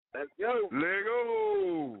Let's go.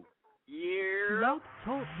 Lego. Yeah. Love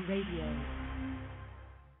Talk Radio.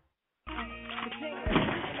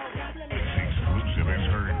 Exclusive is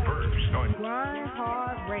heard first on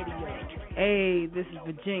GRINDHARD Radio. Hey, this is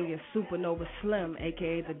Virginia Supernova Slim,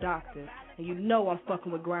 a.k.a. The Doctor. And you know I'm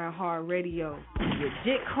fucking with GRINDHARD Radio. With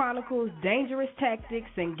Jit Chronicles, Dangerous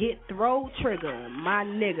Tactics, and Get Throw Trigger, my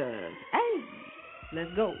niggas. Hey,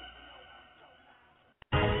 let's go.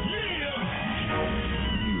 You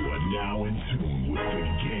are now in tune with the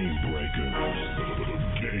Game Breakers.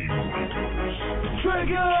 Game Breakers.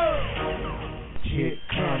 Trigger! Jit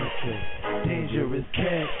Chronicles, Dangerous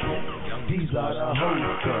Tactics. These are the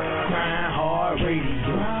hosts of GRINDHARD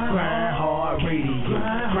Radio. GRINDHARD Radio.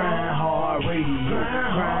 GRINDHARD Radio.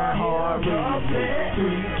 GRINDHARD Radio.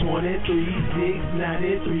 320, 36,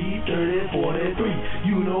 93, 30, 43.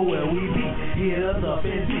 You know where we be. Hit us up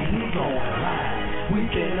and see we gon' live. We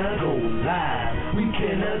finna go live. We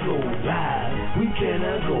finna go live. We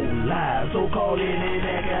finna go live. So call in and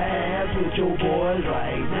act a ass with your boys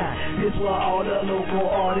right now. This where all the local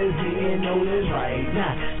artists getting noticed right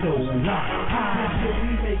now. No lie.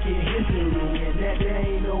 We making history and that there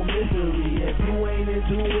ain't no mystery. If you ain't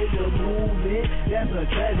into it, the movement, that's a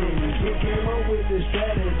tragedy. He came up with the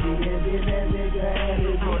strategy and then that nigga had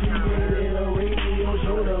it. He made it a radio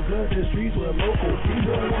show to flood the streets with local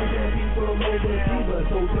people. Want that people overseas, but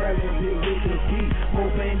so talented with the beat. More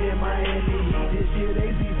fame than Miami Heat. This year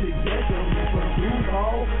they see success from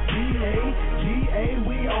Duval, GA,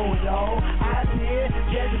 we on, dawg. I said,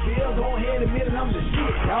 Jacksonville, go ahead and admit it, I'm the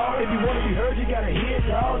shit, dawg. If you wanna be heard, you gotta hit,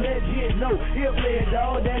 dawg. That shit, no, he'll play it,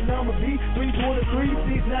 dawg. That number be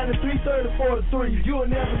 323, 693, 3043. You'll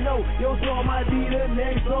never know, your song might be the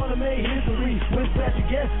next song to make history. With special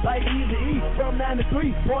guests like Easy E from 9 to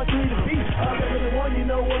 3, 4 3 to beat. I'm the one, you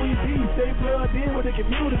know where we be. Stay plugged in with the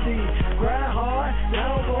community. Grind hard,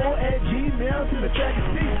 download at Gmail to the track and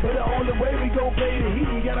see. But the only way we gon' play the heat,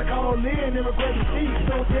 you gotta call in and request a seat.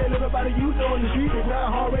 Don't tell everybody you know in the street that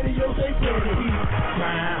GRINDHARD Radio say play the heat.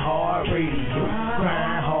 GRINDHARD Radio,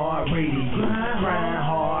 GRINDHARD Radio,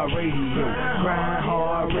 GRINDHARD Radio,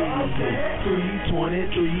 GRINDHARD Radio.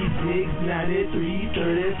 323, 693,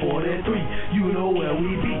 30, 43. You know where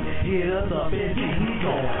we be. Hit us up and see we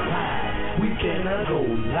gon' live. We finna go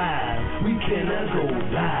live. We finna go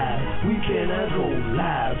live. We finna go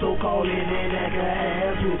live. So call in and act a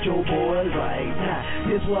ass with your boys right now.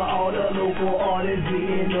 This where all the local artists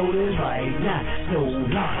getting noticed right now. No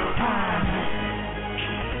lie.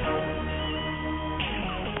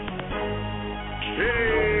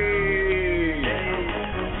 Hey.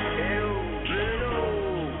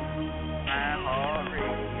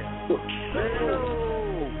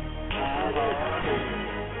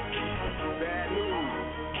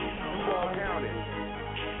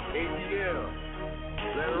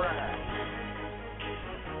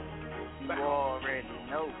 You already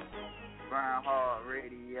know. GRINDHARD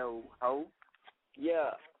Radio, ho.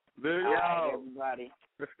 Yeah. Hi, everybody.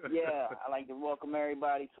 Yeah, I'd like to welcome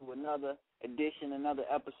everybody to another edition, another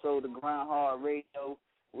episode of GRINDHARD Radio,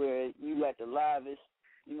 where you at the livest,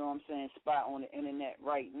 you know what I'm saying, spot on the internet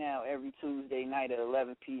right now every Tuesday night at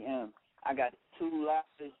 11 p.m. I got two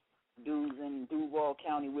livest dudes in Duval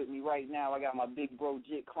County with me right now. I got my big bro,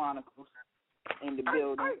 Jit Chronicles, in the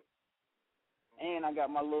building. And I got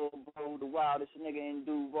my little bro, the wildest nigga in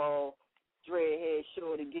Duval, Dreadhead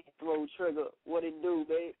Shorty, Get Throw Trigger. What it do,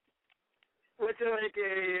 babe? What your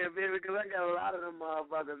AKA here, baby? Because I got a lot of them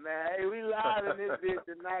motherfuckers, man. Hey, we live in this bitch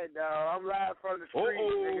tonight, dog. I'm live from the streets,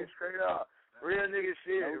 nigga, straight up. Real nigga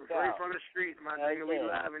shit, straight from the streets, my nigga. We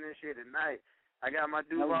live in this shit tonight. I got my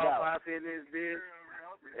Duval Pop in this bitch.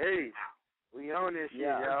 Hey, we on this shit,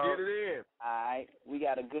 y'all. Get it in. All right. We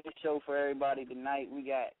got a good show for everybody tonight. We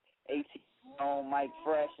got on Mike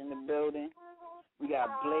Fresh in the building. We got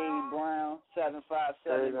Blade Brown,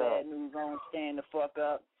 757 Bad News on, Stand the Fuck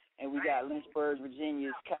Up. And we got Lynchburg,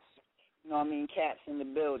 Virginia's, Caps in the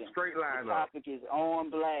building. Straight line The topic is on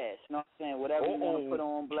blast. You know what I'm saying? Whatever you want to put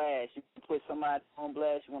on blast. You can put somebody on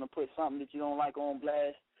blast. You want to put something that you don't like on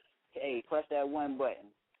blast. Hey, press that one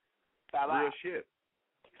button. Bye-bye. Real shit.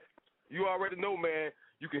 You already know, man.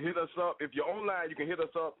 You can hit us up. If you're online, you can hit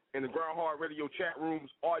us up in the GRINDHARD Radio chat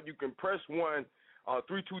rooms, or you can press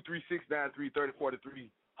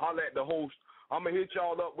 323-693-3043. Holler at the host. I'm going to hit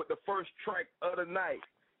y'all up with the first track of the night,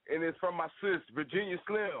 and it's from my sis, Virginia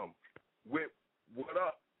Slim, with What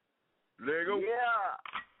Up? Lego? Yeah.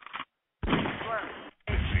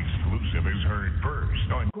 This exclusive is heard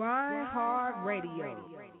first on GRINDHARD Radio.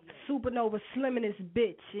 Supernova Slim in this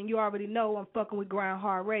bitch, and you already know I'm fucking with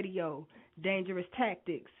GRINDHARD Radio. Dangerous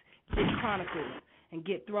Tactics, Jit Chronicles, and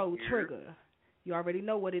Get Throw Trigger. You already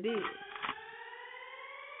know what it is.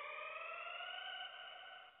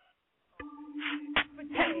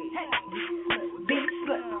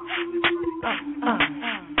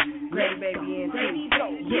 Great baby and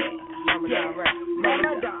yeah, Ramadan rap,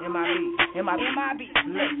 M.I.B.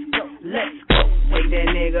 Let's go. Wake that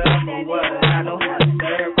nigga up for what? I know how to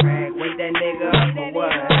stir crack. Wake that nigga up for what?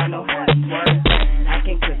 I know how to twerk. I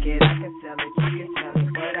can cook it, I can sell it, you can smell it,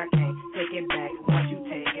 but I can't take it back once you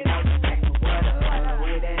take it out the pack. What up?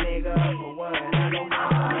 Wake that nigga up for what? I know how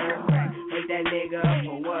to stir crack. Wake that nigga up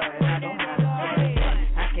for what? I know how to twerk.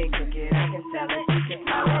 I can cook it, I can sell it, you can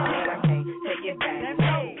smell it, but I can't take it back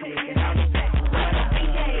once you take it out the pack.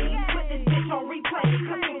 Put this bitch on replay,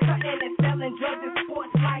 cooking, cutting, and selling drugs and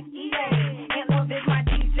sports like EA. And love is my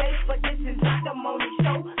DJ, but this is not the morning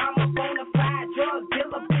show. I'm a bona fide drug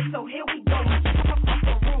dealer, bitch, so here we go.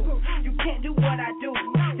 You can't do what I do.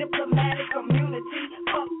 Diplomatic community,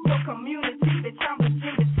 fuck your community, bitch, I'm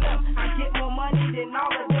Virginia Slim. I get more money than all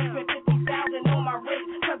of them, spend 50,000 on my wrist,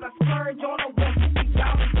 cause I splurge on a $150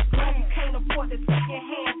 a gram. You can't afford the second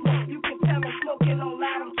hand smoke. You can tell me smoking on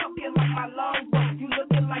loud, I'm choking like my lungs broke. You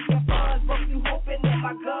looking like your buzz broke, you hoping that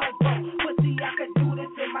my guns broke. Pussy, I could do this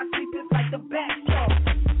in my sleep, it's like the back show.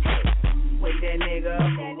 Wake that nigga up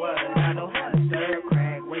for what? I know how to stir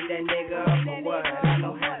crack. Wake that nigga up for what? I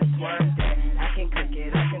know how to twerk that. I can cook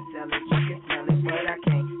it, I can sell it, you can smell it, but I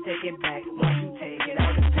can't take it back once you take it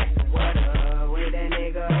out the pack. What up? Wake that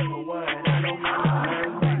nigga up for what? I know how to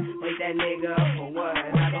twerk that. Wake that nigga up for what?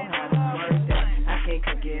 I know how to twerk that. I can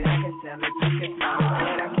cook it, I can sell it, you can smell it,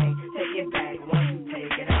 but I can't take it back once you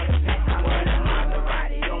take it out the pack. What up? I'm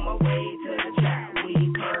riding on my way to the track. Weed,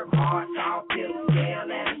 perp, hard, salt, pills, jail,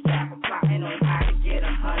 and a strap. I'm plotting on how to get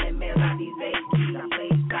 100 mil out these APs. I play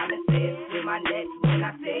silent says with my neck when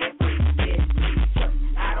I said free.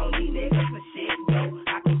 I don't need niggas for shit, no.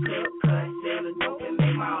 I can cook, cut, sell the dope, and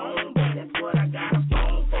make my own. But that's what I got a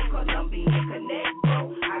phone for, Colombian Connect,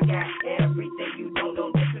 bro. I got everything you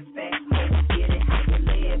don't disrespect, bro. Get it how you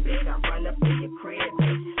live, bitch. I run up in your crib,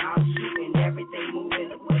 bitch. I'm shooting everything, moving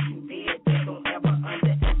to what you did, bitch. Don't ever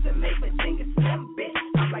underestimate the thing is slim, bitch.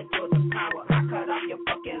 I'm like source of power, I cut off your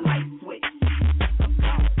fucking light switch.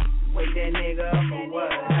 Wake that nigga up for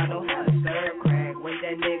what? I know how to stir crack. Wake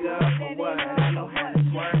that nigga up for what? I know how to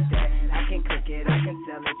twerk that. I can cook it, I can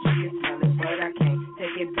sell it, you can smell it, but I can't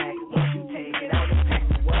take it back once you take it out the pack.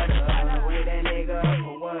 What up? Wake that nigga up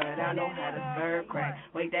for what? I know how to stir crack.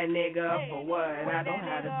 Wake that nigga up for what? I know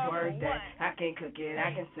how to twerk that. I can cook it,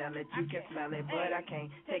 I can sell it, you can smell it, but I can't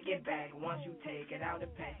take it back once you take it out the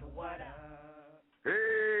pack. What up?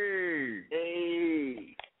 Hey.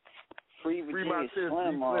 Free Virginia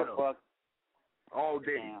Slim, motherfucker. All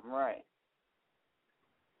day. Damn right.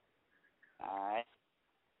 All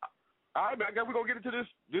right, man, I guess we're going to get into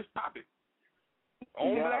this topic.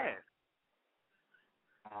 On blast.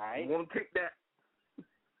 All right. You want to take that?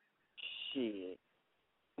 Shit.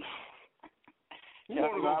 You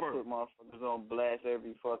want to go I first? put motherfuckers on blast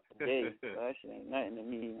every fucking day. So that shit ain't nothing to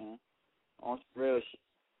me, man. On some real shit.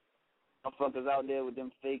 Motherfuckers out there with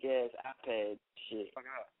them fake-ass iPad shit.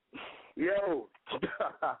 Yo,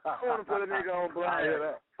 I want to put a nigga on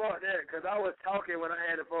blast. Fuck that, because I was talking when I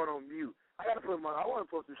had the phone on mute. I want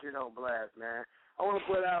to put some shit on blast, man. I want to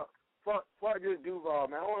put out, fuck this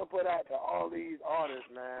Duval, man. I want to put out to all these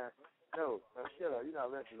artists, man. No, shut up, you're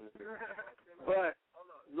not listening to me. But,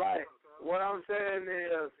 like, what I'm saying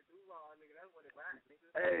is,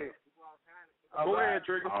 hey, go ahead,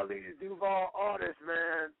 Trigger. All these Duval artists,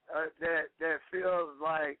 man, that feels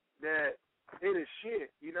like that it is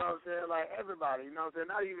shit, you know what I'm saying? Like, everybody, you know what I'm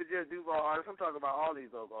saying? Not even just Duval artists. I'm talking about all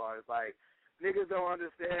these local artists. Like, niggas don't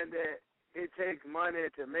understand that it takes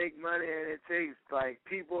money to make money, and it takes, like,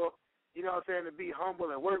 people, you know what I'm saying, to be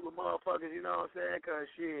humble and work with motherfuckers, you know what I'm saying? Because,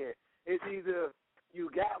 shit, it's either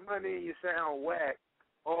you got money and you sound whack,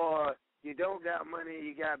 or you don't got money and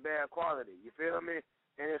you got bad quality. You feel me?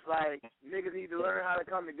 And it's like, niggas need to learn how to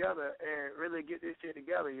come together and really get this shit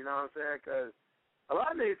together, you know what I'm saying? Because a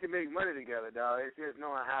lot of niggas can make money together, dog. It's just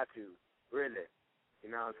knowing how to, really. You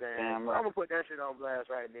know what I'm saying? Damn right. right. I'm going to put that shit on blast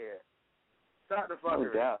right there. Stop the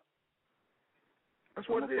fuckery. No doubt. That's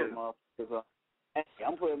what it is.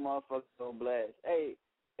 I'm putting motherfuckers on blast. Hey,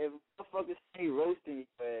 if motherfuckers stay roasting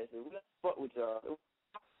your ass, if we don't fuck with y'all,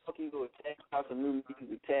 fuck you go tag out some new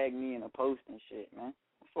music, tag me in a post and shit, man.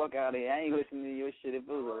 Fuck out of here. I ain't listening to your shit if it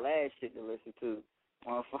was the last shit to listen to.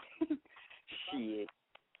 Motherfucking shit.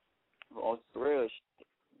 On some real shit.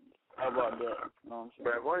 How about that? You know what I'm saying?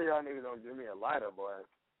 But one of y'all niggas don't give me a lighter, boy.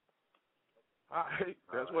 All right,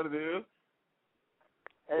 that's what it is.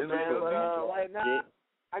 Hey, man, right now,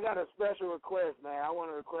 I got a special request, man. I want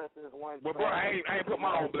to request this one. Well, bro, I ain't put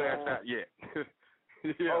my own blast out yet.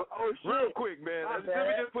 Yeah. Oh, shit. Real quick, man. Let me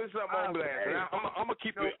just put something on blast. I'm going to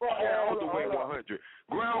keep it all the way 100.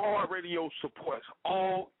 GRINDHARD Radio supports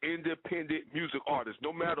all independent music artists,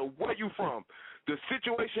 no matter where you from. The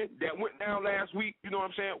situation that went down last week, you know what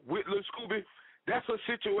I'm saying, with Lil Scooby, that's a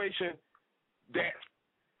situation that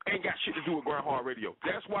ain't got shit to do with GRINDHARD Radio.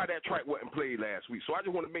 That's why that track wasn't played last week. So I just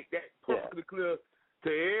want to make that perfectly clear to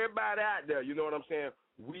everybody out there. You know what I'm saying?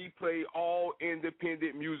 We play all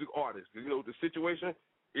independent music artists. You know, the situation,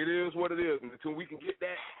 it is what it is. And until we can get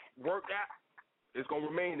that worked out, it's going to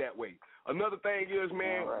remain that way. Another thing is,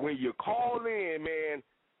 man, when you call in, man,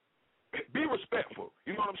 be respectful.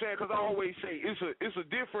 You know what I'm saying? Because I always say it's a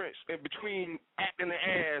difference in between acting the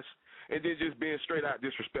ass and then just being straight out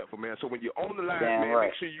disrespectful, man. So when you're on the line, man,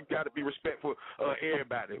 make sure you got to be respectful of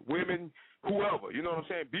everybody, women, whoever. You know what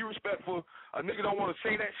I'm saying? Be respectful. A nigga don't want to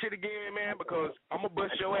say that shit again, man, because I'm going to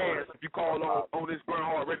bust your ass if you call on this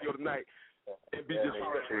GRINDHARD Radio tonight and be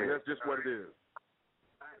disrespectful. And that's just what it is.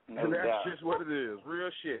 No that's just what it is.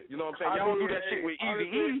 Real shit. You know what I'm saying? Y'all don't do that shit with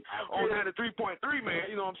Easy E on 93.3,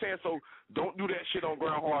 man. You know what I'm saying? So don't do that shit on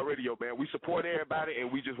GRINDHARD Radio, man. We support everybody,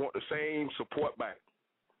 and we just want the same support back.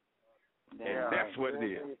 And that's what it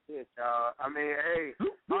is. I mean, hey,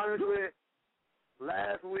 honestly,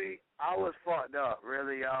 last week I was fucked up,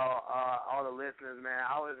 really, y'all. All the listeners, man,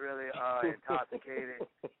 I was really intoxicated,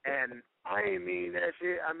 and I ain't mean that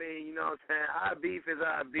shit. I mean, you know what I'm saying? Our beef is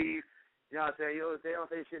our beef. You know what I'm saying? They don't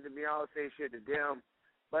say shit to me, I don't say shit to them.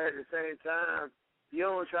 But at the same time, you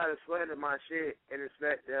don't try to slander my shit and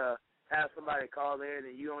expect to have somebody call in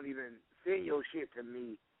and you don't even send your shit to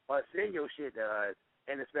me or send your shit to us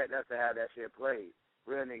and expect us to have that shit played.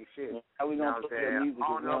 Real nigga shit. How we gonna play your music? I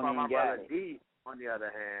don't know about my brother D, on the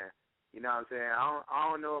other hand. You know what I'm saying? I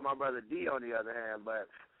don't know about my brother D, on the other hand, but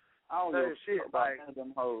I don't know shit about none of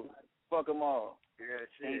them hoes. Fuck them all. Yeah,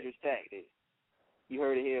 shit. Dangerous tactics. You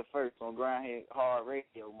heard it here first on GRINDHARD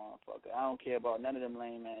Radio, motherfucker. I don't care about none of them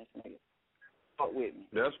lame ass niggas. Fuck with me.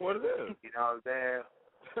 That's what it is. You know what I'm saying?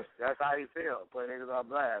 That's how you feel. Put niggas on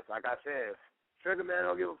blast. Like I said, Trigger Man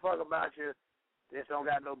don't give a fuck about you. Just don't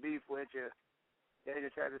got no beef with you. They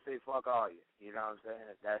just try to say fuck all you. You know what I'm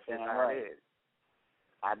saying? That's just how it is.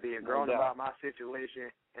 I being grown about my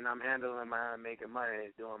situation, and I'm handling mine, making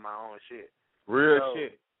money, doing my own shit. Real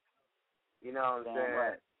shit. You know what I'm saying?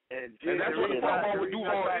 Right. And that's what the problem with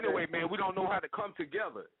Duval anyway, man. We don't know how to come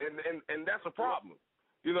together, and that's a problem.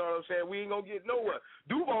 You know what I'm saying? We ain't gonna get nowhere.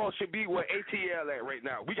 Duval should be where ATL at right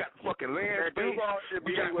now. We got fucking land space. Duval should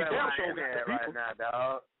be where Miami at right now,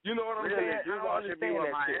 dog. You know what I'm saying? Duval should be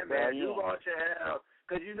where Miami at. Duval should have,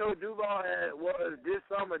 because you know Duval was this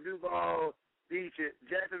summer. Duval Beach,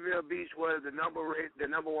 Jacksonville Beach was the number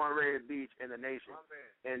one rated beach in the nation,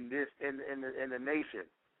 in the nation.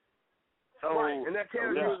 So, and that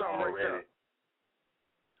tells you something right there.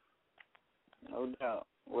 No doubt.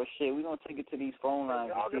 Well, shit, we're going to take it to these phone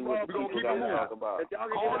lines and see what people got to talk about.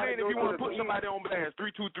 Call in if you want to put somebody on blast.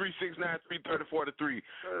 323-693-3403.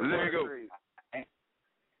 There you go.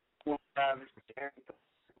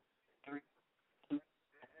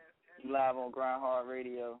 You live on GRINDHARD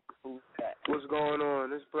Radio. Who's that? What's going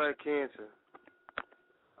on? It's Black Cancer.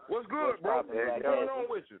 What's good, bro? What's going on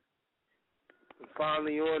with you? I'm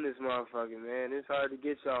finally on this motherfucker, man. It's hard to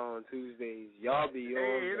get y'all on Tuesdays. Y'all be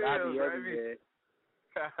on, but I be everywhere.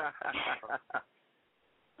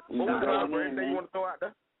 What was the anything you want to throw out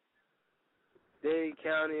there? Dade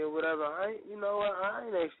County or whatever. You know what? I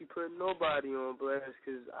ain't actually putting nobody on blast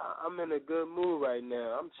because I'm in a good mood right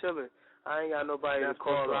now. I'm chilling. I ain't got nobody to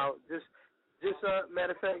call out. Just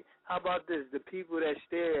matter of fact, how about this? The people that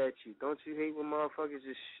stare at you. Don't you hate when motherfuckers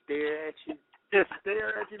just stare at you? Just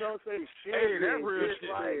stare at you, don't say shit. Hey, that's real shit.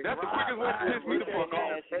 Like, that's the quickest way to piss me the fuck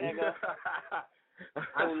off.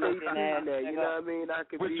 I'm looking at that, you know what I mean? I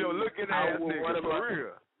could with be your looking ass nigga, for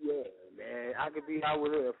real. Yeah, man. I could be out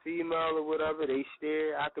with a female or whatever. They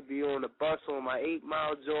stare. I could be on the bus on my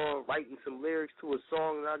 8-mile jaunt writing some lyrics to a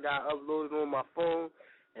song that I got uploaded on my phone,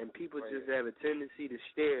 and people just have a tendency to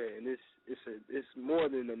stare, and it's more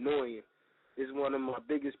than annoying. It's one of my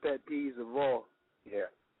biggest pet peeves of all. Yeah.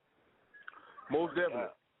 Most definitely.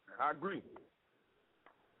 I agree.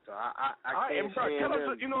 So I can't tell us,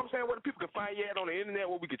 you know what I'm saying, where the people can find you at on the internet,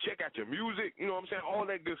 where we can check out your music, you know what I'm saying, all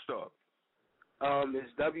that good stuff.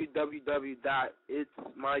 It's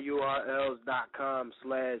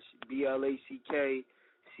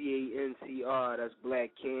www.itsmyurls.com/BLACKCANCR. That's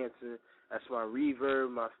Black Cancer. That's my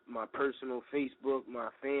Reverb, my personal Facebook, my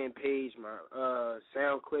fan page, my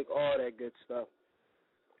SoundClick, all that good stuff.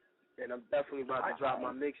 And I'm definitely about to drop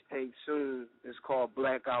my mixtape soon. It's called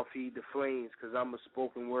Blackout Feed the Flames, because I'm a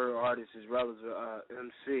spoken word artist as well as a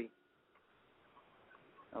MC.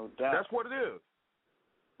 No doubt. That's what it is.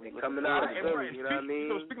 They coming out of Philly, you know what I mean?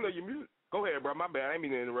 So speaking of your music, go ahead, bro. My bad. I didn't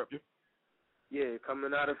mean to interrupt you. Yeah,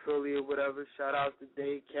 coming out of Philly or whatever. Shout out to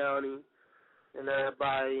Dade County and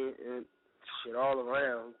everybody and shit all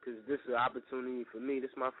around, because this is an opportunity for me. This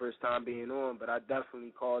is my first time being on, but I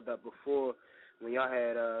definitely called up before when y'all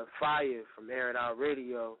had Fire from Airing Out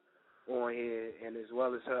Radio on here, and as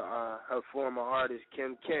well as her former artist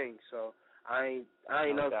Kim King. So I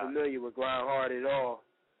ain't unfamiliar with Grindhard at all.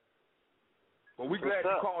 Well, we glad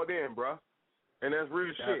you called in, bro. And that's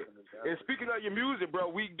real shit. And speaking of your music, bro,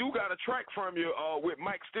 we do got a track from you with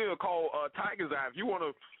Mike Steele called Tiger's Eye. If you want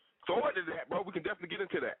to throw it to that, bro, we can definitely get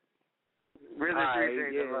into that. Really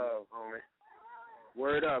appreciate the love, homie.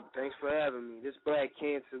 Word up. Thanks for having me. This Black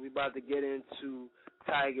Cancer, we about to get into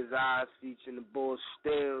Tiger's Eyes featuring the Bull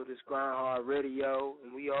Still, this Grindhard Radio,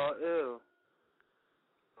 and we all ill.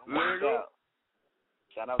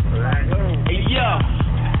 Shout out to Rago. Hey, yo.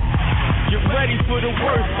 Get ready for the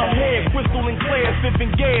worst. I'm here, crystal and clear,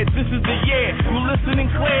 sipping gas. This is the year. You listening,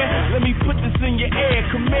 Claire? Let me put this in your ear.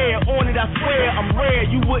 Come here, on it, I swear. I'm rare.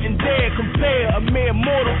 You wouldn't dare compare a mere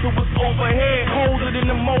mortal to what's over here. Colder than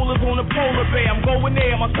the molars on a polar bear. I'm going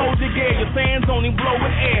there, my soldier gear. Your fans only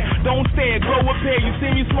blowing air. Don't stare, grow a pair. You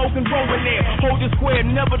see me smoking, growing there. Hold your square.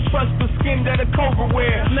 Never trust the skin that a cobra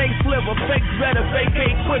wear. Snake sliver, fake better,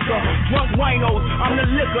 vacate quicker. Drunk winos, I'm the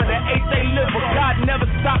liquor, the 8-day liver. God never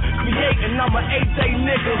stopped creating. And I'm an 8-day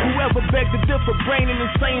nigga. Whoever begged to differ, brain in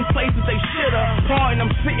the same places they shoulda. Pardon,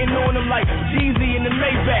 I'm sitting on them like Jeezy in the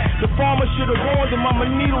Maybach. The farmer shoulda warned him, I'm a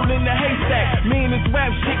needle in the haystack. Me and this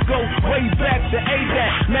rap shit go way back to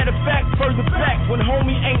ADAC. Matter of fact, further back when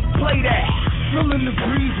homie ain't play that. Feeling the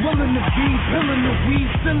breeze, willing to be, pilling the weed,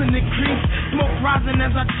 filling the crease. Smoke rising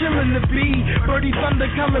as I chill in the bee. Birdie thunder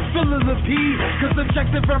coming, filling the pee. Cause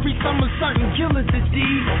objective every summer, starting killing the D.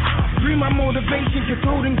 Bring my motivation, cause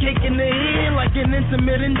holding cake in the air like an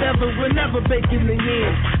intimate endeavor. We're never baking the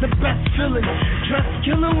end. The best feeling, dress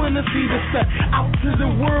killer when the feet are set. Out to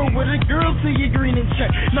the world with a girl till you're green and check.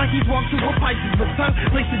 Nike's walk to a Pisces, but son,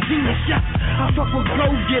 like the genius chef. I fuck with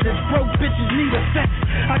go-getters, broke bitches need a sex.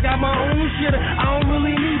 I got my own shit, I don't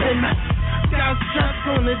really need a mess. Got stress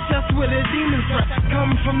on the chest with a demon's breath.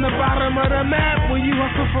 Come from the bottom of the map, where you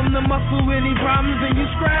hustle from the muscle, any problems and you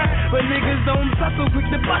scrap. But niggas don't tussle,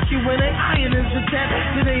 quick to bust you when they iron is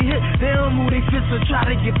attached. Till they hit, they don't move they fists or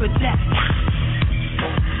try to get for that.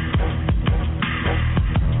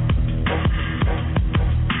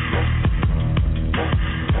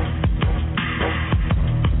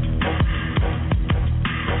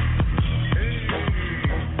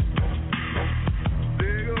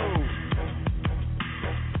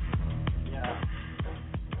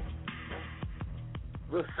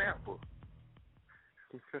 Sample.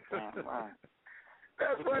 Right.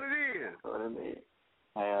 That's what it is. That's what it is.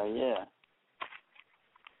 Hell yeah.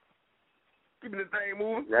 Keeping the thing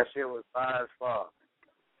moving. That shit was fire as fuck.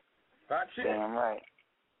 Hot shit. Damn right.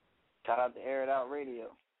 Shout out to Air It Out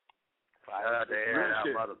Radio. Shout out to Air It Out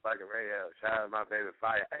motherfucking radio. Shout out to my baby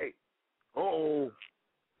Fire. Hey. Oh.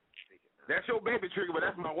 That's your baby Trigger, but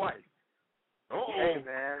that's my wife. Oh. Hey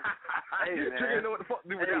man. Hey man. Trigger know what the fuck to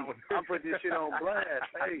do with that one. I put this shit on blast.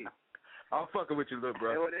 Hey. I'm fucking with you, little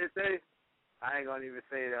bro. Hey, what did it say? I ain't gonna even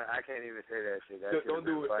say that. I can't even say that shit. That don't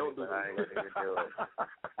do it. Don't do it. I ain't gonna even do it.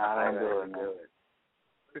 I don't do it.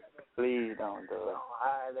 Please don't do it. Don't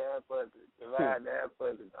hide that pussy. Divide that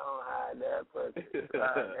pussy. Don't hide that pussy.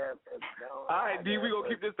 Divide that pussy. Don't all right, D, we gonna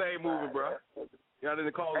keep this thing moving, bro. Y'all need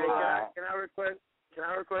to call. Hey, can I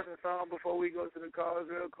request a song before we go to the calls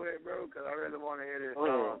real quick, bro? Because I really want to hear this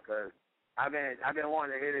song. Cause I've been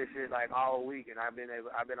wanting to hear this shit like all week, and I've been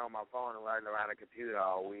on my phone and running around the computer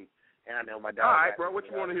all week, and I know my dog. All right, bro. What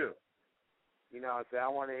you want to hear? You know what I'm saying? I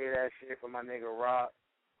want to hear that shit from my nigga Rock.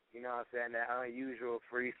 You know what I'm saying? That unusual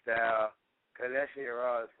freestyle. Cause that shit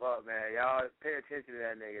raw as fuck, man. Y'all pay attention to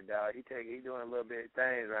that nigga, dog. He doing a little bit of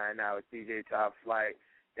things right now with CJ Top Flight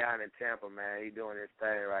down in Tampa, man. He doing his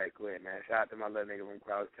thing right quick, man. Shout out to my little nigga from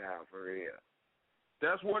Crosstown, for real.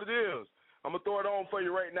 That's what it is. I'm gonna throw it on for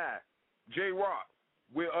you right now. J Rock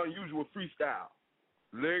with unusual freestyle.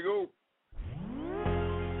 Lego.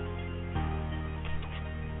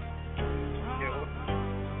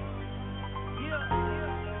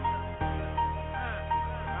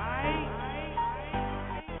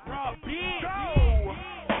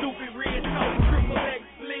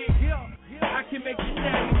 Can make you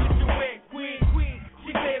stand with your wet quick.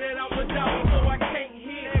 She say that I'm a dog, so I can't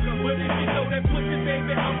hit. But if you know that pussy,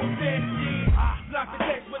 baby, I'm a bad shit. Block the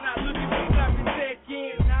text when I look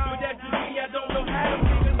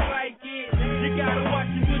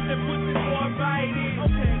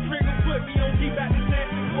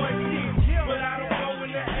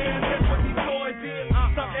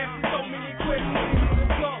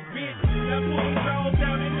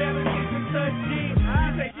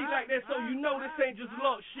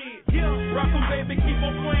it. Rock 'em, baby, keep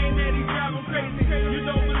on playing that, he drive 'em crazy. You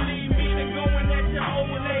don't believe me, then going at your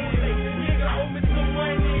old lady. Nigga owe me some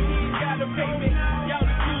money, he ain't gotta pay me. Y'all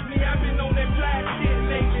excuse me, I've been on that fly shit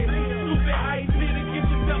lately. Stupid ice, nigga, get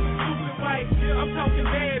yourself a stupid wife. I'm talking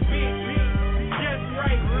bad bitch, just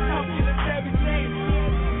right. Talking to savage name,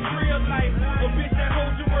 real life. A bitch that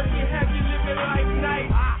holds you working, have you living life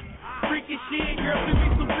nice. Freaky shit, girl, give me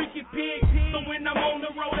some freaky pigs. So when I'm on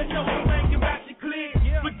the road, let's know I'm thinking about your click.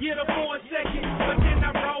 Forget her for a second, but then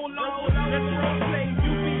I roll over. Let's role play.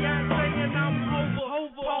 You Beyonce and I'm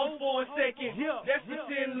over. Pause for a second. That's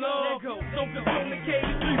what's in love. So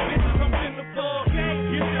communicated, 3 bitches, I'm in the bug.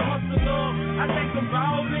 Get your hustle up. I think I'm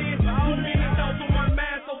ballin'. Too many thoughts on my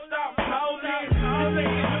mind, so stop calling. This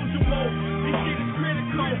ain't usual. This shit is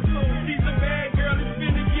critical. She's a bad girl, it's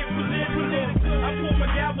finna get political. I pull my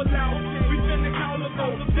gavel out. We finna call her go.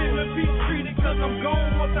 Finna be treated, cause I'm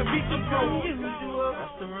gone once I beat the bro.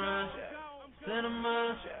 Restaurant,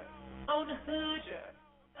 cinema, on the hood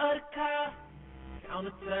of the car, on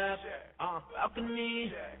the top,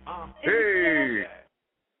 balcony, Hey.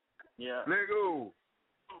 Yeah. Nigga.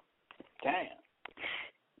 Damn.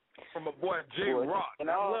 From my boy J Rock. I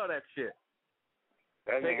love that shit.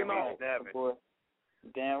 Taking off. Boy.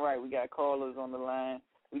 Damn right. We got callers on the line.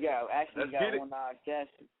 We got one of our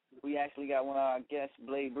guests. We actually got one of our guests,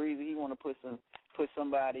 Blade Breezy. He want to put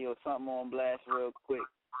somebody or something on blast real quick.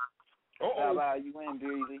 How about you in,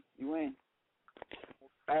 Breezy? You in?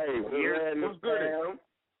 Hey, what's good?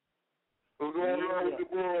 What's going on with the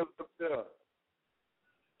boys up there?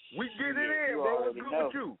 We get it in, bro. What's good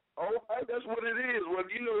with you? All right, that's what it is. Well,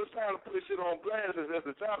 you know it's time to put shit on blast. That's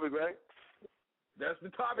the topic, right? That's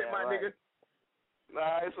the topic, my nigga. All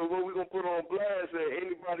right, so what we gonna put on blast is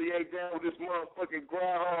anybody ain't down with this motherfucking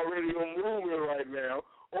GRINDHARD Radio movement right now,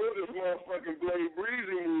 or this motherfucking Blade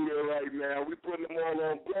Breezy movement right now. We putting them all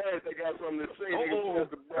on blast. They got something to say. They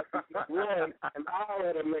supposed to run and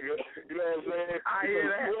holler at a nigga. You know what I'm saying? I hear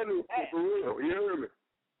that. For real. You hear me?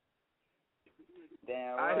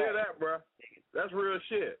 Damn right. I hear that, bro. That's real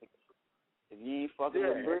shit. If you ain't fucking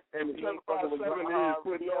with and the 757 is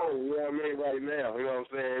putting on, you know what I mean, right now. You know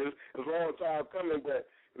what I'm saying? It's a long time coming,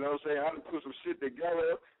 but, you know what I'm saying, I done put some shit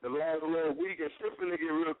together the last little week, and shit finna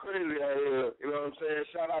get real crazy out here. You know what I'm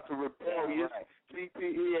saying? Shout out to Rebellious,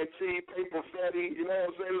 TPENT, Paper Fetty, you know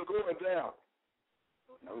what I'm saying? It's going down.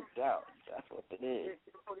 No doubt. That's what it is.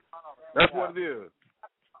 That's what it is.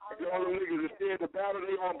 All them niggas that scared the battle,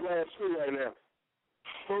 they on blast too right now.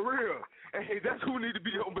 For real. Hey, that's who need to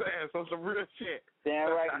be on blast on some real shit.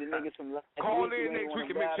 Damn right, the niggas from last Call week in next week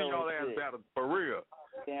and make sure y'all ass battle. For real.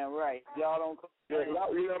 Damn right. Y'all don't you know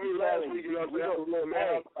what I mean? Last week, you know what I'm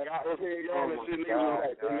saying? Like, I was hearing y'all and shit,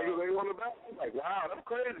 niggas ain't want to battle. I'm like, wow, that's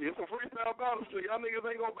crazy. It's a freestyle battle, so y'all niggas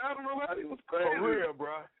ain't gonna battle nobody. It was crazy. For real,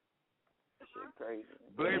 bro. Shit crazy.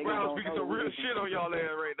 Blade Brown speaking some real shit on y'all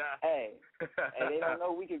ass right now. Hey, they don't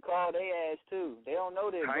know we can call their ass too. They don't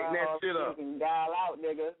know that. Tighten that shit up. We can dial out,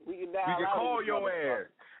 nigga. We can dial out. We can call your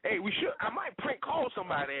ass. Hey, we should. I might prank call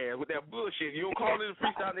somebody ass with that bullshit. You don't call in the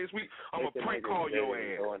freestyle next week, I'm gonna prank call your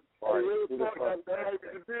ass.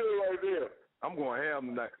 I'm going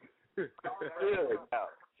ham tonight. Go ahead.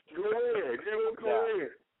 Go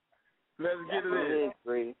ahead. Let's get it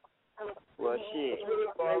in. Well, shit. You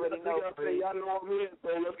already know. Y'all know I'm in, so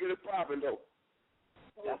let's get it popping, though.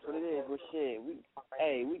 That's what it is. Well, shit.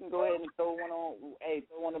 We can go ahead and throw one on. Hey,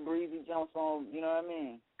 throw one of Breezy Jones on. You know what I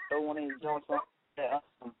mean? Throw one of his Jones on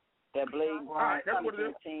that Blade Grind. That's what it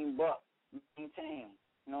is. Team Buck. Team.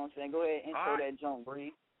 You know what I'm saying? Go ahead and throw that junk,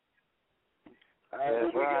 Breeze. All right,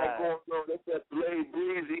 what we got going on? That's that Blade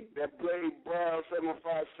Breezy, that Blade Brown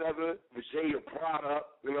 757, Virginia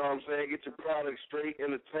product. You know what I'm saying? Get your product straight,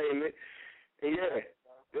 entertainment. And yeah,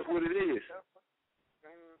 that's what it is.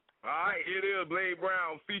 All right, here it is, Blade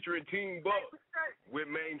Brown featuring Team Buck with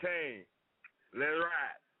Maintain. Let's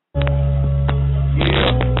ride.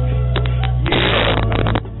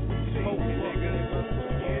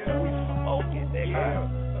 Smoking,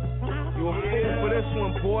 nigga. You a fool for this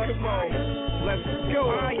one, boy. Come on. Let's go.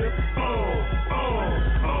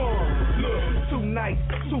 Look, 2 nights,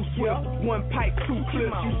 2 swift, 1 pipe, 2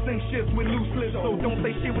 clips. You sing shits with loose lips, so don't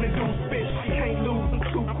say shit when it do spit. Can't lose, I'm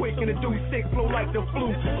too quick and it do sick, flow like the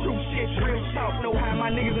flu. True shit, real talk, know how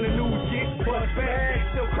my niggas in the news get. Bust back,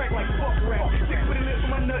 still crack like fuck rap. 6 with the lips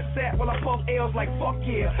on my nutsack while I puff L's like fuck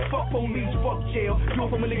yeah. Fuck police, fuck jail. You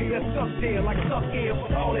from a nigga that suck there like suck air.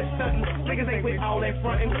 All that stunting, niggas ain't with all that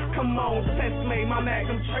frontin'. Come on, test me, my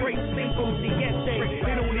magnum straight, simple, siete.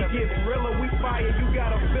 It only gets realer, we fire, you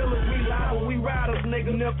gotta feel it, we liable, we riders,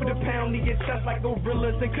 nigga. Enough for the pound to get shots like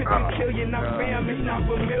gorillas and couldn't kill you. Not fam, it's not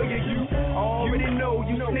familiar. You already know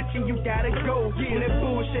you snitching, you gotta go. Doing that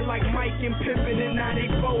bullshit like Mike and Pippin and now they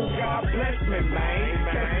both. God bless me, man.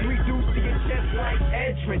 Got 3 deuce to your chest like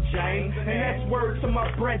Edrin James. And that's word to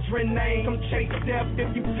my brethren name. Come chase death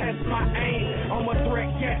if you test my aim. I'm a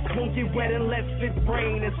threat, yes, won't get wet unless it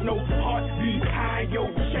rain. There's no heartbeat high your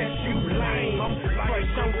chest, you lame. I'm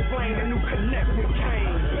fresh on flame, a new connect with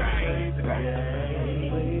Kane. Bang, bang.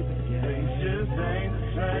 Things just ain't the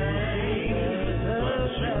same.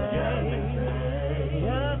 But you got me saying,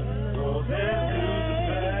 go there, do the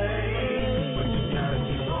same. But you gotta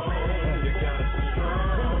keep on, you gotta be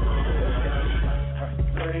strong.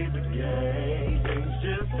 Play the game, things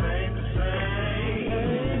just ain't the same.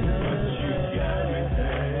 But you got me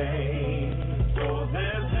saying, go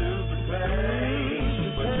there, do the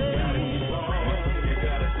same. But you gotta keep on, you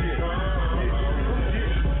gotta be strong.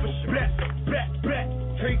 Back,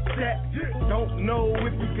 take that. Don't know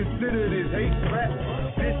if you consider this hate rap.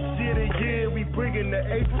 This shit a year, we bringing the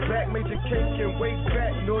apes back. Major cake and wait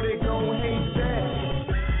back, know they gon' hate that.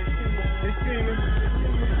 They singing,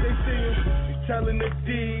 they singing. Telling the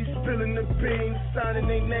D's, spilling the beans, signing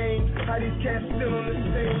their names. How these cats still on the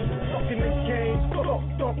scene, fucking the game.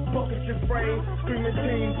 Fuck, buckets and frames, screaming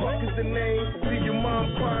team, buckets the name. See your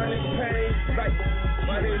mom crying in pain, like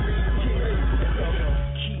why they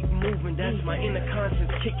keep moving. That's my inner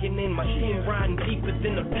conscience kicking in. My skin riding deeper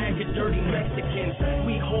than a pack of dirty Mexicans.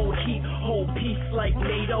 We hold heat, hold peace like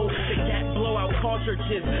NATO. The gat blow out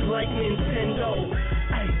cartridges like Nintendo.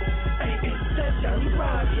 It's that Johnny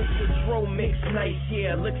Rockets. The dro mix nice,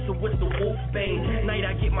 yeah. Elixir with the wolf bane. Night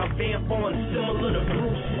I get my vamp on, similar to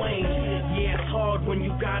Bruce Wayne. Yeah, it's hard when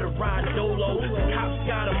you gotta ride dolo. The cops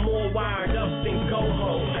got 'em more wired up than go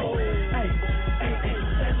home. It's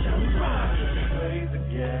that Johnny Rockets. Play the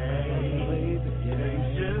game. Things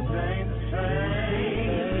just ain't the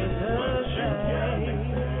same. But you got me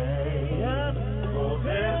saying, go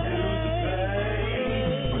there, do the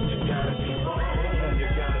same. But you gotta keep on, you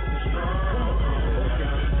gotta be strong.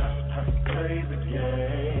 Play the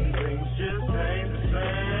game, things just ain't the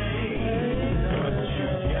same. But you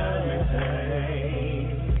got me saying,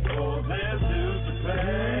 go there, do the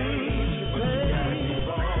same. But you gotta keep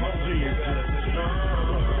on, you gotta be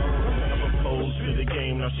strong. To the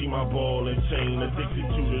game, now see my ball and chain. Addicted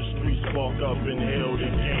to the streets, spark up and held the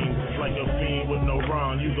game. Like a fiend with no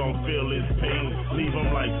rhyme, you gon' feel his pain. Leave him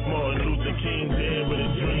like Martin Luther King, dead with a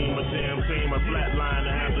dream. A damn shame, a flat line,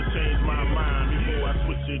 I have to change my mind before I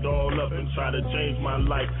switch it all up and try to change my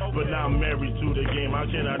life. But now I'm married to the game, how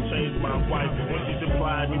can I change my wife? When she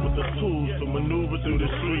supplied me with the tools to maneuver through the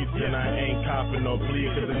streets, and I ain't copping no plea,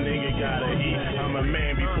 cause a nigga gotta eat. I'm a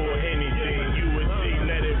man before anything, you a G,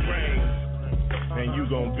 let it rain. And you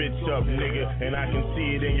gon' bitch up, nigga, and I can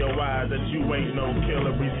see it in your eyes that you ain't no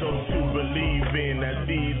killer. Be so to believe in that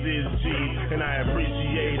these is G's, and I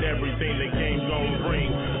appreciate everything the game gon'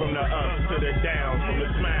 bring. From the ups to the downs, from the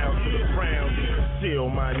smiles to the frowns.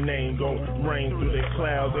 Still my name gon' rain through the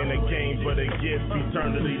clouds in the game for the gift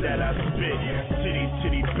eternally that I spit.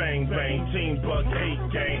 Chitty bang bang, team buck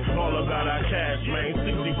hate gang, all about our cash, man.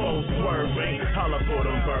 64 swerving, holla for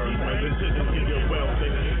them birds, man. Decisions to get well,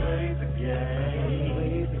 they play the game.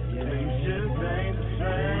 Things just ain't the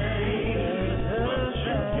same. But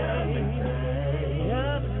you got me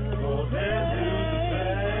saying, go there, do the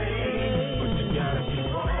same. But you gotta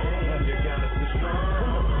keep on, you gotta be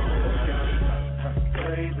strong.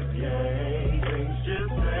 Play the game, things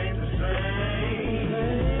just ain't the same.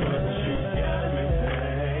 But you got me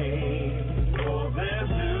saying, go there,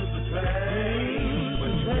 do the same.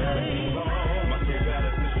 But you gotta keep on, you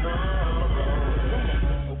gotta be strong.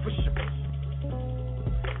 Oh, for sure.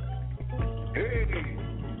 Hey,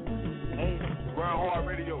 GRINDHARD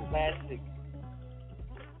Radio.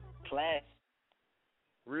 Classic.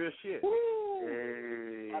 Real shit.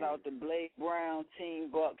 Hey. Shout out to Blake Brown, Team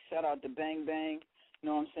Buck. Shout out to Bang Bang. You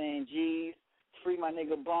know what I'm saying? G's. Free my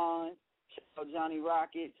nigga Bond. Shout out Johnny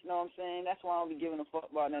Rockets. You know what I'm saying? That's why I don't be giving a fuck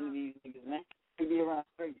about none of these niggas, man. We be around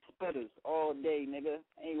straight splitters all day, nigga.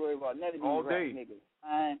 Ain't worried about none of these all rap day. niggas.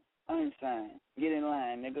 I ain't signed. Get in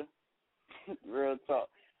line, nigga. Real talk.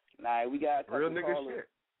 Nah, we got a couple real nigga callers. shit.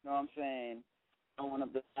 You know what I'm saying? Throwing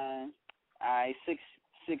up the line. All right,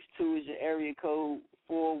 662 is your area code,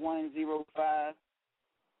 4105.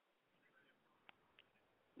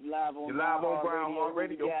 Live on GRINDHARD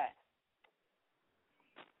Radio.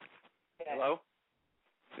 Hello?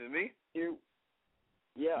 Is it me? You.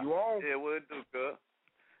 Yeah. You on? Yeah, what it do, cuz?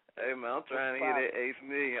 Hey, man, I'm trying to get that $8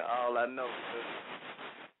 million, all I know.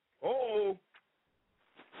 Oh.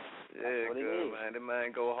 Yeah, good, man. That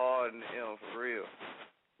man go hard in the M for real.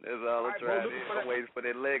 That's all I'm trying to do. I'm waiting for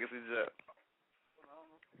that legacy job.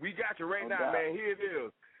 We got you right now, man. Here it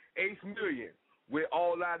is. Ace Million with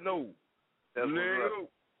All I Know. That's what's up.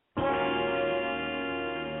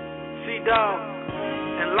 See, dog,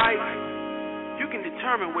 in life, you can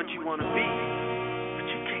determine what you want to be, but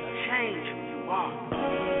you can't change who you are.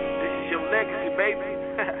 This is your legacy, baby.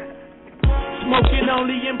 Smoking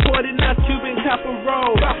only imported, not Cuban copper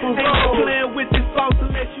roll. Ain't no playing with this sauce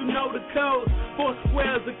unless you know the code. 4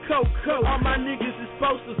 squares of coke. All my niggas is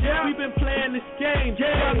posters. We been playing this game.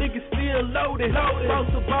 Y'all niggas still loaded.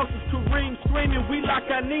 Bosses, Kareem screaming. We like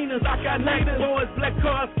our Ninas. Black boys, black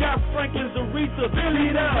cars, Scott Franklin's, Aretha.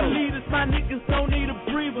 Leaders, my niggas don't need a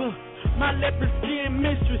breather. My leopard skin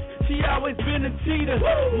mistress, she always been a cheater.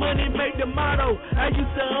 Money make the motto, I used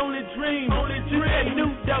to only dream. You that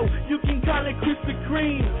new dough, you can call it Krispy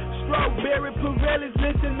Kreme. Strawberry Pirellis,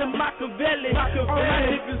 listen to Machiavelli. All my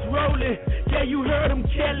niggas rolling, yeah, you heard them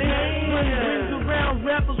Kelly. Money rings around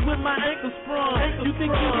rappers with my ankles sprung. You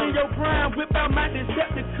think you in your prime, whip out my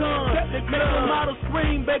Decepticon. Make the model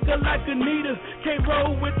scream, baker like Anita. Can't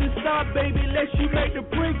roll with the star, baby, unless you make the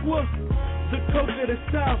prequel. The coast of the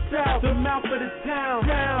south, the mouth of the town.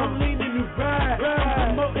 I'm leaning to ride,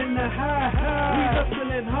 I'm promoting the high. We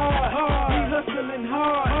hustling hard, we hustling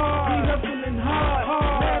hard, we hustling hard.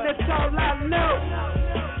 Man, that's all I know.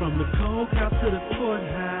 From the cold house to the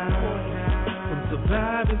courthouse, from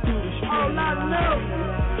surviving through the streets. All I know.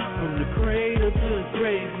 From the cradle to the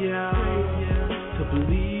graveyard, to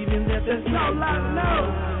believing that that's all I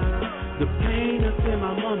know. The pain that's in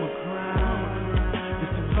my mama cry.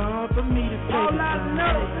 Hard for me to say all I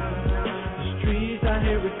know. The streets out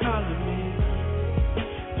here recalling me.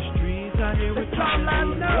 The streets out here recalling me. All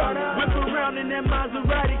I know. Whip around in that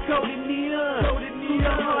Maserati coated neon.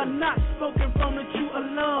 I'm not spoken from the true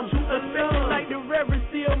alum. Especially like the Reverend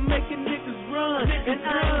still making niggas run. And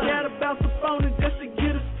I ain't got about the phone just to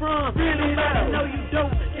get us from. Really, I know you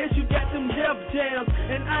dope. Guess you got them Def Jams.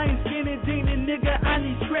 And I ain't skinny jeaning, nigga. I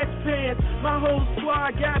need stretch pants. My whole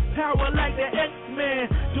squad got power like the X-Men.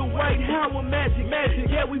 The White Howard magic.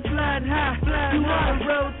 Yeah, we flying high. You on the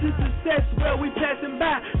road to success, well, we passing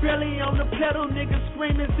by. Barely on the pedal, niggas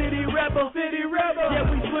screaming city rebel. Yeah,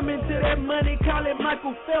 we swimming to that money, call it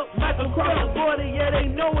Michael Phelps. Across the border, yeah, they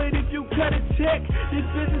know it if you cut a check. This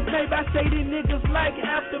business made by shady niggas like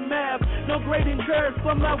Aftermath. No grading curves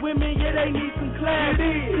for my women, yeah, they need some class.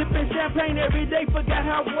 Sipping champagne every day, forgot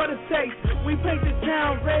how water tastes. We paint the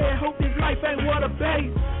town red, hope this life ain't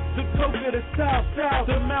water-based. The coke of the south,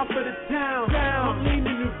 the mouth of the town. I'm leaning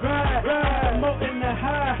to ride, promoting the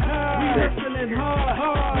high. We hustling hard,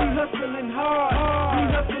 we hustling hard,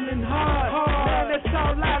 we hustling hard. Man, that's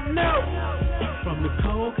all I know. From the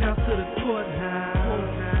coke house to the courthouse,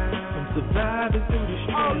 from surviving through the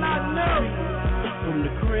streets. All I know. From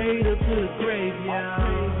the cradle to the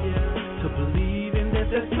graveyard, to believing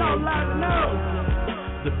that that's all I know.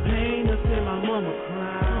 The pain that's in my mama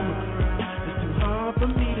cry. Hard for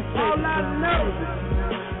me to say all I know.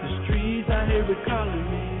 The streets out here recalling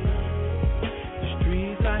me. The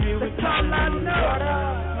streets out here recalling me. All I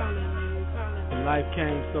know. Life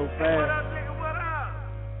came so fast.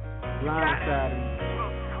 Blindsided me.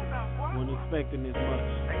 Wasn't expecting this much.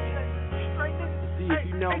 You see, if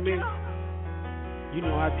you know me, you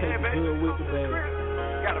know I take the good with the bad.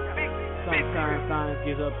 Sometimes things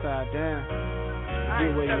get upside down. You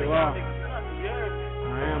get where you are.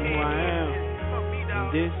 I am who I am. And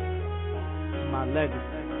this is my legacy.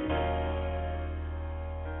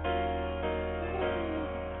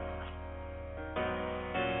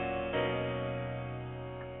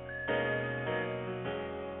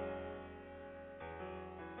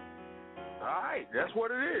 All right, that's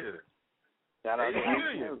what it is. Shout out to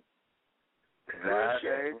you.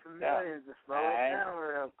 Familiar to slow it down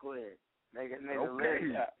real quick. Make it okay.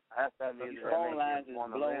 The phone lines is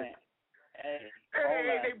blowing. Hey,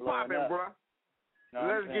 they popping, bro. No,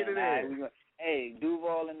 let's get it in. Hey,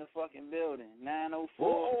 Duval in the fucking building.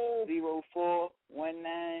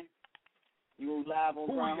 904-0419. You live on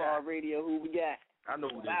GRINDHARD Radio. Who we got? I know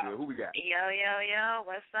who this is. Who we got? Yo.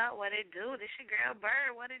 What's up? What it do? This your girl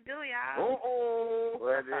Bird. What it do, y'all?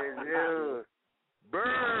 What it do?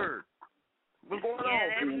 Bird. What's going on?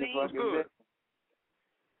 What's good?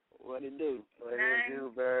 What it do? What it do,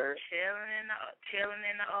 Bird? Chilling in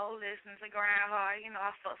the old, listening to GRINDHARD. You know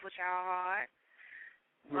I fuck with y'all hard.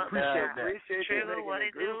 We appreciate that. Appreciate Trigger, what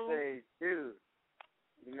it do? Page too.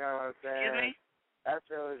 You know what I'm saying? Excuse me? That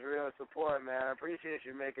shows real support, man. I appreciate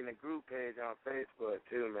you making a group page on Facebook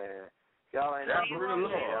too, man. Y'all ain't That's real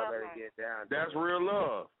love. Y'all better get down. That's real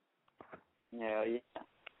love. Yeah.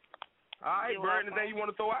 All right, Bird, anything you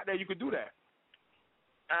want to throw out there, you could do that.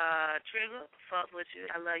 Trigger, fuck with you.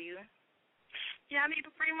 I love you. Yeah, I need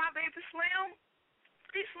to free my baby Slim.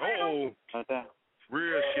 Free Slim. Oh,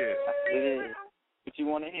 real shit. What you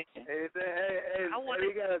want to hear? Hey,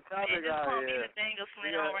 we got a topic just out pump here. anything of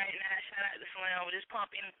Slim right now. Shout out to Slim. Just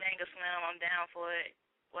pump anything of Slim. I'm down for it.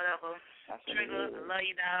 Whatever. Trigger, I love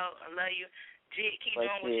you, dog. I love you. Jit, keep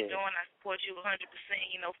doing what you're doing. I support you 100%.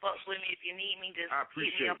 You know, fuck with me if you need me. Just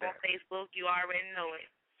hit me up on Facebook. You already know it.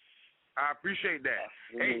 I appreciate that.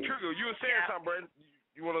 Hey, Trigger, you were saying something, bro.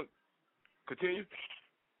 You want to continue?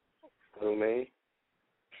 Who, me?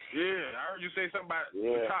 Yeah, I heard you say something about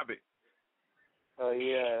the topic. Oh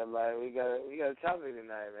yeah, like we got a topic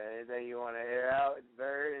tonight, man. Anything you want to air out,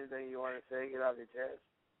 Bird? Anything you want to say? Get off your chest.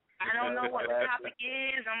 I don't know what the topic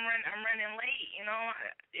is. I'm running late. You know,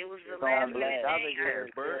 it was the last minute thing.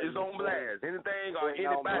 It's on blast. Anything or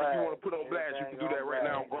anybody you want to put on blast, you can do that right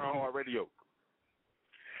now on GRINDHARD Radio.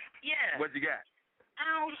 Yeah. What you got? I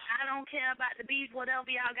don't care about the beef, whatever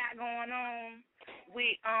y'all got going on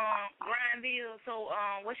with Grindville. So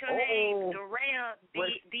what's your name? Darrell,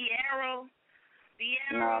 D'Arrow.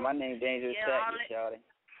 Nah, my name Dangerous Tactics, Shawty.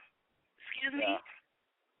 Excuse me?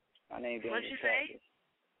 My name Dangerous What you say?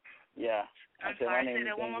 Yeah. I'm sorry, say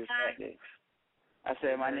that one more time. I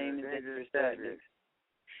said my name is Dangerous Tactics.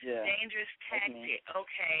 Yeah. Dangerous Tactics,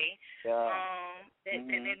 okay. Yeah. That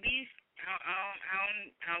beef,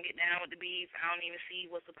 I don't get down with the beef. I don't even see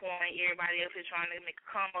what's the point. Everybody else is trying to make a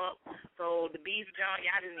come up. So the beef junk,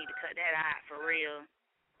 y'all just need to cut that out for real.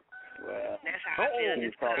 Well, that's how I feel.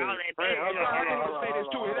 Just cut all that beef. I'm gonna say this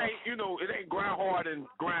too. It ain't GRINDHARD and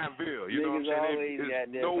Grindville. You know what I'm saying? Always got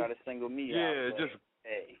there try to single me out. Just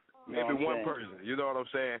maybe one person. You know what I'm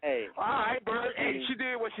saying? Hey. All right, Bird. Hey, she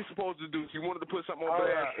did what she's supposed to do. She wanted to put something on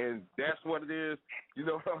blast, and that's what it is. You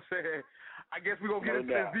know what I'm saying? I guess we're going to get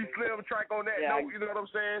into this D-Slim track on that note. You know what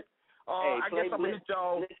I'm saying? I guess I'm going to hit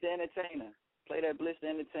y'all. Bliss the Entertainer. Play that Bliss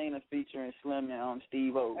the Entertainer featuring Slim and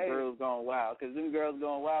Steve-O. Girls Gone Wild. Because them Girls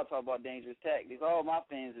Gone Wild talk about dangerous tactics. All my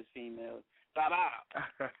fans is females. Stop out.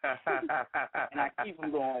 And I keep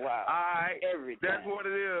them going wild. All right. Every time. That's what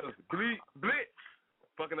it is. Blitz.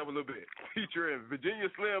 Fucking up a little bit. Featuring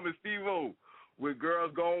Virginia Slim and Steve-O with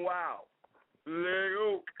Girls Gone Wild. Let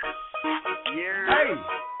go. Yeah. Hey,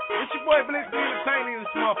 it's your boy Blitz the Entertainer,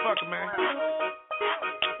 this motherfucker, man.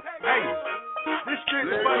 Hey, this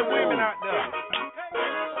strictly for the women out there.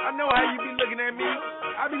 I know how you be looking at me.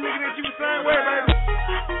 I be looking at you the same way, baby.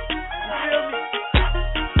 You feel me?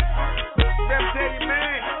 Better tell you,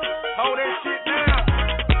 man, hold that shit down.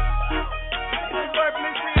 It's your boy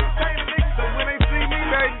Blitz the Entertainer, nigga, so when they see me,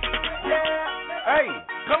 baby, hey,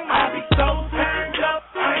 come on. I be so turned up,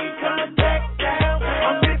 I ain't coming back down.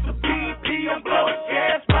 I'm Mr. PP, I'm blowing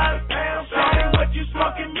gas by the pound. Shawty, what you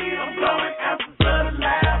smoking me? I'm blowing ounces of the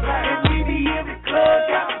loud. And we be in the club,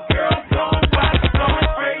 got the girls going wild, going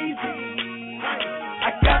crazy.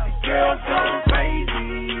 I got the girls going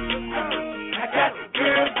crazy. I got the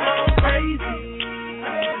girls going crazy.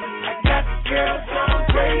 I got the girls going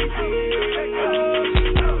crazy.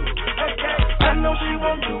 I know she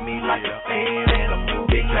won't do me like a fan in a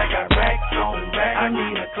movie. I got racks on racks. I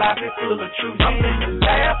need a closet full of truth. I'm in the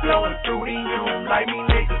lab blowing fruity. You don't like me,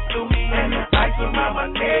 niggas sue me. And the ice around my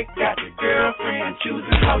neck got your girlfriend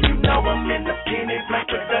choosing. How you know I'm independent? Black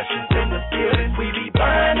Productions in the building. We be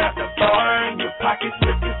buying out the bar and your pockets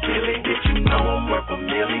looking silly. Bitch, you know I'm worth a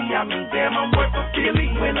million. I mean, damn, I'm worth a Philly.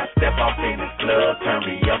 When I step off in this club, turn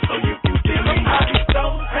me up so you can feel me. I be so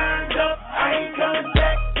turned up, I ain't coming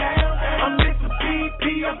back down. I'm Mr. PP,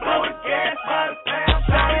 I'm blowing gas by the pound.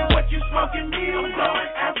 Shawty, what you smoking me? I'm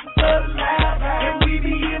blowing ounces of the loud. And we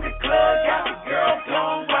be in the club, got the girls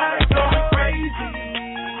going wild, going crazy.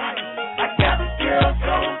 I got the girls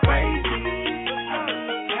going crazy.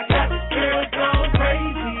 I got the girls going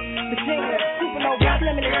crazy. Virginia, Supernova,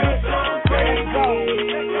 Slim and the girls going crazy.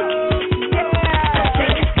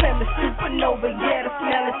 Slim the Supernova, yeah, the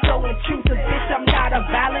smell is so intrusive. Bitch, I'm not a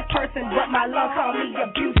violent person, but my lungs call me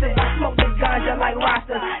abusive. I smoke the ganja like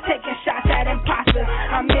Rasta, taking shots at imposters.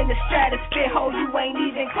 I'm in the stratosphere, ho, you ain't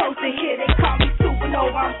even close to here. They call me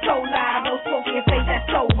Supernova, I'm so loud. No smoke in your face, that's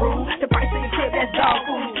so rude. The price of your crib, that's dog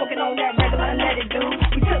food. Smoking on that regular and let it do.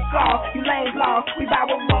 We took off, you lanes lost. We buy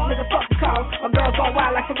what we want, nigga, fuck the cost. My girls going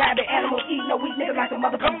wild like a rabbit, animal eat no weak nigga like a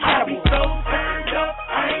motherfucking I be so turned up,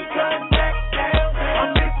 I ain't coming back down. I'm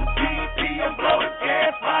Mr. PP, I'm blowing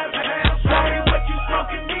gas by the pound. Shawty, what you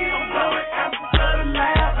smoking me? I'm blowing ounces of the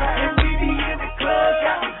loud. And we be in the club,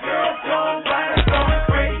 got the girls going wild, going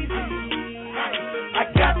crazy. I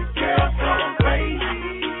got the girls going crazy.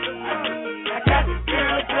 I got the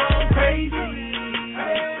girls going crazy.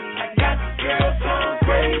 I got the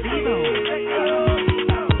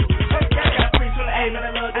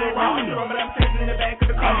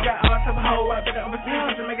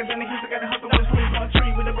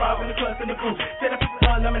cool. Set up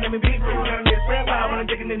lemon and big fruit. I'm just red wild when I'm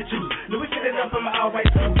digging in the juice. Louis fit it up in my all white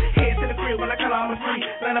suit. Head to the crib when I call I'm free.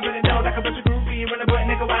 Line up in the door like a bunch of groupie. Run a butt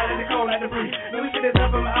nigga wild in the cold like the free. Louis fit it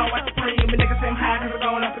up in my all white supreme. My niggas same high cause I'm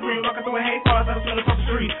going out the green. Walking through a hay forest, I was feeling across the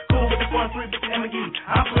street. Cool with the 4-3 bitch and McGee.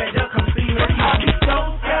 I'm sweat up, come see me. I be so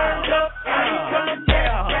turned up, I ain't coming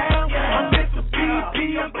down. I'm Mr. PP,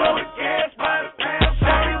 I'm blowing gas by the pound.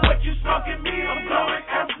 Show me what you smoking me, I'm blowing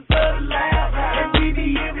ounces of the loud. And we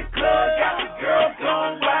be in the club, got the girls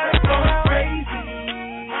going wild, going crazy.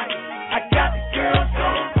 I got the girls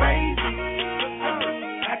going crazy.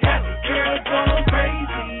 I got the girls going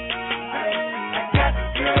crazy. I got the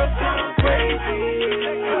girls going crazy.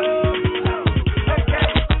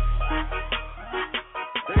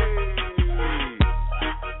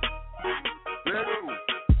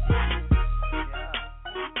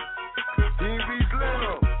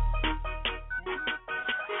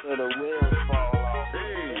 The wheels fall off.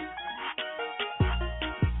 Hey.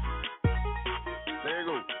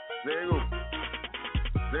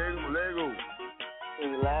 Lego.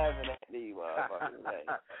 He's laughing at these motherfuckers.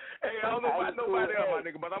 Hey, I don't know about nobody else, my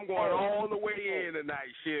nigga, but I'm going all the way in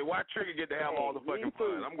tonight. Shit, why Trigger get to have all the fucking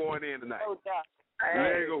fun? I'm going in tonight.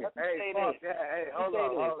 Hey, hold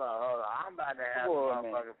on. I'm about to have some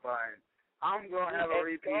motherfucking fun. I'm going to have a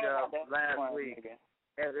repeat of last week.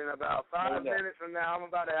 And in about 5 minutes from now, I'm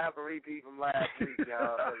about to have a repeat from last week,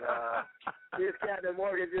 y'all. This Captain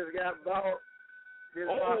Morgan just got bought. This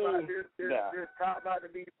top about to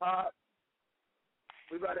be popped.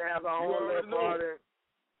 We about to have our own little party.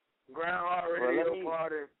 GRINDHARD Radio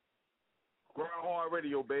party. GRINDHARD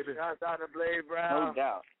Radio, baby. Shout out to Blade Brown. No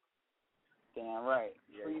doubt. Damn right.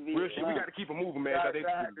 Yeah. Real shit, we got to keep it moving, man.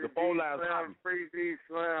 The phone line's hot. Free D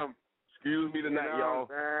Slim. Excuse me tonight, y'all.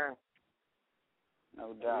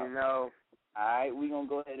 No doubt. You know. All right, we're going to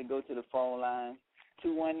go ahead and go to the phone line.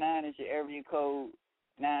 219 is your area code,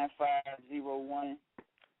 9501.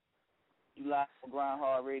 You live on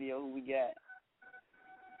GRINDHARD Radio. Who we got?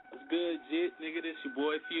 What's good, Jit? Nigga, this your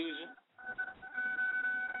boy Fusion.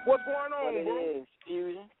 What's going on, bro? It is,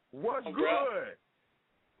 Fusion. What's good?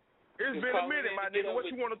 It's been a minute, my nigga. What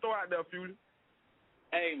you want to throw out there, Fusion?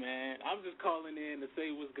 Hey, man, I'm just calling in to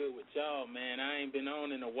say what's good with y'all, man. I ain't been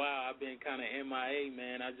on in a while. I've been kind of MIA,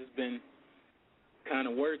 man. I just been kind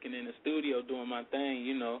of working in the studio doing my thing,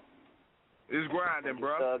 you know. It's grinding,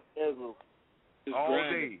 bro. It's all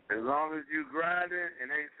grinding. day. As long as you grinding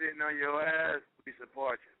and ain't sitting on your ass, we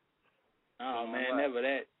support you. Oh, man, never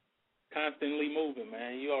that. Constantly moving,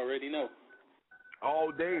 man. You already know.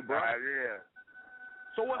 All day, bro. Yeah.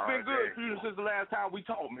 So what's been good, Fusion, since the last time we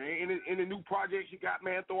talked, man? In the new projects you got,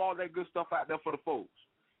 man, throw all that good stuff out there for the folks.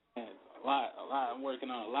 Man, a lot. I'm working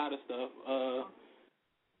on a lot of stuff.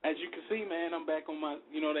 As you can see, man, I'm back on my,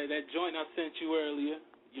 that joint I sent you earlier.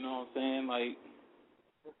 You know what I'm saying? Like,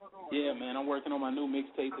 yeah, man, I'm working on my new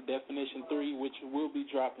mixtape, The Definition 3, which will be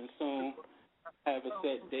dropping soon. I haven't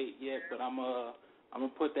set date yet, but I'm gonna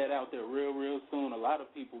put that out there real soon. A lot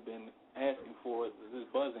of people been asking for it.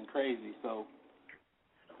 It's buzzing crazy, so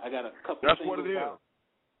I got a couple. That's what it is. Hell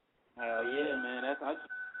yeah, man. I just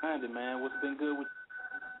grinding, man. What's been good with?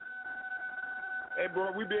 Hey,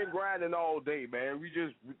 bro, we been grinding all day, man.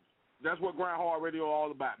 That's what GRINDHARD Radio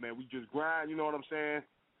all about, man. We just grind. You know what I'm saying?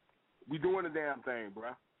 We doing the damn thing, bro.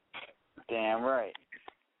 Damn right.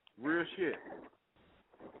 Real shit.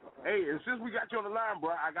 Hey, and since we got you on the line,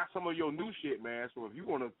 bro, I got some of your new shit, man. So if you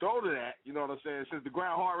want to throw to that, you know what I'm saying? Since the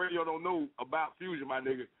GRINDHARD Radio don't know about Fusion, my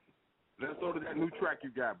nigga, let's throw to that new track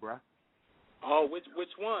you got, bro. Oh, which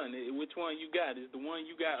one? Which one you got? Is the one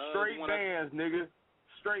you got? Straight bands, nigga.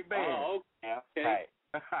 Straight bands. Oh, okay.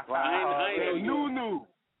 Right. I ain't know new.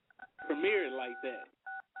 Premiered like that.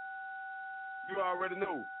 You already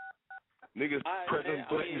know. Niggas pressing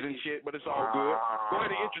buttons and shit, but it's all good. Go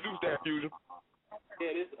ahead and introduce that, Fusion.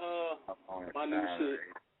 Yeah, this my new shit.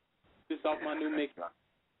 This off my new mix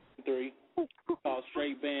 3 called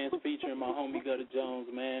Straight Bands, featuring my homie Gutter Jones,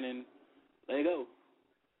 man, and there you go.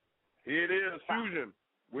 Here it is, Fusion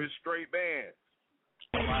with Straight Bands.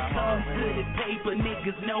 Comes to the paper,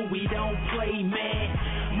 niggas know we don't play, man.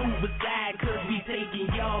 Move aside, cause we taking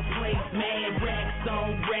y'all place, man. Racks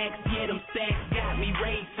on racks, yeah, them stacks got me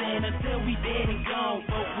racing. Until we dead and gone,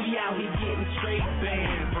 folks, we out here getting straight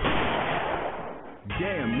bands.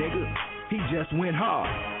 Damn, nigga, he just went hard.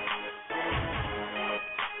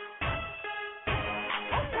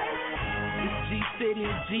 It's G-City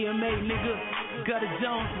and GMA, nigga. Gutter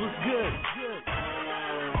Jones was good.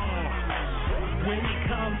 When it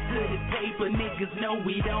comes to the paper, niggas know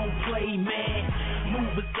we don't play, man.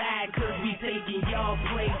 Move aside, cause we taking y'all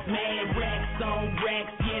place, man. Racks on racks,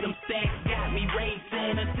 yeah, them stacks got me racing.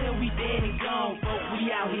 stand until we dead and gone. Folk,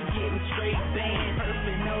 we out here getting straight banned.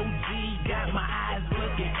 Perfect OG, got my eyes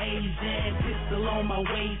looking Asian. Pistol on my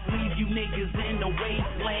waist, leave you niggas in the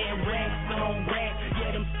wasteland. Racks on racks,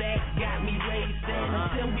 yeah, them stacks got me racing.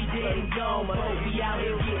 Until we dead and gone, folk, we out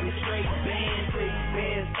here getting straight banned. Straight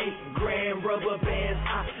bands, 8 grand rubber bands.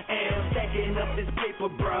 I am stacking up this paper,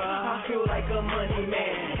 bruh. I feel like a money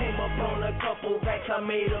man. Came up on a couple racks, I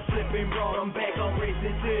made a flip and brought them back. I'm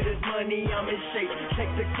racing to this money, I'm in shape. Check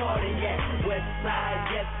the cardiac, west side,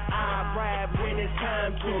 yes, I ride when it's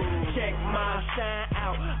time to. Check my shine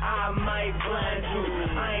out, I might blind you.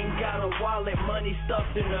 I ain't got a wallet, money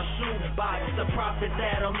stuffed in a shoebox. The profit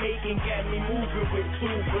that I'm making got me moving with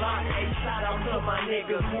 2 blocks. Hey, shout out to my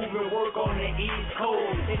niggas moving work on the East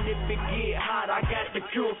Coast. And if it get hot, I got the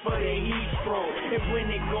cure for the heat stroke. And when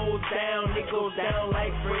it goes down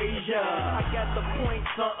like Frazier. I got the point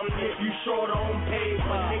something if you short on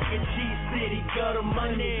paper. Nigga G-City got the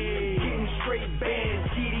money. Getting straight bands,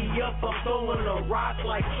 giddy up, I'm throwing a rock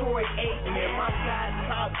like Troy Aikman. My guys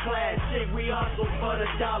top class shit, we hustle for the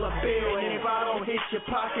dollar bill. And if I don't hit your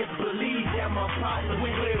pocket, believe that my partner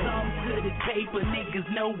will. When it comes to the paper, niggas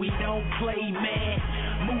know we don't play, man.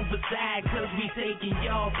 Move aside, cause we taking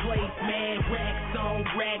y'all place, man. Racks on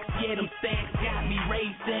racks, yeah, them stacks got me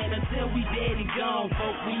racing. Until we dead and gone,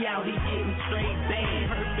 folk, we out here getting straight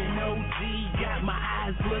banned. Perfect OG, got my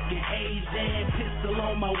eyes looking Asian. Pistol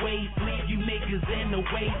on my waist, leave you niggas in the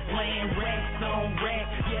wasteland. Racks on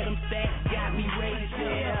racks, yeah, them stacks got me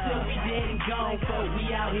racing. Until we dead and gone, folk,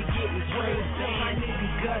 we out here getting straight banned. My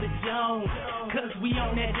niggas got a Jones, cause we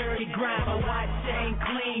on that dirty grind. My watch ain't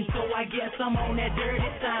clean, so I guess I'm on that dirty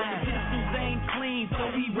time. Pistols ain't clean, so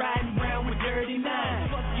we riding around with dirty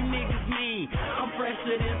nines. Fuck you niggas mean, I'm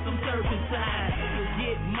fresher than some turpentine.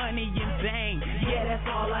 Get money and bang, yeah, that's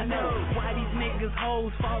all I know. Why these niggas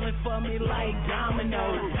hoes falling for me like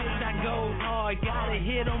dominoes? Bitch, I go hard, gotta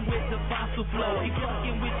hit them with the fossil flow. Ain't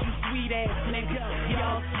fucking with you sweet ass niggas,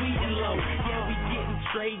 y'all sweet and low. Yeah, we getting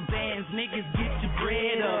straight bands, niggas get your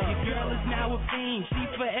bread up. Your girl is now a fiend, she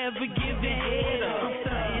forever giving head up. I'm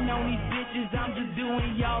stunting on these bitches, I'm just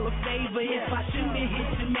doing y'all a favor. If I shoot and hit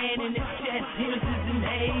your man in his chest, here's his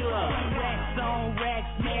inhaler. Racks on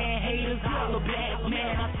racks, man, haters holler back,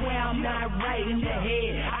 man. I swear I'm not right in the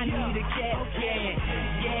head, I need a CAT scan.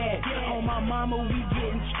 Yeah, on my mama, we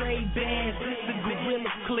getting straight bands. It's the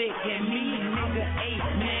gorilla click and me, nigga,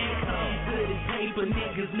 8, man. Come to this paper,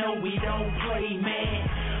 niggas know we don't play, man.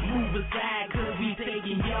 Move aside, cause we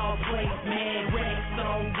taking y'all place, man. Racks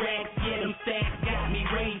on racks, yeah, them stacks got me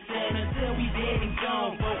racing. Until we dead and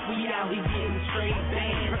gone, folk, we out here getting straight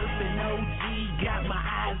banned. Perfect OG, got my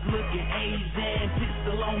eyes looking Asian.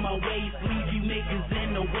 Pistol on my waist, leave you niggas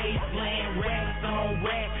in the wasteland. Racks on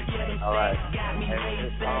racks, yeah, them stacks got me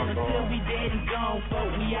racing. Until we dead and gone,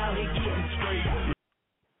 folk, we out here getting straight.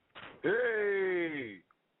 Hey,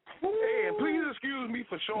 and please excuse me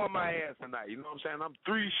for showing my ass tonight. You know what I'm saying? I'm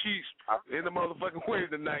 3 sheets in the motherfucking way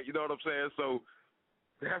tonight. You know what I'm saying? So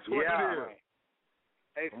that's what it is.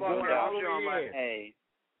 Hey, fuck y'all. Hey,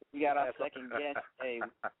 we got our second guest. Hey,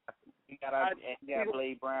 we got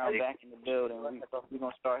Blade Brown back in the building. We're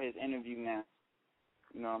gonna start his interview now.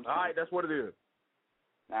 You know what I'm saying? All right, that's what it is.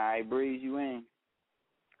 All right, Breeze, you in?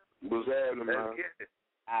 What's happening, man? All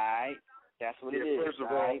right, that's what it is. First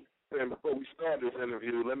of all, and before we start this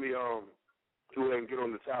interview, let me go ahead and get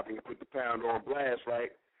on the topic and put the pound on blast,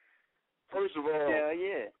 right? First of all,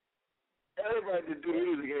 yeah. Everybody that do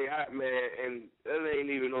music ain't hot, man, and that ain't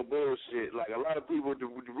even no bullshit. Like, a lot of people, the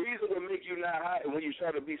reason what make you not hot is when you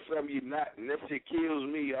try to be something you're not, and that shit kills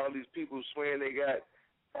me. All these people swearing they got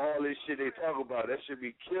all this shit they talk about, that should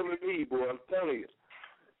be killing me, boy, I'm telling you.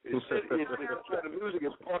 The music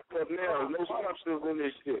is fucked up now. There's no substance in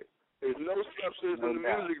this shit. There's no substance in the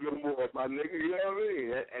music no more, my nigga, you know what I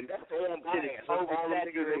mean? And that's all I'm saying. All the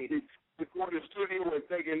niggas that record the studio and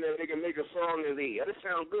thinking that they can make a song and that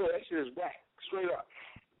sounds good. That shit is whack, straight up.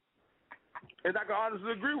 And I can honestly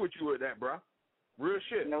agree with you with that, bro. Real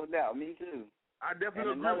shit. No doubt, me too. I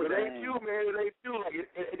definitely agree with that. It ain't you, man. It ain't you. Like,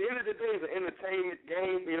 at the end of the day, it's an entertainment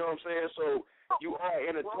game, you know what I'm saying? So you are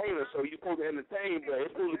an entertainer, so you're supposed to entertain, but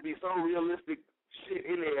it's supposed to be some realistic shit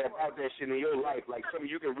in there about that shit in your life, like something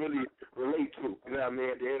you can really relate to, you know what I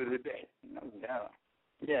mean, at the end of the day. No doubt.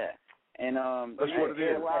 Yeah. And that's what it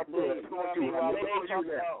is. While Blade talk about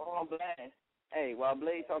On Blast, while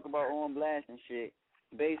Blade talk about On Blast and shit,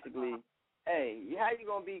 basically, hey, how you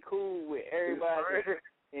gonna be cool with everybody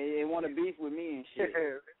and want to beef with me and shit?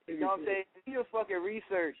 You know what I'm saying? If you fucking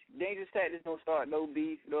research, Dangerous Tactics don't start no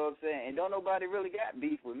beef, you know what I'm saying? And don't nobody really got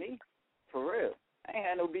beef with me, for real. I ain't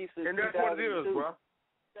had no beef since 2002. And that's what it is, bro.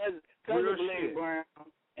 Cause of Blade Brown,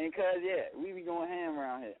 and cause we be going ham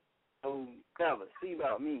around here. So fellas, see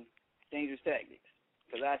about me, Dangerous Tactics,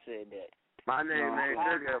 cause I said that. My name ain't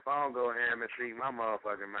Sugar if I don't go ham and speak my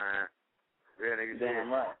motherfucking mind. Real nigga shit. Damn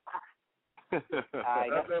right. That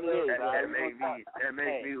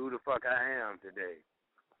makes me who the fuck I am today.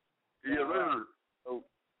 Yeah, so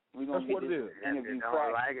we gonna get this interview. If you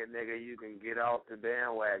don't like it, nigga, you can get off the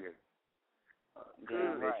bandwagon.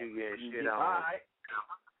 Right. You get shit on.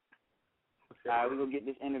 All right, we gonna get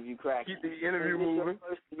this interview cracking. Keep the interview moving.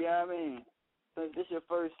 You know what I mean? Since this your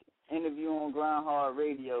first interview on GRINDHARD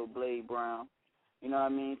Radio, Blade Brown, you know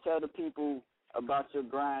what I mean? Tell the people about your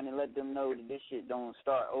grind and let them know that this shit don't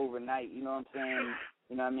start overnight. You know what I'm saying?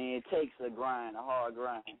 You know what I mean? It takes a grind, a hard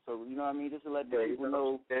grind. So, you know what I mean? Just to let the people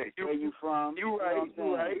know where you from. You right.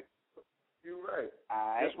 All right.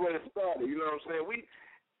 That's where it started. You know what I'm saying?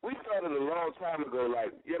 We started a long time ago.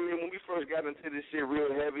 Like, you know what I mean? When we first got into this shit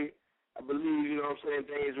real heavy, I believe, you know what I'm saying,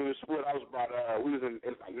 Dangerous Split, I was about, we was in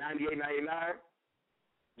like 98, 99.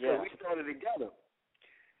 Yeah. So we started together.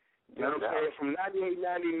 You know what I'm saying? From 98,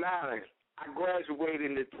 99, I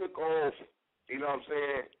graduated and it took off. You know what I'm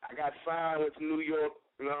saying? I got signed, went to New York,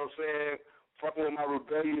 you know what I'm saying? Fucking with my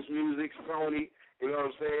rebellious music, Sony, you know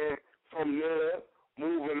what I'm saying? From there,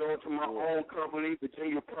 moving on to my own company,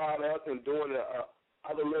 Virginia Product, and doing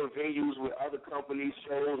other little venues with other companies,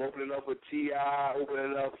 shows, opening up for T.I.,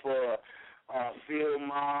 opening up for Field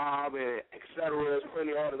Mob, and et cetera. There's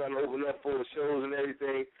plenty of artists I open up for shows and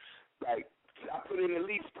everything. Like, I put in at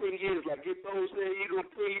least 10 years. Like, get those there, you doing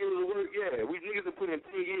 10 years of work? Yeah, we niggas have put in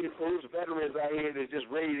 10 years. So there's veterans out here that's just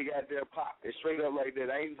ready to get their pop. It's straight up like that.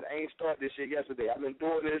 I ain't start this shit yesterday. I've been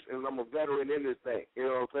doing this, and I'm a veteran in this thing. You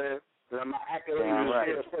know what I'm saying? And I'm not acting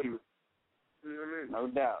for you. You know what I mean? No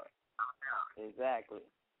doubt. Exactly.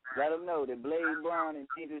 Let them know that Blade Brown and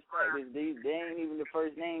Dangerous Tactics, they ain't even the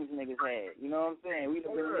first names niggas had. You know what I'm saying? We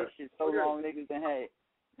done been in this shit so long, niggas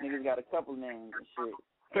got a couple names and shit.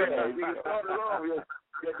 Yeah, niggas started off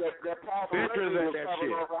that powerful radio was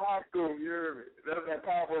coming off of high school, you hear me? That's that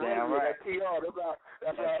powerful radio, that PR.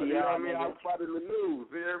 That's how, you know what I mean? I was fighting the news.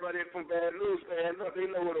 Everybody from Bad News stand up, they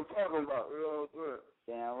know what I'm talking about. You know what I'm saying?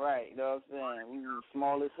 Damn right, you know what I'm saying? We was the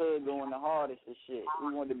smallest hood going the hardest and shit.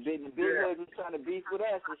 We wanted the big hood was trying to beef with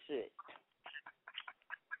us and shit.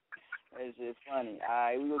 It's just funny.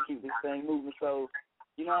 Alright, we gonna keep this thing moving. So,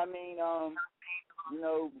 you know what I mean? You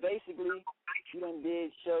know, basically, you done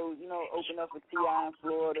did shows, you know, open up for T.I. in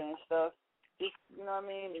Florida and stuff. Just, you know what I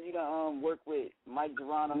mean? You done work with Mike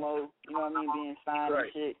Geronimo, you know what I mean, being signed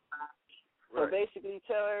and shit. So basically,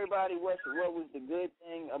 tell everybody what was the good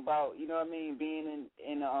thing about, you know what I mean, being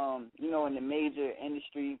in you know, in the major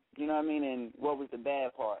industry, you know what I mean, and what was the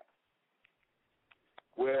bad part?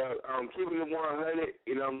 Well, keeping it 100,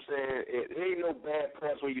 you know what I'm saying, it ain't no bad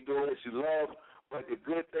parts when you're doing what you love, but the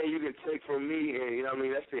good thing you can take from me, and you know what I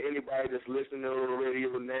mean, that's to anybody that's listening on the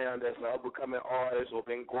radio now that's an up-and-coming artist or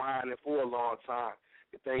been grinding for a long time.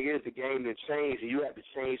 The thing is, the game done changed, and you have to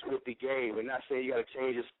change with the game. And not saying you got to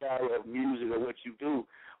change your style of music or what you do,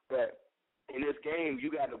 but in this game,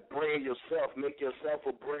 you got to brand yourself, make yourself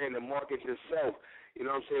a brand, and market yourself. You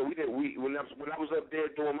know what I'm saying? When I was up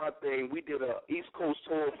there doing my thing, we did a East Coast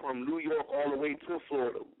tour from New York all the way to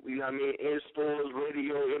Florida. You know what I mean? In stores,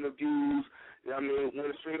 radio interviews. You know what I mean?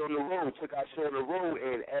 Went straight on the road, took our show on the road,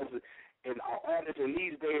 and and artists in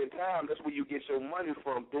these days and time, that's where you get your money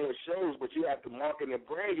from, doing shows, but you have to market and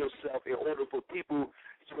brand yourself in order for people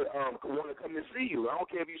to want to come and see you. I don't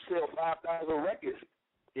care if you sell 5,000 records,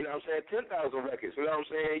 you know what I'm saying, 10,000 records, you know what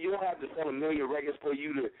I'm saying? You don't have to sell 1 million records for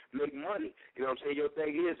you to make money, you know what I'm saying? Your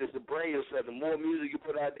thing is to brand yourself. The more music you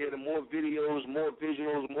put out there, the more videos, more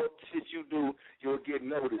visuals, more shit you do, you'll get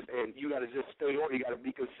noticed, and you got to just stay on, you got to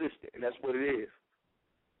be consistent, and that's what it is.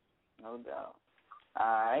 No doubt. All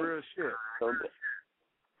right. Real shit. So,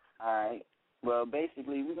 all right. Well,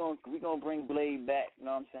 basically, we gonna bring Blade back. You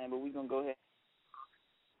know what I'm saying? But we gonna go ahead.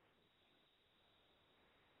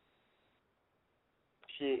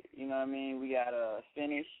 Shit. You know what I mean? We got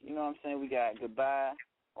Finish. You know what I'm saying? We got Goodbye,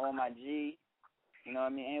 All My G. You know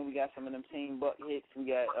what I mean? And we got some of them Team Buck hits. We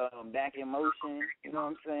got Back in Motion. You know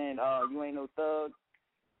what I'm saying? You Ain't No Thug.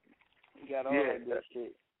 We got all that good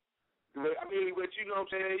shit. But you know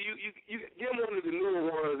what I'm saying? You get one of the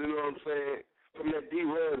newer ones, you know what I'm saying? From that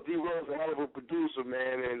D-Rose. D-Rose a hell of a producer,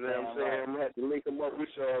 man, and you know what I'm saying? I'm going to have to link him up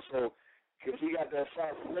with y'all, so, because he got that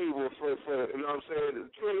South flavor for, you know what I'm saying?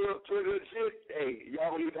 Trigger shit, hey,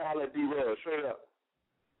 y'all need to holler at D-Rose, straight up.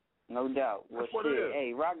 No doubt. Well, shit,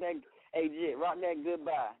 hey, rock that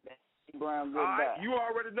Goodbye. That Brown Goodbye. All right, you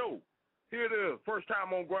already know. Here it is, first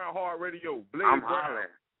time on GRINDHARD Radio, Blade I'm Brown.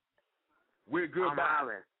 hollering. We're Goodbye. I'm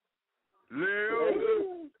hollering. Lil.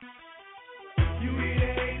 You hear the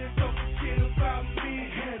haters talking shit about me.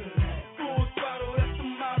 Full throttle, that's the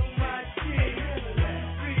model, my shit.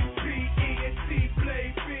 VPENT,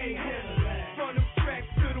 play big. Run them tracks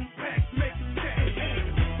to them packs, make them jack.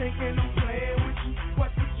 Thinking I'm playing with you,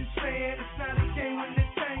 watch what you saying. It's not a game when the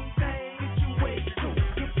thing, get you way too.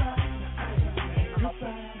 Goodbye.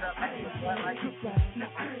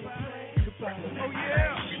 Oh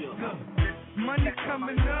yeah, money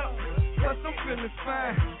coming up, plus I'm feeling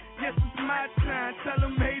fine. Yes, it's my time. Tell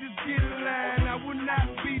them haters get in line. I will not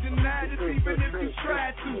be denied this, even if you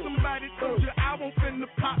try to. Somebody told you I won't finna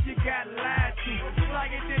pop, you got lied to.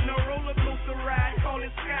 Like it in a roller coaster ride, call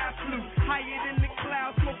it sky flu. Higher than the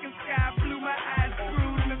clouds, smoking sky blue. My eyes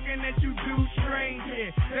screwed, looking at you do strange.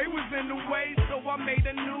 Yeah, they was in the way, so I made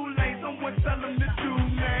a new lane. Someone tell them to do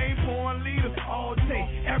name. Born leader all day,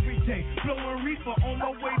 every day. Blowing reefer on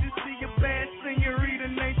my way to see a bad senorita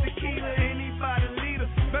named Tequila. Anybody leader,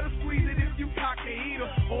 better squeeze it if you cock the heater,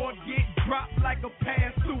 or get dropped like a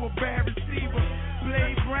pass to a bad receiver.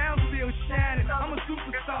 Blade Brown still shining. I'm a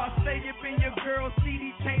superstar. Stay up in your girl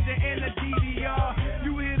CD changer and a DDR.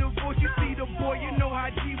 You hear the voice, you see the boy, you know how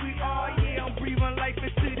G we are. Yeah, I'm breathing life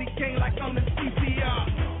into the game like I'm the CPR.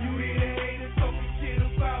 You hear the haters talking shit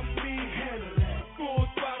about me. Full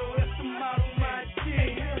throttle, that's the model, my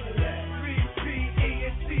shit.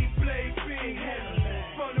 VPENT, play big.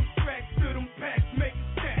 Run them tracks to them packs, make it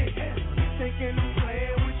jack. Thinking I'm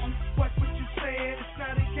playing with you, watch what you saying. It's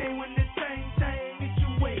not a game when the thing, get you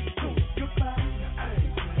way too. Goodbye.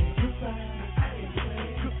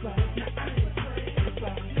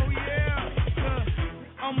 Oh yeah,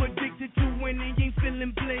 I'm addicted to winning, ain't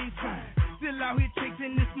feeling blazed. Still out here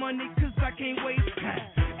chasing this money, cause I can't waste time.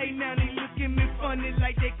 Hey, now they look at me funny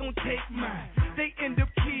like they gon' take mine. They end up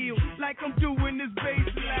killed like I'm doing this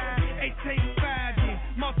baseline. Hey, take 5 then,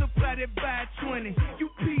 multiply that by 20. You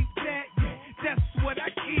peep that, yeah, that's what I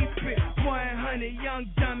keep it. 100 young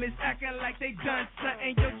dummies acting like they done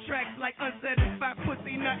something. Your tracks like unsatisfied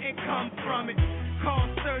pussy, nothing come from it. Call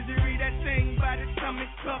surgery, that thing by the stomach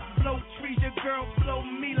cup. Blow trees, your girl blow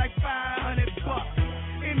me like $500.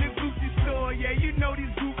 In the Gucci store, yeah, you know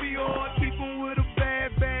these goofy ords. Keep 'em with a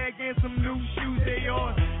bad bag and some new shoes, they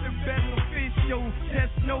are the best official.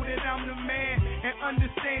 Just know that I'm the man, and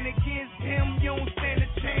understand against him, you don't stand a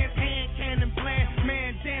chance. Hand cannon plan,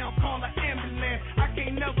 man down, call an ambulance. I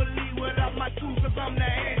can't never leave without my tools, cause I'm the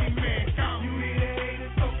handyman. You hear the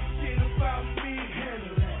haters talking shit about me.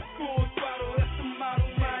 Full throttle, that's the model,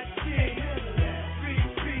 my shit.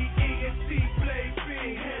 VPENT, play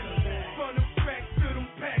big. Run them tracks to them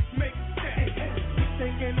packs, make it jack.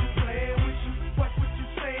 Thinking I'm playing with you, watch what you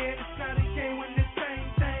saying. It's not a game when this thing,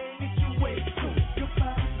 get you way too.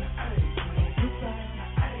 Goodbye.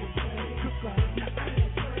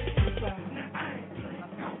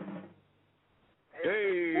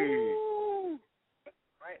 Hey.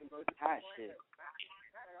 Hot shit.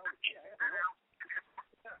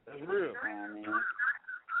 That's real.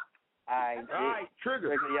 Alright, Trigger.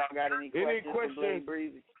 Y'all got any questions? Blade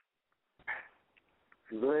Breezy.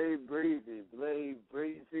 Blade Breezy.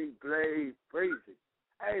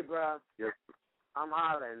 Hey, bro. Yes. I'm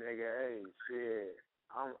hollering, nigga. Hey, shit.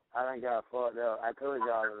 I done got fucked up. I told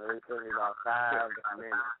y'all it took me about 5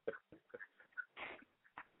 minutes.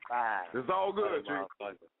 5. It's all good, Trigger.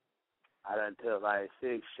 I done took like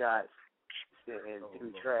 6 shots in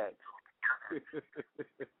 2 tracks.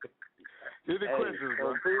 Any questions,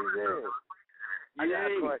 bro? I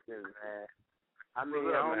got questions, man. I mean,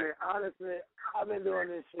 honestly, I've been doing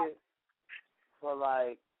this shit for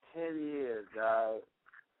like 10 years, dog.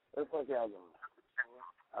 What the fuck y'all doing?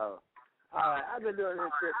 Oh. Alright, I've been doing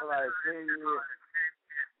this shit for like 10 years.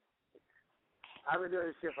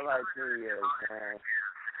 Man.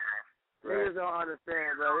 Niggas don't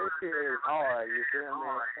understand, bro. This shit is hard, you feel me?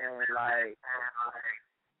 And like,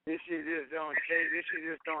 this shit just don't take. This shit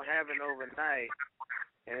just don't happen overnight.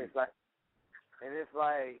 And it's like,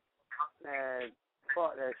 man,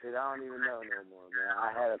 fuck that shit. I don't even know no more, man.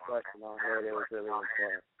 I had a question on here that was really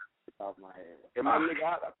important off my head. And my nigga,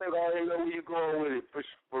 I think I already know where you're going with it.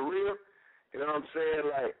 For real, you know what I'm saying?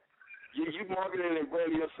 Like, you marketing and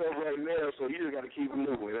branding yourself right now, so you just got to keep it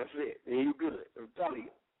moving. That's it. And you good. I'm telling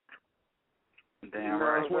you. Damn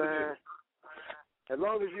right. As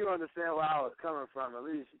long as you understand where I was coming from, at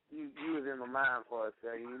least you was in my mind for a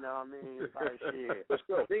second, you know what I mean? It's like, shit.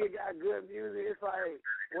 Nigga got good music. It's like,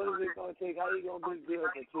 what is it going to take? How you going to be good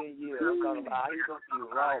for 10 years? I'm talking about how you going to be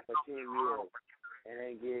raw for 10 years and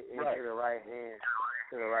then get into the right hands,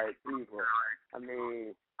 to the right people. I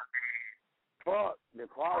mean, fuck the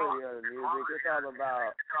quality of the music. It's all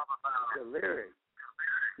about the lyrics.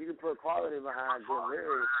 You can put quality behind good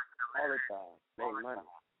lyrics all the time. Make money.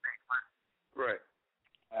 Right.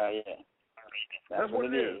 Yeah. That's what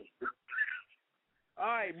it is. All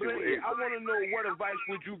right, Blade, I want to know what advice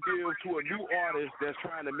would you give to a new artist that's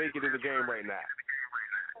trying to make it in the game right now?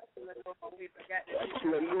 To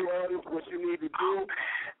a new artist, what you need to do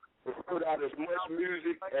is put out as much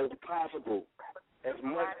music as possible. As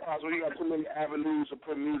much as possible. You got too many avenues to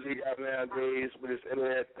put music out nowadays with this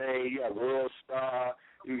internet thing. You got World Star,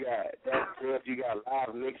 you got that stuff, you got live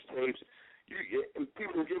mixtapes. And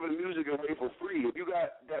people are giving music away for free. If you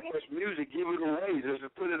got that much music, give it away. Just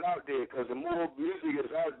put it out there, because the more music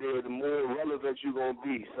is out there, the more relevant you're going to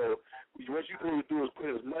be. So what you need to do is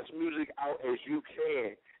put as much music out as you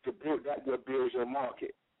can to build that what builds your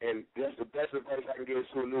market. And that's the best advice I can give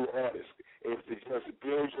to a new artist, is to just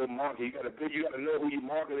build your market. You got to know who you're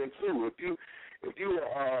marketing to. If you're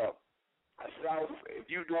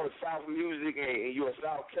doing South music and you're a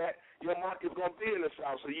South cat, your market's gonna be in the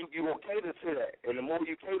South, so you gonna cater to that. And the more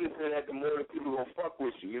you cater to that, the more the people gonna fuck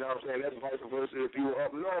with you. You know what I'm saying? That's vice versa. If you were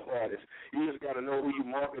up north artist, you just gotta know who you're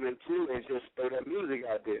marketing to and just throw that music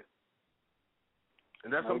out there. And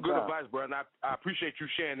that's some good advice, bro. And I appreciate you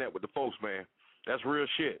sharing that with the folks, man. That's real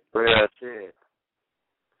shit. Real shit.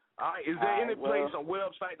 All right, is there any place or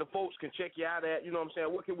website the folks can check you out at? You know what I'm saying?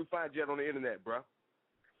 What can we find you at on the internet, bro?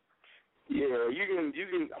 Yeah, you can.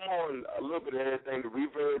 I'm on a little bit of everything. The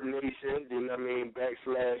Reverb Nation, you know what I mean? /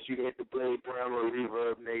 you can hit the Blade Brown on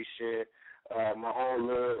Reverb Nation. My own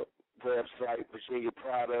little website,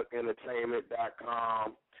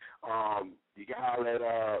 VirginiaProductEntertainment.com. You can holler at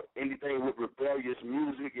anything with rebellious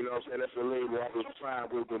music. You know what I'm saying? That's a label I was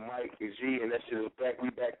signed with Mike and G, and that shit is back. We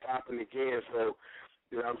back popping again. So,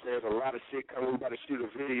 you know what I'm saying? There's a lot of shit coming. We about to shoot a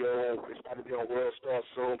video. It's about to be on World Star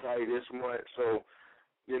soon, probably this month. So.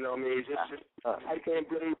 You know what I mean? Just type in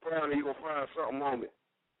Blade Brown and you're going to find something on it.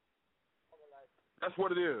 That's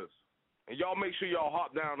what it is. And y'all make sure y'all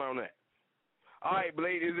hop down on that. All right,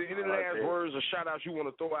 Blade, is there any last words or shout-outs you want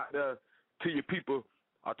to throw out there to your people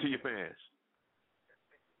or to your fans?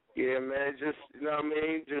 Yeah, man, just, you know what I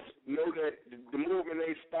mean? Just know that the movement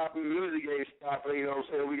ain't stopping, music ain't stopping, you know what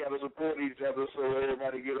I'm saying? We got to support each other so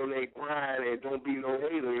everybody get on their grind and don't be no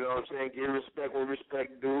hater, you know what I'm saying? Give respect where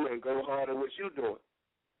respect due and go hard at what you doing.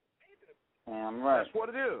 Damn right. That's what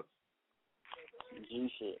it is. G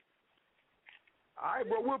shit. All right,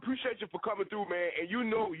 bro. We appreciate you for coming through, man. And you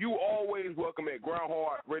know you always welcome at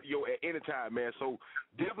GRINDHARD Radio at any time, man. So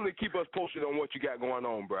definitely keep us posted on what you got going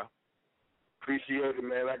on, bro. Appreciate it,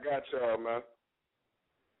 man. I got y'all, man.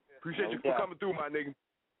 Appreciate you for coming through, my nigga.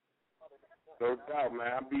 No doubt,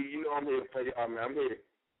 man. I'm here for y'all, man. I'm here.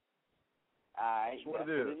 All right. That's what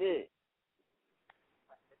it is.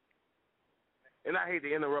 And I hate to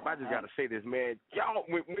interrupt. I just got to say this, man. Y'all,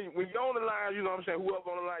 when you're on the line, you know what I'm saying, whoever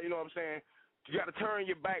on the line, you know what I'm saying, you got to turn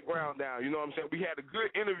your background down, you know what I'm saying. We had a good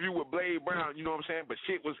interview with Blade Brown, you know what I'm saying, but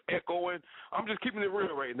shit was echoing. I'm just keeping it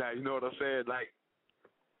real right now, you know what I'm saying. Like,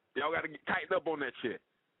 y'all got to get tightened up on that shit.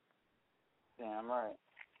 Damn right.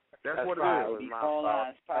 That's what it is. My fault.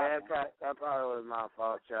 That probably was my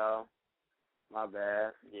fault, y'all. My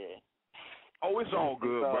bad. Yeah. Oh, it's all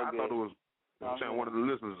good, bro. I thought it was, you know what I'm saying, one of the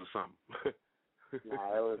listeners or something.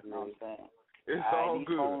 Nah, it was me. You know what I'm saying? It's all these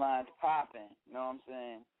good. Phone lines popping. You know what I'm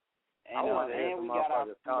saying? And, we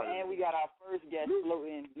got our first guest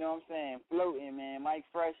floating. You know what I'm saying? Floating, man. Mike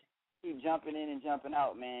Fresh, keep jumping in and jumping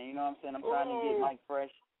out, man. You know what I'm saying? I'm trying to get Mike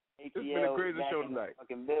Fresh. ATL, it's been a crazy show tonight.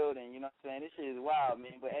 Fucking building. You know what I'm saying? This shit is wild,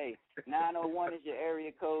 man. But hey, 901 is your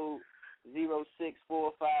area code.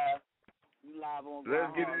 0645. You live on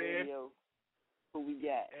GRINDHARD Radio. Who we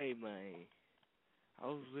got? Hey, man. I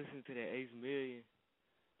was listening to that Ace Million.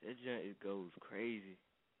 That junk, it goes crazy.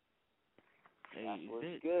 Hey,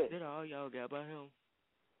 is that all y'all got about him?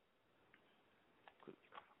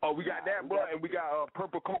 Oh, we got that, bro, and we got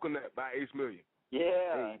Purple Coconut by Ace Million.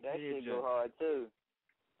 Yeah, that shit go hard, too.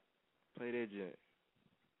 Play that junk.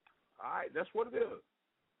 All right, that's what it is.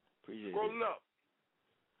 Appreciate Scrolling up.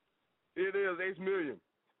 It is Ace Million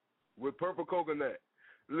with Purple Coconut.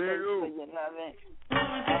 Lego.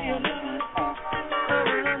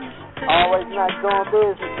 Always nice doing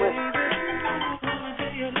business with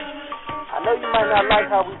you. I know you might not like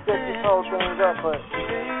how we set this whole thing up, but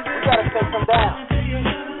we gotta take them down.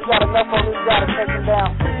 We got enough on this, we gotta take them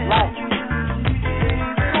down. Life.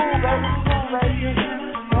 Cool, baby. Cool, baby. Yeah,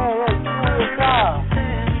 you doing your job.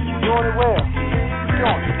 You doing it well. You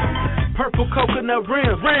doing it. purple coconut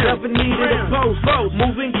rim. Never needed a boast.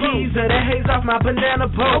 Moving keys of the haze off my banana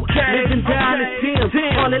boat. Living down the Thames,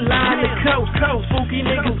 all in line the coast. Spooky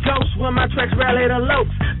niggas ghost when my tracks rally the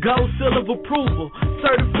locs. Gold seal of approval,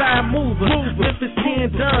 certified mover. Memphis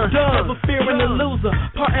 10 done, never fearing a loser.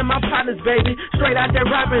 Part in my partners, baby, straight out that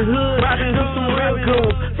Robin Hood. Them some real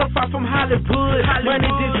goons, so far from Hollywood. Money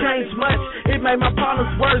didn't change much, it made my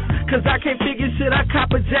problems worse. Cause I can't figure shit, I cop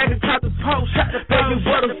a Jagger, cop the post. Baby,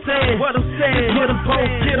 what I'm saying, get them both.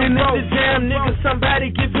 And if the damn nigga, somebody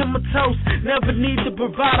give him a toast. Never need the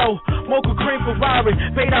bravado, mocha cream Ferrari.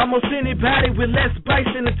 Bait almost anybody with less bites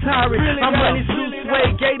than Atari. I'm running suit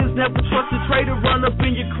suede gators, never trust a trader. Run up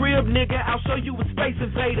in your crib, nigga, I'll show you a space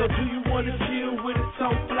invader. Do you wanna chill with it so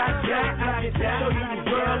fly? I can show you the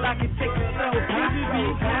world, I can take it so high. You should be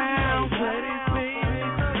down for this, baby.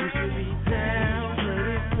 You should be down for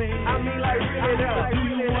this, baby. I mean, like, really, do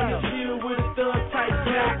you wanna chill with a thug type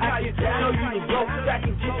guy? I can show you the ropes, I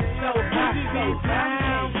can get you so high. You should be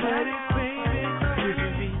down for this, baby. You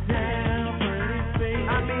should be down for this, baby.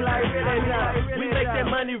 I mean, like, really, we make that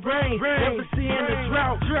money rain. Never seeing the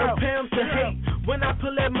drought. Prepare to hate. When I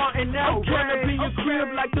pull that Martin out, run up in your crib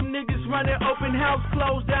like them niggas running open house,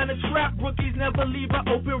 close down the trap. Rookies never leave an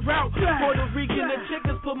open route. Puerto Rican the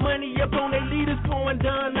chickens put money up on their leaders, pouring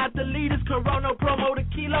done, not the leaders. Corona promo the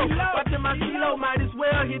kilo, watching my kilo, might as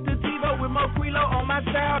well hit the TiVo with more Quilo on my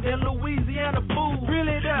style than Louisiana food.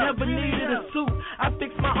 Really never needed a suit, I fix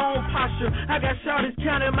my own posture. I got shorties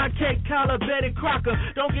counting my cake, collar, Betty Crocker.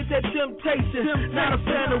 Don't get that temptation, not a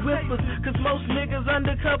fan of whispers, cause most niggas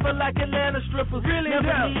undercover like Atlanta strippers. Really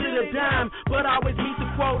never needed a dime, but always meet the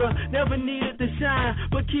quota. Never needed to shine,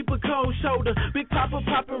 but keep a cold shoulder. Big Papa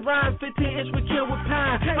poppin' rhyme, 15-inch with kill with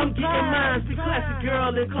pine. I'm getting mine, see classic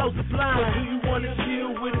girl in closer blind. Do you wanna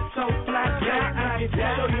chill with it so fly? I can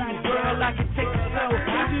show you the world, I can take it so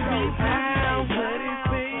high. You should be down for this,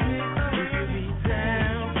 baby. You should be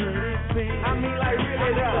down for this, baby. I mean, like,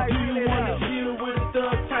 really, do you wanna chill with a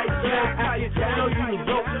thug type guy? I can show you the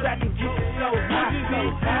ropes, I can get you so high. You should be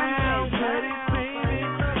down for this.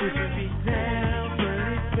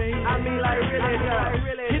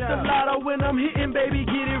 Hit the lotto when I'm hitting, baby,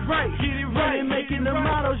 get it right. Running, making the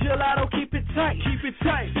models, your lotto, keep it tight.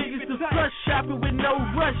 Figures to flush, shopping with no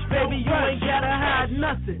rush, baby. You ain't gotta hide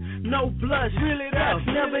nothing, no blush. Really, that's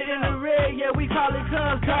never in the red, yeah, we call it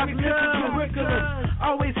cuz. Talking curriculum,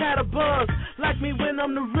 always had a buzz. Like me when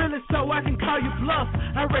I'm the realest, so I can call you bluff.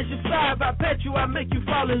 I raise you 5, I bet you, I make you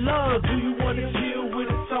fall in love. Do you wanna chill with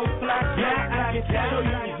it so fly? I can show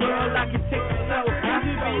you the world, I can take it so high.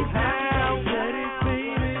 You should be down for this,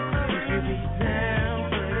 baby. You should be down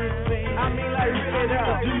for this, baby. I mean, like, really,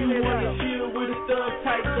 do you wanna chill with a thug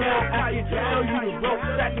type guy? I can show you the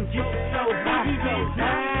ropes, I can get you so high. You should be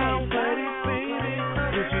down for this, baby.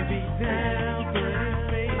 You should be down for this,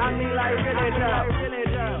 baby. I mean, like, really,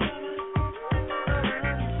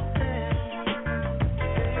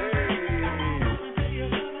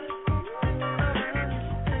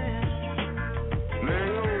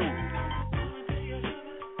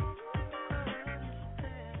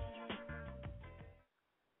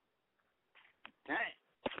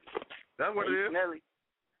 That's what it is. Nelly.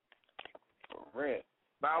 For real.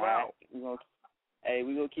 Bow out. We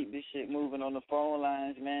gonna keep this shit moving on the phone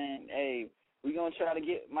lines, man. Hey, we gonna try to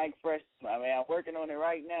get Mike Fresh. I mean, I'm working on it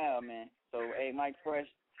right now, man. So, hey, Mike Fresh,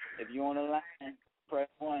 if you on the line, press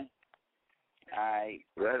 1. All right.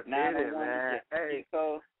 Let's get it, man. Hey,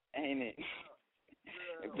 code, ain't it?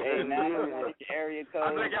 Okay, now your area code.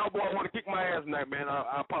 I think y'all boy want to kick my ass tonight, man.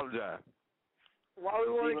 I apologize. Why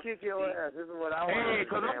we want to kick your ass? This is what I want. Hey,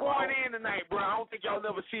 because I'm going in tonight, bro. I don't think y'all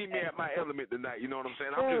never see me at my element tonight. You know what I'm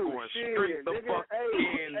saying? I'm just going straight the fuck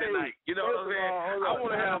in tonight. You know what I'm saying? I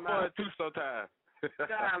want to have fun too sometimes.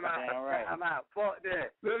 Time out. Fuck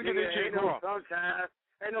that. Let's get this shit going.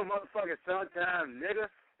 Ain't no motherfucking sometime, nigga.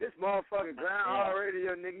 This motherfucking GRINDHARD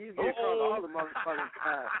Radio, nigga. You get called all the motherfucking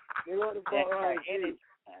time. Nigga, what the fuck wrong with you?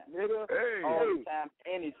 Nigga, all the time,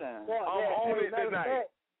 anytime. I'm on it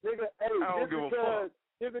tonight. Nigga,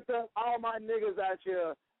 just because all my niggas out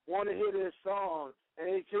here want to hear this song, and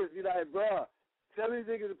they just be like, bro, tell these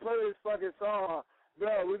niggas to play this fucking song.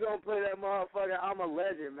 Bro, we going to play that motherfucker, I'm a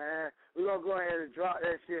Legend, man. We going to go ahead and drop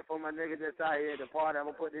that shit for my niggas that's out here at the party. I'm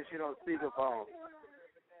going to put this shit on speakerphone.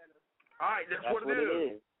 All right, that's what it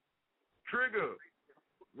is. Trigger.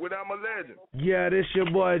 With I'm a Legend. Yeah, this your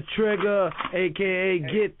boy Trigger, a.k.a.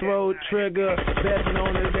 Get Throat Trigger, best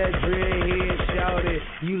known as that dreadhead shouted.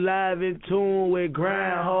 You live in tune with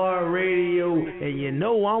GRINDHARD Radio, and you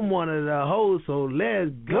know I'm one of the hosts, so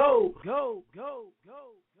let's go.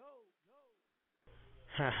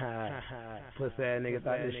 Pussy ass nigga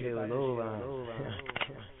thought this shit was over.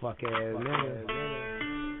 Fuck ass nigga.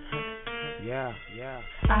 Yeah.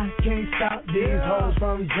 I can't stop these hoes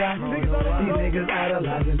from jocking. These niggas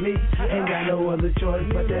idolizing me. Ain't got no other choice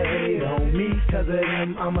but to hate on me. Cause of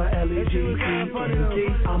them, I'm a L-E-G-E-N-D.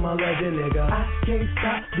 I'm a legend, nigga. I can't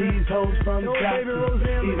stop these hoes from jocking.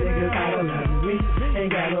 These niggas idolizing me.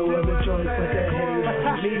 Ain't got no other choice but to hate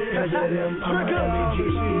on me. Cause of them, I'm a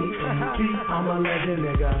L-E-G-E-N-D. I'm a legend,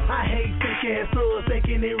 nigga. I hate fake ass slugs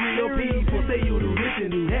thinking they real people. Say you do this and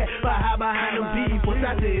do that, but hide behind them people.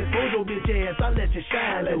 I say expose your bitch ass, I let you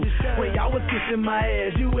shine though. When y'all was kissing my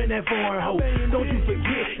ass, you in that foreign hoe. Don't you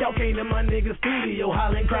forget, y'all came to my nigga studio,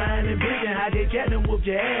 hollering, crying, and bitching how they chatting whooped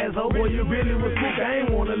your ass. Oh boy, you really was cool. I ain't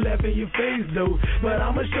wanna laugh in your face though, but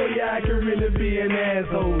I'ma show you I can really be an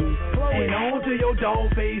asshole. And on to your dog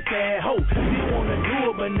face ass hoe. You wanna do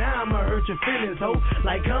it, but now I'ma hurt your feelings, hoe.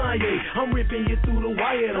 Like Kanye, I'm ripping you through the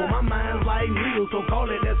wire though. My mind's like needles, so call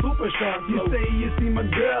it that super sharp flow. You say you see my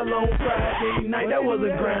girl on Friday night, that was a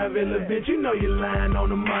grind villa bitch. You know you lying on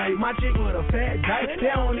the mic. My chick with a fat dyke,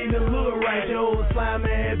 they don't even look right. Your old slime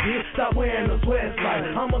ass bitch, stop wearing a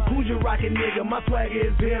sweatsuit. I'm a Cuja rockin' nigga, my swag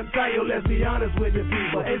is pimp tight. Yo, let's be honest with the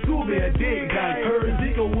people. Hey, Scooby a dick guy. Her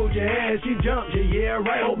Zico whooped your ass, she jumped you, yeah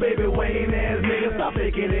right. Oh baby Wayne ass nigga, stop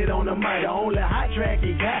faking it on the mic. The only hot track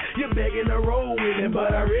you got, you're begging to roll with him,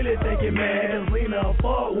 but I really think you're mad as Lena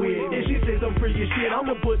fuck with. And she say some freaky shit,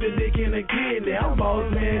 I'ma put the dick in the kidney. I'm boss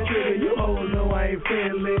man trigger, you hoes know I ain't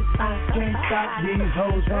friendly. I can't stop these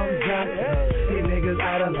hoes from jumping. These niggas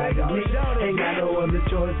idolizing me. Ain't got no other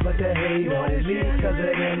choice but to hate on me. Cause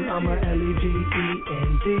of them, I'm a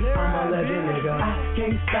L-E-G-E-N-D. I'm a legend, nigga. I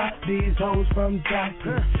can't stop these hoes from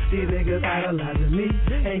jocking. These niggas idolizing me.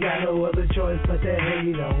 Ain't got no other choice but to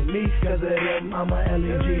hate on me. Cause of them, I'm a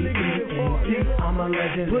L-E-G-E-N-D. I'm a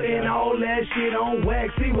legend. Putting all that shit on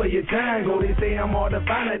wax, see where your time go. They say I'm hard to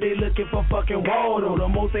find it, they looking for fucking Waldo. The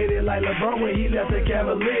most hated like LeBron when he left the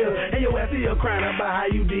Cavaliers. And your ass still crying about how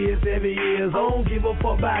you did 7 years. I don't give a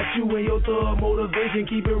fuck about you and your thug motivation.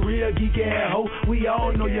 Keep it real, geek ass hoe. We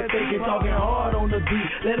all know you're faking, talking hard on the beat.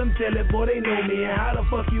 Let them tell it, boy, they know me. And how the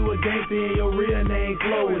fuck you a gangster and your real name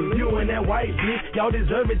Chloe? You and that white bitch, y'all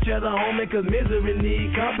deserve each other, homie. Cause misery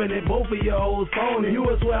need company, both of your hoes phony. You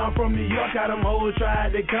would swear I'm from New York, how them hoes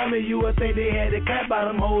tried to come in. You would think they had to clap, how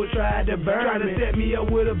them hoes tried to burn. Trying to set me up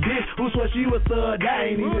with a bitch who swore she was thug.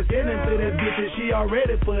 I ain't even sending to that bitch and she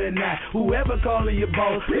already put it now. Whoever calling you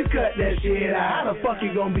boss, please cut that shit out. How the fuck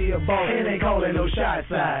you gonna be a boss? And ain't calling no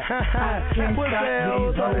shots out. Can't stop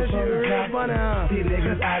these hoes from dropping. These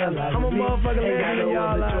niggas idolizing I'm a motherfucking legend,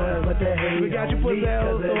 y'all. We got you put that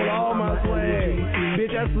hoes on all my swag.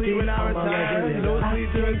 Bitch, I sleep when I retire. No sleep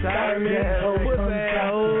to retirement. Put that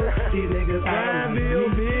hoes. These niggas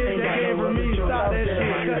idolizing me. That came from me. Stop that shit.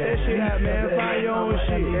 Cut that shit out, man. Find your own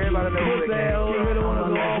shit. Everybody knows put that hoes. You really wanna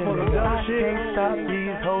go off on some dumb shit. Can't stop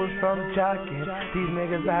these hoes from jocking. These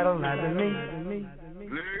niggas idolizing me.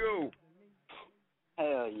 There you go.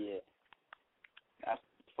 Hell yeah. That's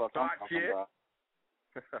what the fuck I'm talking about.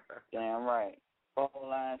 Damn right. Phone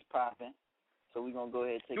lines popping. So we're going to go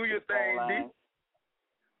ahead and take your phone lines.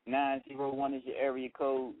 901 is your area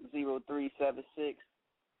code. 0376.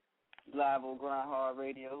 Live on GRINDHARD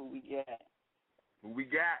Radio. Who we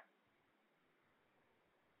got?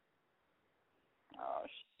 Oh,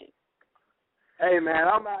 shit. Hey, man,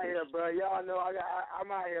 I'm out here, bro. Y'all know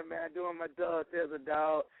I'm out here, man, doing my dog as a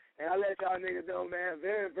dog. And I let y'all niggas know, man,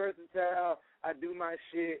 very versatile. I do my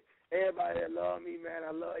shit. Everybody that love me, man,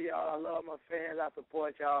 I love y'all. I love my fans. I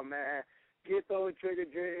support y'all, man. Get those trigger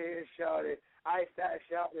dread shout it. Ice that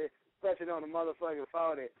shout it. Press it on the motherfucking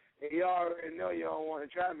phone. And y'all already know you don't want to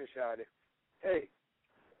try me, shout it. Hey.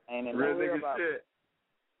 Ain't it real nigga shit.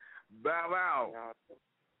 Bow wow.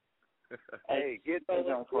 Hey, get those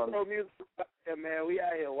music out there, man. We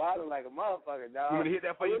out here wilding like a motherfucker, dog. You want to hit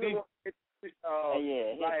that for you, D?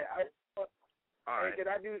 Yeah. All right. Hey, can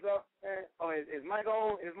I do something, man? Oh, is Mike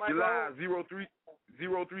on? Is Mike on? You live.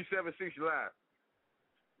 0376, you live.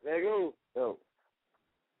 There you go. Yo.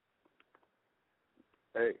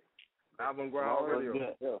 Hey. Live on GRINDHARD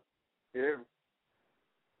Radio.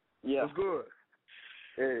 Yeah. What's good?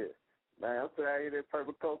 Yeah. Man, I'm trying to get that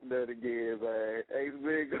purple coconut again, man. Ace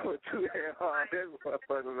been going too damn hard. This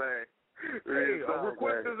motherfucker, man. Hey, a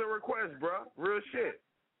request is a request, bro. Real shit.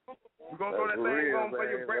 We're going to throw that thing on for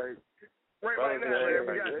your break. Right now, man.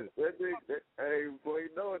 We got you. Hey, boy,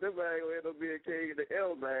 you know what? This man going to end up being king of the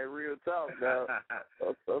L, man. Real talk, now.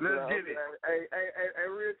 Let's get it. Hey,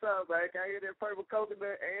 real talk, man. Can I get that purple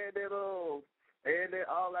coconut and that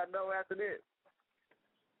all I know after this?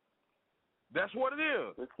 That's what it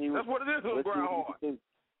is. That's what it is on Grind Hard.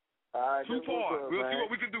 Too far. We'll see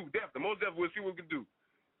what we can do. Definitely. Most definitely, we'll see what we can do.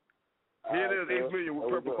 Here it is, 8 million with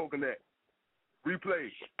Purple Coconut.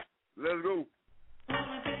 Replay. Let's go.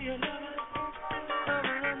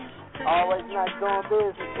 Always nice doing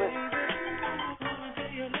business with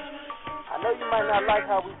you. I know you might not like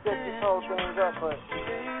how we set this whole thing up, but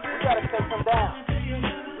we gotta take them down.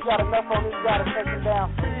 We got enough on these, we gotta take them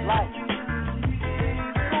down for life.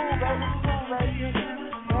 Cool, baby.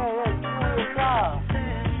 Cool, baby. Yeah, you doing your job.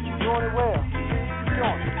 You doing it well. You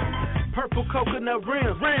doing it. Purple coconut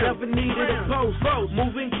rims, never needed a post.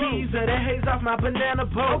 Moving keys of the haze off my banana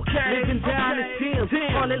boat. Living down the Thames,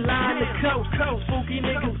 on the line the coast. Spooky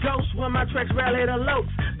niggas ghost when my tracks rally the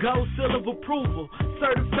locs. Gold seal of approval,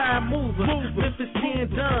 certified mover. Memphis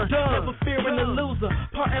 10 done, never fearing a loser.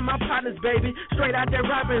 Part in my partners, baby, straight out that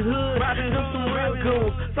Robin Hood. Them some real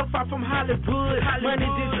goons, so far from Hollywood. Money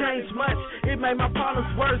didn't change much, it made my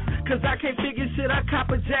problems worse. Cause I can't figure shit, I cop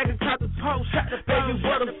a jacket, cop the post. Baby,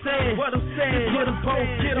 what I'm saying. Get them both,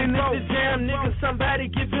 and if the damn nigga, somebody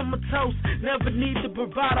give him a toast. Never need the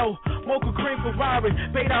bravado, mocha cream Ferrari.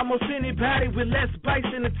 Bait almost anybody with less bites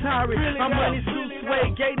than Atari. My money suit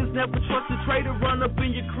suede gators, never trust a trader. Run up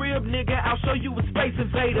in your crib, nigga, I'll show you a space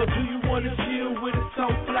invader. Do you wanna chill with a so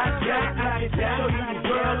fly jack? I can show you the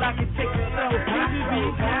world, I can take you so high. You should be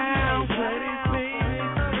down for this, baby.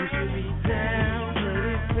 You should be down for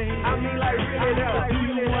this, baby. I mean, like, really, though. Do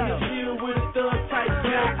you wanna chill with a thug type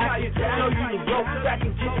jack? I can show you the ropes, I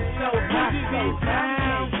can get you so high. You should be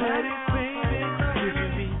down for this, baby. You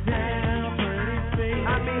should be down for this, baby.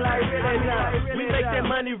 I mean, like, really, though. We make that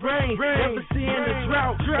money rain, never seeing the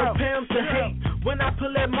drought. Prepare them to hate. When I pull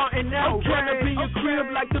that Martin out, run up in your crib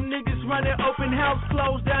like them niggas running open house,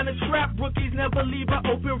 close down the trap. Rookies never leave an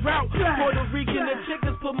open route. Puerto Rican and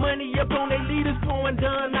chickens put money up on their leaders, pouring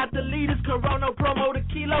done, not the leaders. Corona promo the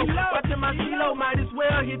kilo. Watching my kilo, might as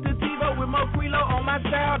well hit the TiVo with more Quilo on my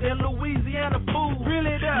style than Louisiana food.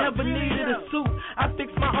 Really never needed a suit. I fix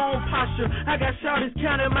my own posture. I got shorties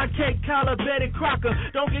counting my cake, collar Betty Crocker.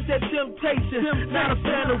 Don't get that temptation. Not a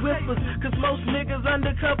fan of whispers, cause most niggas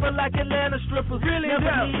undercover like Atlanta strippers. Really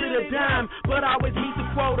never needed a dime, but always meet the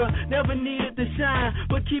quota. Never needed to shine,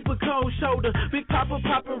 but keep a cold shoulder. Big Papa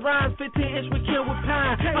poppin' rhymes, 15-inch with kill with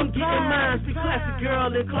pine. I'm getting mine, see classic girl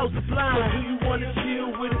and close the blind. Do you wanna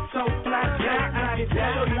chill with it so fly? I can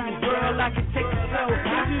show you the world, I can take it so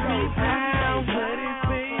high. You should be down for this,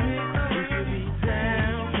 baby. You should be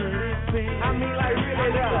down for this, baby. I mean, like, really,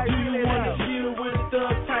 though. Do you wanna chill with a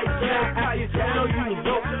thug type jack? I can show you the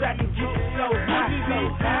ropes, I can get you so high. You should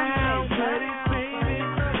be down for this.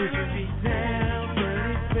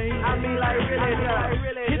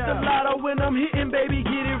 Hit the lotto when I'm hitting, baby,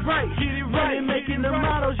 get it right. Running, making the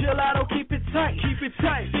models, your lotto, keep it tight.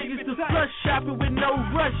 Figures to flush, shopping with no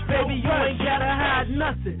rush, baby. You ain't gotta hide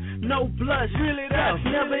nothing, no blush. Really, that's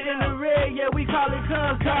never in the red, yeah, we call it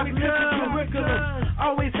cuz. Call me curriculum.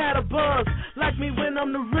 Always had a buzz, like me when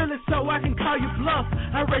I'm the realest, so I can call you bluff.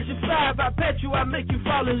 I raise you 5, I bet you I make you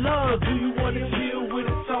fall in love. Do you wanna chill with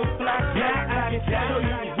it so fly? Yeah, I can show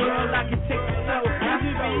you the world, I can take you so high. You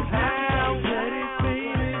should be down for this,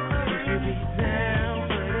 baby. You should be down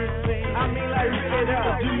for this, baby. I mean, like, really,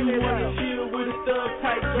 though. Do you wanna chill with a thug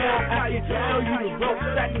type? Yeah, I can show you the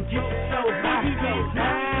ropes, I can get you so high. You should be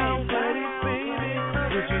down for this, baby.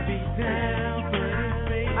 You should be down for this,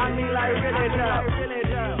 baby. I mean, like, really, though.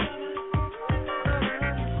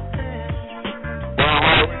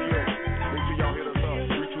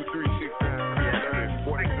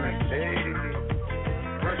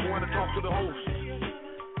 To the host.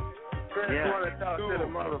 Yeah. Want to talk to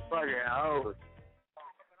the motherfucking host.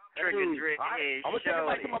 Trigger Drake is I'm going to take it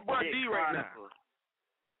back to my boy D right now.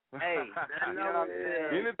 Hey, you know what I'm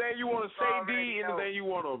saying? Anything you want to say, D, anything you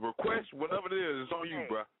want to request, whatever it is, it's on you,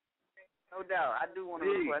 bro. No doubt. I do want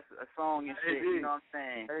to request a song and shit, you know what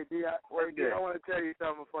I'm saying? Hey, D, I want to tell you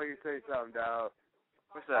something before you say something, dog.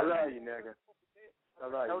 What's up? I love you, nigga.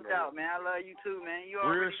 No doubt, man. I love you too, man. You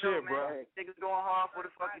already know, man. Bro. Niggas going hard for the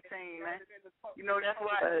fucking team, man. You know, that's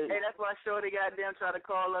why, that's why Shorty goddamn try to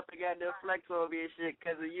call up and goddamn flex over your shit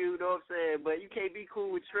because of you, know what I'm saying? But you can't be cool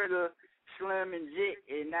with Trigger, Slim, and Jit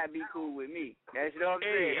and not be cool with me. That's what I'm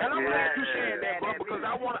saying. And I'm glad you saying that, bro, because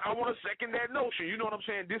I want to second that notion. You know what I'm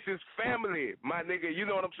saying? This is family, my nigga. You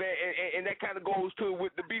know what I'm saying? And that kind of goes to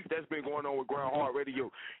with the beef that's been going on with Grind Hard Radio.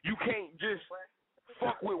 You can't just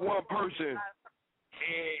fuck with one person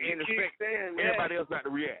and expect everybody else not to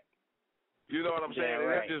react. You know what I'm saying?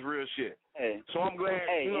 Right. That's just real shit. Hey. So I'm glad.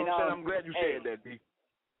 You know what I'm saying? I'm glad you said that, D.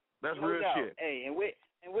 That's real shit. Hey, and with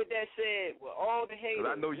that said, with all the haters,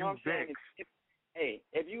 I know you know what I'm saying? Hey,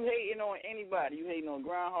 if you hating on anybody, you hating on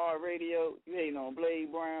GRINDHARD RADIO, you hating on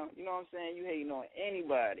Blade Brown, you know what I'm saying? You hating on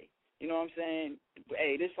anybody, you know what I'm saying?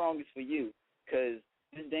 Hey, this song is for you, because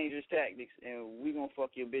this Dangerous Tactics, and we gonna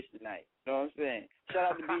fuck your bitch tonight. You know what I'm saying?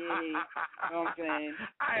 Shout out to B&E, you know what I'm saying?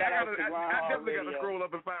 Shout out to GRINDHARD I definitely Radio. got to scroll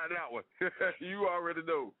up and find that one. You already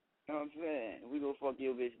know. You know what I'm saying? We gonna fuck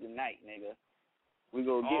your bitch tonight, nigga. We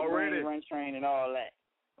gonna get rain, run train, and all that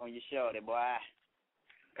on your shoulder, boy.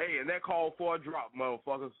 Hey, and that called for a drop,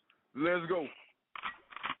 motherfuckers. Let's go.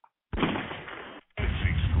 This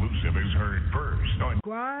exclusive is heard first on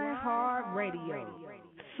GRINDHARD Radio.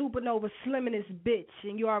 Supernova Slim in this bitch,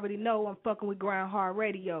 and you already know I'm fucking with GRINDHARD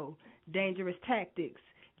Radio. Dangerous Tactics,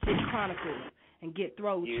 Jit Chronicles, and Get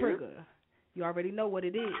Throw Trigger. You already know what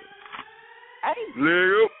it is. Hey.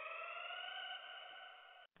 Lego.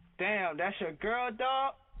 Damn, that's your girl,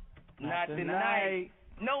 dog? Not tonight.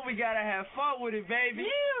 No, we gotta have fun with it, baby.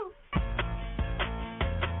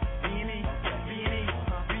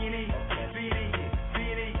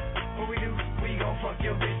 What we do? We gon' fuck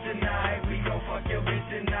your bitch tonight. We gon' fuck your bitch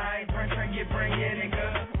tonight. Bring it,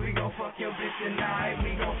 nigga. We gon' fuck your bitch tonight.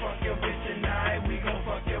 We gon' fuck your bitch tonight. We gon'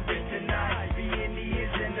 fuck your bitch tonight. B&E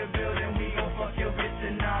is in the building. We gon' fuck your bitch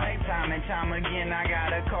tonight. Time and time again, I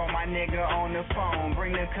gotta call my nigga on the phone.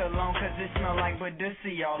 Bring the cologne, cause it smell like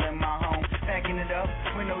Badusi all in my home. Packing it up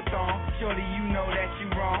with no thong. Shorty, you know that you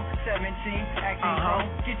wrong. 17, acting wrong.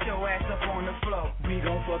 Get your ass up on the floor. We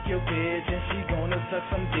gon' fuck your bitch and she gonna suck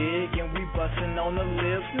some dick. And we bustin' on the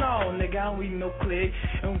lips. No, nigga, we no click.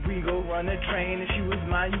 And we go run a train. If she was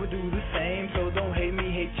mine, you would do the same. So don't hate me,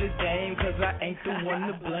 hate your game, cause I ain't the one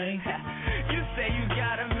to blame. You say you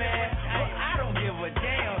got a man, but I don't give a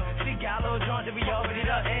damn. She got a little drunk to be over it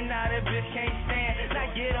up, and now that bitch can't stand. Now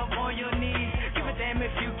get up on your knees. Give a damn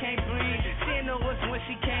if you can't breathe. She know what's when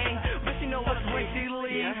she came, but she know what's when she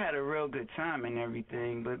leaves. Yeah, I had a real good time and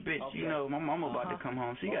everything, but bitch, you know, my mama about to come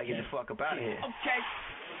home, so you gotta get the fuck up out of here. Okay.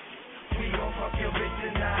 We gon' fuck your bitch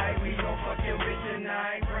tonight. We gon' fuck your bitch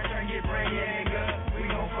tonight. Bring it, nigga. We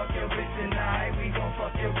gon' fuck your bitch tonight. We gon'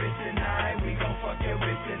 fuck your bitch tonight. We gon' fuck your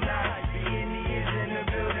bitch tonight. B&E is in the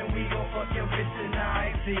building. We gon' fuck your bitch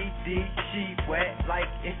tonight. CD, she wet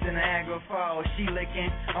like it's in Niagara Falls. She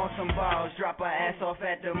licking on some balls. Drop her ass off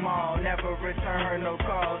at the mall. Never return her no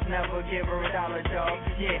calls. Never give her $1, dog.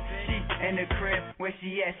 Yeah, she in the crib where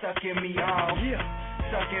she at sucking me off. Yeah,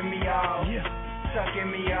 sucking me off. Yeah.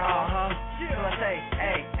 Sucking me off. So I say,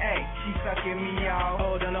 hey, she sucking me off.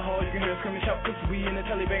 Oh, down the hall, you can hear her screaming, shout, cause we in the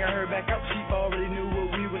telly bang, I heard back out. She already knew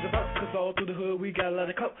what we was about, cause all through the hood we got a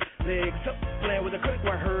lot of coke. Legs up, playing with a click,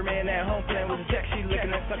 while her man at home playing with a jack. She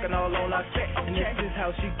licking and sucking all on our check, and this is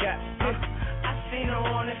how she got I seen her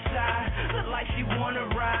on the side, look like she wanna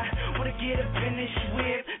ride. Wanna get up in this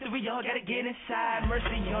whip, so we all gotta get inside.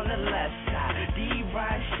 Mercy on the left side,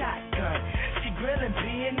 D-ride shotgun. She grilling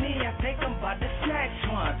B&E, I think I'm about to snatch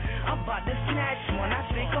one. I'm about to snatch one, I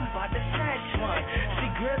think I'm about to snatch one. She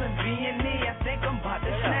grilling B&E, I think I'm about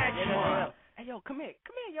to snatch one. Hey, yo, come here,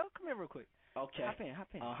 yo, come here real quick. Okay. Hop in.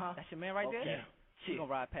 That's your man right there? We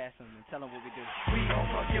gon' ride past him and tell him what we do. We gon'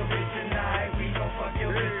 fuck your bitch tonight. We gon' fuck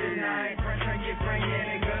your bitch tonight. Bring it,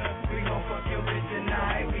 nigga. We gon' fuck your bitch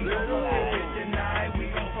tonight. We gon' fuck your bitch tonight. We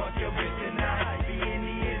gon' fuck your bitch tonight.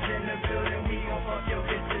 B&E is in the building. We gon' fuck your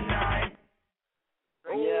bitch tonight.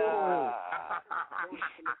 Yeah.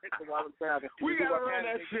 We gotta run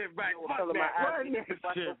that shit back. Fuck that. Run that shit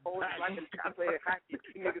I play hockey.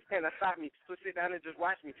 You niggas cannot stop me. So sit down and just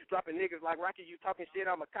watch me. Dropping niggas like Rocky. You talking shit,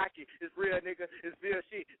 I'm a cocky. It's real, nigga. It's real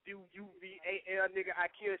shit. UVAL, nigga. I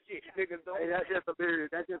kill shit. Niggas don't. Hey, that's just a preview.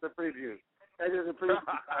 That's just a preview. That's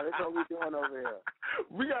what we doing over here.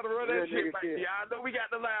 We gotta run that shit back. Yeah, I know we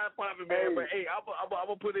got the line popping, man, but hey, I'm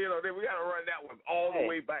gonna put it on there. We gotta run that one all the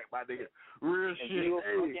way back, my nigga. Real shit. If you a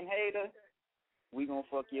fucking hater, we gonna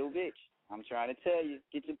fuck your bitch. I'm trying to tell you,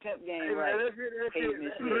 get your pimp game right.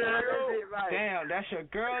 Damn, that's your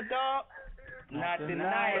girl, dog? Not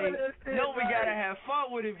tonight. No, we gotta have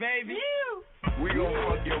fun with it, baby. We gonna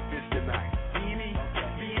fuck your bitch tonight.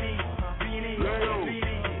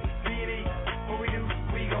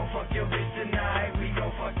 Fuck your bitch tonight, we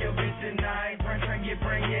gon' fuck your bitch tonight.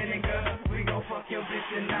 Bring it, nigga. We gon' fuck your bitch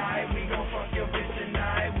tonight. We gon' fuck your bitch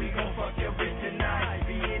tonight. We gon' fuck your bitch tonight.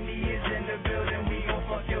 B&E is in the building. We gon'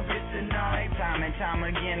 fuck your bitch tonight. Time and time time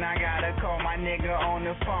again, I gotta call my nigga on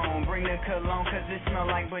the phone. Bring the cologne, cause it smell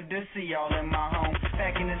like Badusi all in my home.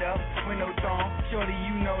 Backing it up with no thong. Shorty,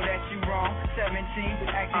 you know that you wrong. 17,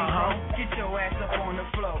 acting wrong. Get your ass up on the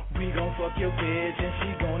floor. We gon' fuck your bitch and she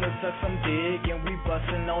gonna suck some dick. And we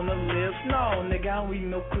bustin' on the lips. No, nigga, we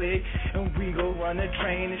no click. And we go run a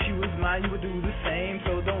train. If she was mine, you would do the same.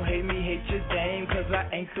 So don't hate me, hate your dame, cause I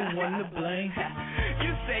ain't the one to blame.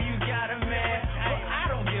 You say you got a man, but I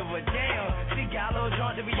don't give a damn. She got a little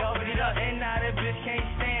drunk to be over it up, and now that bitch can't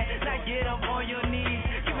stand. Now get up on your knees,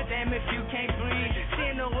 give a damn if you can't breathe. She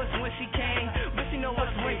ain't know what's when she came, but she know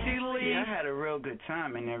what's when she leaves. Yeah, I had a real good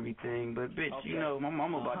time and everything, but bitch, you know, my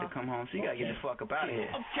mama about to come home, so you gotta get the fuck up out of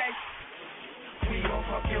here. Okay. We gon'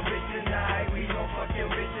 fuck your bitch tonight. We gon' fuck your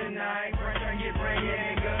bitch tonight. Tryna get brain,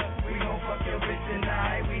 yeah, nigga. We gon' fuck your bitch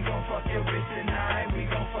tonight. We gon' fuck your bitch tonight. We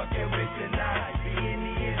gon' fuck your bitch tonight.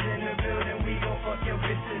 B&E is in the building. We gon' fuck your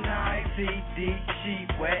bitch tonight. CD, she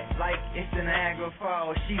wet like it's the Niagara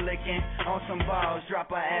Falls. She licking on some balls. Drop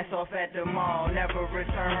her ass off at the mall. Never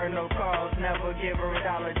return her no calls. Never give her $1,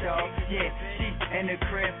 dog. Yeah, she in the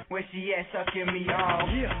crib where she at sucking me off.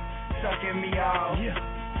 Yeah, sucking me off.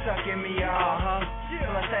 Yeah. Sucking me off.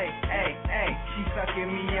 Plus, hey, she sucking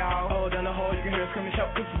me off. All down the hall, you can hear her screaming, shout,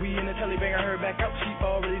 cause we in the telly bang her back out. She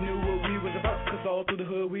already knew what we was about, cause all through the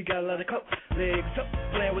hood we got a lot of coke. Legs up,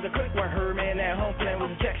 playing with a click, while her man at home playing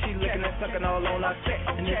with a jack. She licking and sucking all on our check,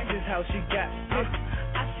 and this is how she got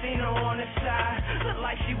I seen her on the side, look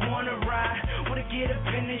like she wanna ride. Wanna get up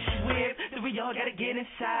in this whip, so we all gotta get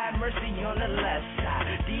inside. Mercy on the left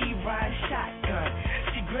side, D-Ride shotgun.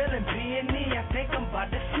 She grillin' B&E, I think I'm about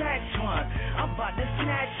to snatch one. I'm about to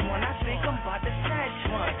snatch one, I think I'm about to snatch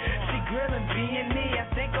one. She grillin' B&E, I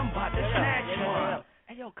think I'm about to snatch one.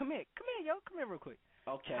 Hey, yo, come here, yo, come here real quick.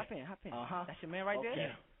 Okay. Hop in. That's your man right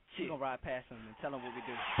there? We gonna ride past him and tell him what we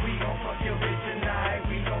do. We gon' fuck your bitch tonight.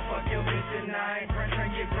 We gon' fuck your bitch tonight.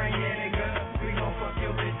 Tryna get brain, yeah, nigga. We gon' fuck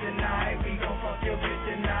your bitch tonight. We gon' fuck your bitch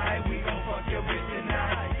tonight. We gon' fuck your bitch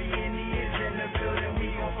tonight. B&E is in the building. We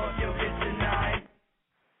gon' fuck your bitch tonight.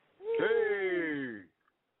 Hey.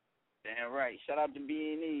 Damn right. Shout out to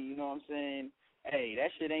B&E. You know what I'm saying? Hey,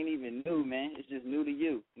 that shit ain't even new, man. It's just new to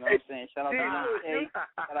you. You know what I'm saying? Shout out to Miss K.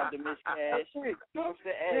 Shout out to Miss Cash. You know what I'm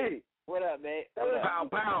saying? Hey. What up, man? Pow,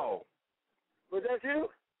 pow. Was that you?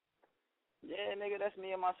 Yeah, nigga, that's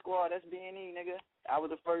me and my squad. That's B&E, nigga. I was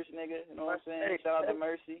the first nigga. You know what I'm saying? Shout out to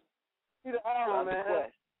Mercy. Send me the album,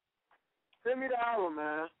 man. Send me the album,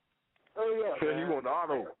 man. Oh, yeah. You want the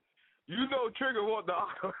auto. You know Trigger want the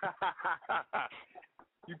auto.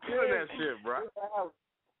 You killing that shit, bro.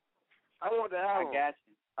 I want the album. I got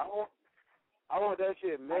you. I want that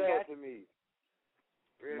shit mad to me.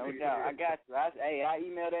 No doubt, I got you. I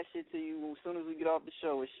email that shit to you as soon as we get off the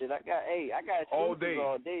show and shit. I got all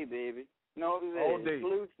day, baby. You know what I'm saying? All day.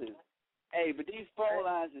 Exclusive. Hey, but these phone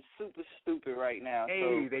lines is super stupid right now. Hey,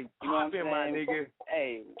 so, they popping, my nigga.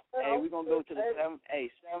 Hey, we gonna go to the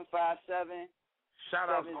 757. Shout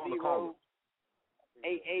out on the call.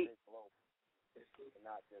 88.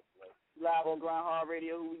 Live on GRINDHARD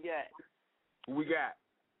Radio. Who we got?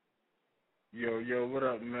 Yo, what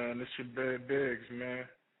up, man? This your Bad Biggs, man.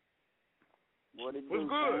 What's good?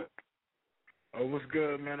 Man? Oh, what's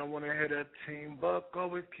good, man? I want to hear that Team Buck.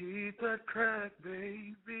 Always keep that crack,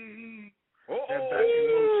 baby. That back in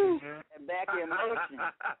motion, man. That back in motion.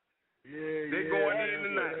 They going in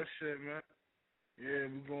tonight. That shit, man. Yeah,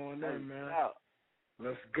 we going in, man. Out.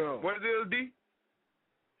 Let's go. What is it, D?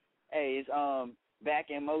 Hey, it's Back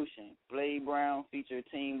in Motion. Blade Brown featured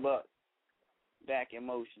Team Buck. Back in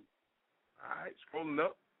Motion. All right, scrolling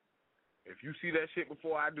up. If you see that shit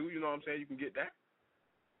before I do, you know what I'm saying, you can get that.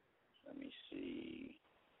 Let me see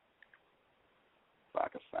if I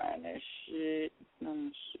can find that shit. Let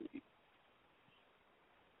me see.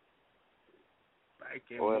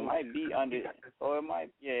 Or it might be under.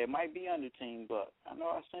 It might be under Team Buck. I know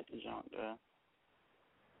I sent the junk there.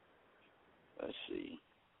 Let's see.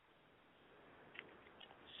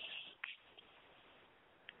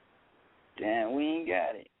 Damn, we ain't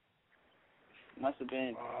got it. Must have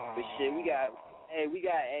been. But shit, we got. We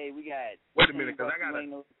got. Wait a minute, cause I gotta.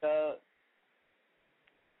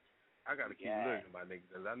 I gotta keep looking, my nigga,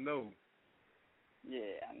 cause I know.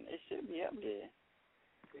 Yeah, it should be up there.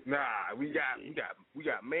 Nah, we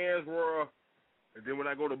got Man's World, and then when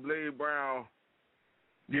I go to Blade Brown.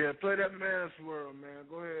 Yeah, play that Man's World, man.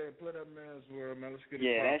 Go ahead, play that Man's World, man. Let's get it.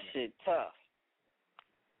 Yeah, that shit tough.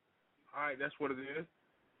 All right, that's what it is.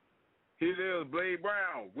 Here it is, Blade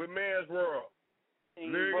Brown with Man's World. There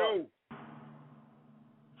you go.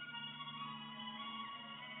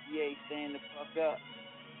 Yeah, stand the fuck up.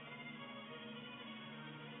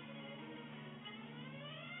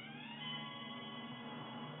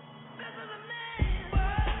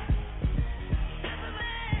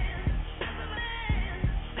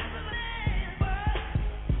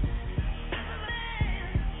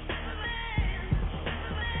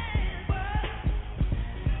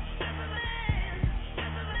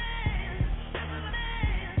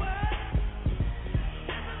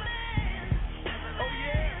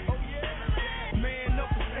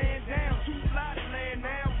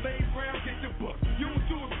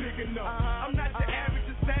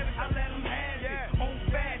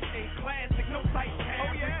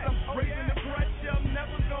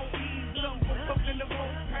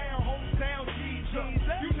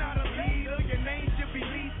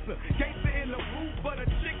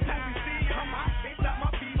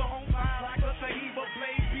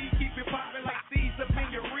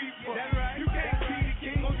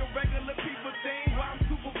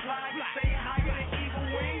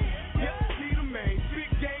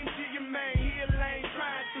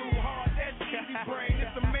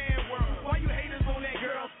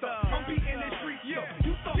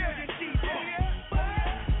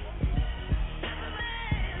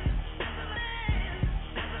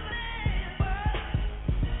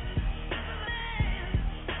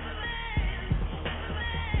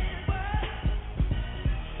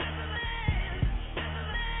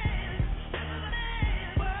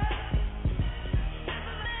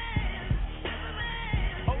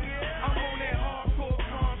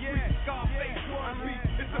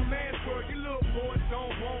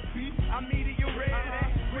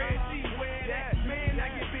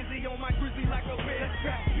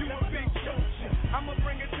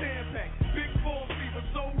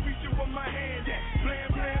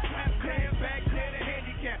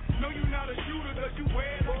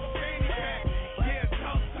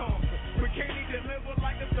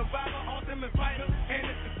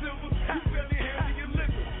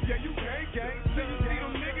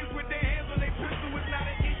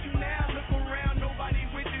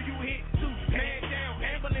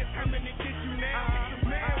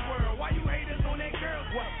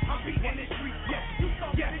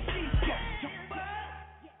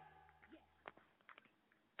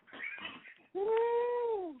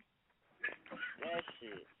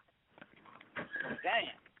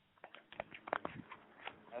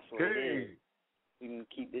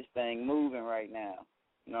 right now.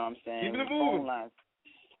 You know what I'm saying? Keep it the moving. phone lines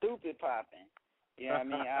stupid popping. You know what I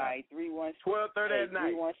mean? All right, 12:30 at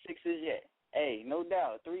night. 316 is your, hey, no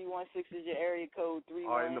doubt. 316 is your area code.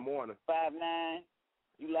 3159. In the morning.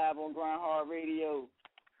 You live on GRINDHARD Radio.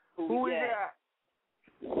 Who we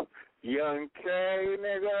got? Young K,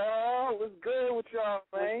 nigga. What's good with y'all,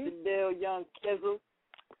 man? What's the deal, Young Kizzle?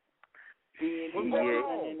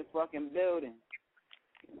 In the fucking building.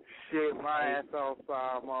 Shit, my ass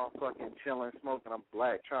outside, motherfucking chilling, smoking a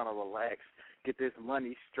black, trying to relax, get this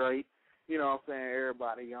money straight. You know what I'm saying?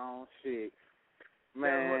 Everybody on shit.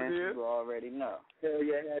 Man, you already know. Hell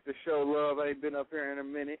yeah, had to show love. I ain't been up here in a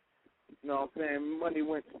minute. You know what I'm saying? Money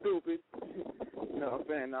went stupid. You know what I'm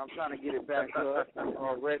saying? Now I'm trying to get it back up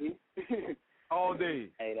already. All day.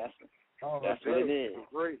 Hey, that's what it is.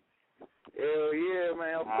 Great. Hell yeah,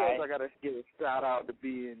 man. Of course, I got to give a shout out to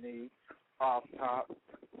B&E off top.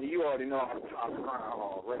 You already know I'm top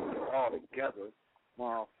already, all together,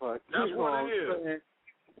 motherfucker. That's what it is.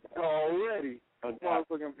 Already.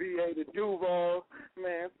 Motherfucking VA to Duval,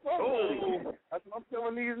 man, fuck with it. That's what I'm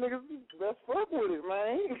telling these niggas, let's fuck with it,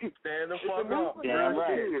 man. Stand the fuck up. Damn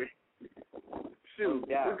right. Shoot,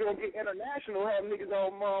 we're going to get international, have niggas all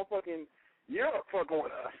motherfucking Europe fucking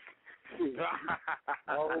with us.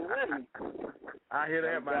 Already. I hear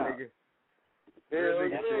that, my nigga. Hell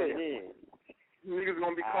That's what it is. Niggas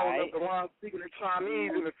gonna be calling up the line speaking in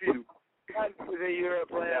Chinese in a few. Niggas in Europe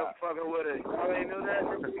playing fucking with us. I ain't know that.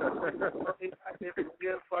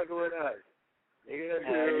 Niggas fucking with us.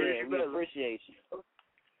 Yeah, we appreciate you.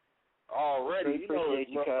 Already. We appreciate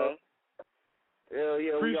you, cuz. Hell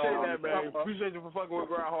yeah, appreciate that, man. Appreciate you for fucking with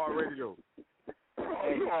GRINDHARD Radio. Oh,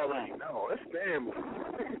 you already know. It's family.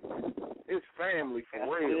 It's family for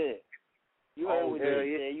real. It. You heard what Jay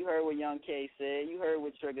said. You heard what Young K said. You heard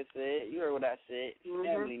what Trigger said. You heard what I said.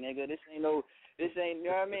 Family, nigga. This ain't, you know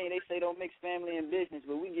what I mean? They say don't mix family and business,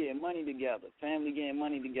 but we getting money together. Family getting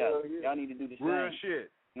money together. Y'all need to do the same. Real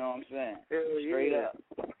shit. You know what I'm saying? Straight up.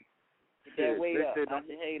 Get that weight up, not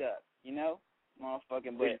your hate up. You know?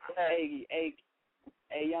 Motherfucking, but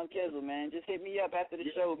hey, Young Kizzle, man, just hit me up after the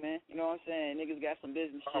show, man. You know what I'm saying? Niggas got some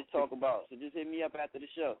business shit to talk about, so just hit me up after the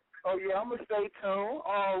show. Oh, yeah, I'm going to stay tuned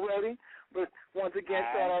already. But once again,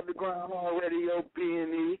 shout out to GRINDHARD Radio,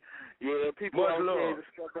 B&E. Yeah, people out there is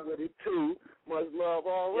fucking with it, too. Much love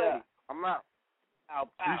already. Yeah. I'm out.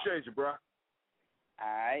 Appreciate you, bro. All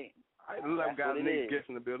right. Look like we got niggas guests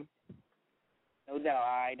in the building. No doubt.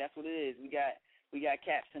 All right, that's what it is. We got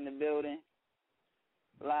Caps in the building,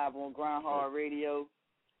 live on GRINDHARD Radio.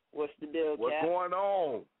 What's the deal, Cap? What's going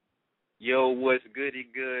on? Yo, what's goody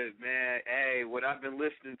good, man? Hey, what I've been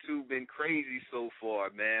listening to been crazy so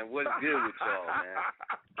far, man. What's good with y'all, man?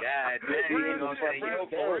 God dang, you know what I'm saying? Yo,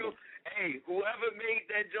 for real. Hey, whoever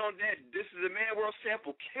made that joint, This Is a Man World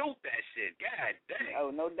sample killed that shit. God dang.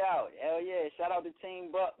 Oh, no doubt. Hell yeah. Shout out to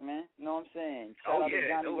Team Buck, man. You know what I'm saying? Shout out to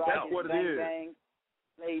Johnny no Rogers, doubt what it is. Bang,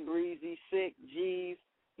 Lay Breezy, Sick, G's.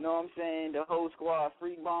 You know what I'm saying? The whole squad,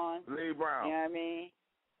 Free Bond. Lee Brown. You know what I mean?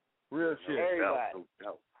 Real shit. Everybody.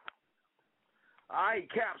 All right,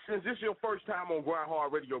 Cap, since this is your first time on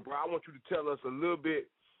GRINDHARD Radio, bro, I want you to tell us a little bit,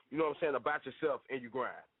 you know what I'm saying, about yourself and your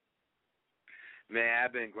grind. Man,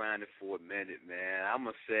 I've been grinding for a minute, man. I'm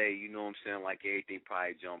going to say, you know what I'm saying, like everything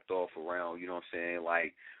probably jumped off around, you know what I'm saying,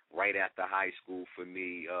 like right after high school for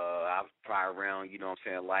me. I was probably around, you know what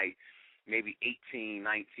I'm saying, like maybe 18,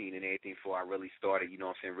 19 and everything before I really started, you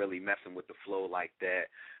know what I'm saying, really messing with the flow like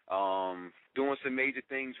that. Doing some major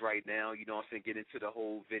things right now, you know what I'm saying, get into the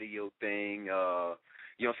whole video thing. You know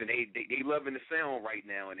what I'm saying, they loving the sound right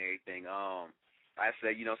now and everything. I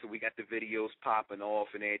said, you know, so we got the videos popping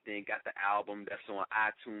off and everything, got the album that's on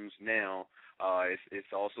iTunes now.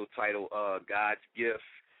 It's also titled God's Gift.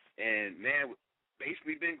 And, man,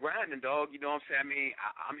 basically been grinding, dog. You know what I'm saying? I mean,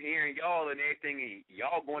 I'm hearing y'all and everything, and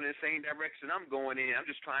y'all going in the same direction I'm going in. I'm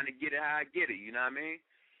just trying to get it how I get it, you know what I mean?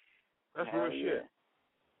 That's real shit.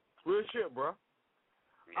 Real shit, bro.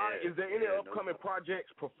 Yeah, is there any upcoming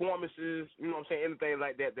projects, performances, you know what I'm saying, anything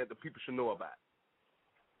like that that the people should know about?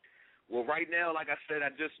 Well, right now, like I said,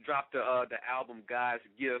 I just dropped the album God's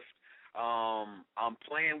Gift. I'm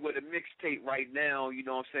playing with a mixtape right now, you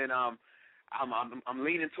know what I'm saying? I'm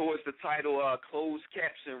leaning towards the title Closed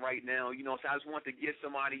Caption right now, you know what I'm saying? I just want to get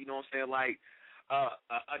somebody, you know what I'm saying, like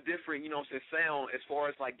a different, you know what I'm saying, sound as far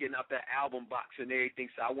as like getting out that album box and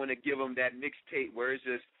everything. So I want to give them that mixtape where it's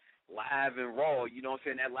just live and raw, you know what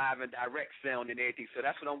I'm saying, that live and direct sound and everything. So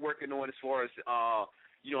that's what I'm working on as far as,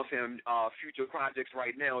 you know what I'm saying, future projects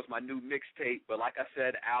right now is my new mixtape. But like I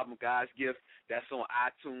said, album God's Gift, that's on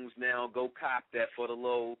iTunes now. Go cop that for the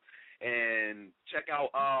low. And check out,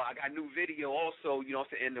 I got a new video also, you know what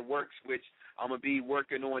I'm saying, in the works, which I'm going to be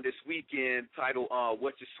working on this weekend, titled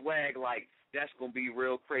What's Your Swag Like? That's going to be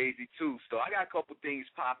real crazy, too. So I got a couple things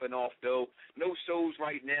popping off, though. No shows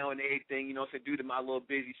right now and everything, you know, so due to my little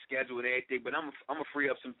busy schedule and everything. But I'm going to free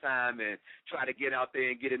up some time and try to get out there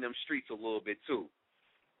and get in them streets a little bit, too.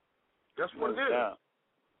 That's what it is.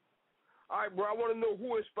 All right, bro, I want to know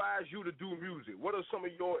who inspires you to do music. What are some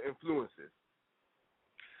of your influences?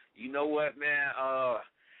 You know what, man?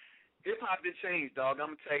 Hip-hop done changed, dog. I'm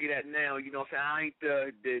going to tell you that now. You know what I'm saying? I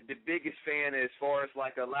ain't the biggest fan as far as,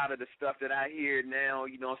 like, a lot of the stuff that I hear now.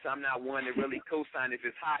 You know what I'm saying? I'm not one to really co-sign. If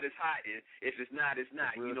it's hot, it's hot. And if it's not, it's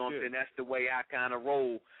not. You know what I'm saying? That's the way I kind of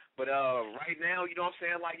roll. But right now, you know what I'm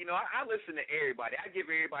saying? Like, you know, I listen to everybody. I give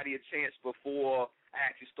everybody a chance before I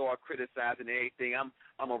actually start criticizing everything.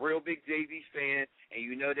 I'm a real big Jay-Z fan, and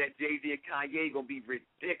you know that Jay-Z and Kanye going to be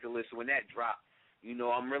ridiculous when that drops. You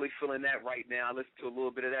know, I'm really feeling that right now. I listened to a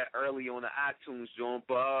little bit of that early on the iTunes joint,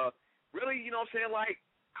 but really, you know what I'm saying, like,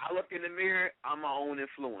 I look in the mirror, I'm my own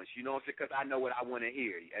influence, you know what I'm saying, because I know what I want to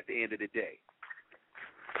hear at the end of the day.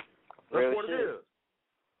 That's what it is.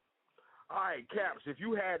 All right, Caps, if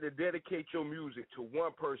you had to dedicate your music to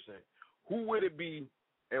one person, who would it be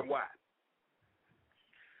and why?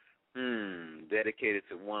 Dedicated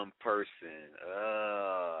to one person.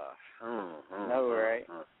 No, right?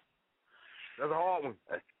 That's a hard one.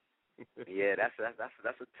 Yeah, that's a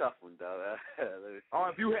tough one, though. Or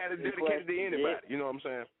if you had to dedicate it to anybody, you know what I'm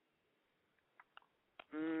saying?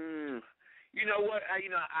 You know what? I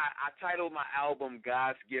titled my album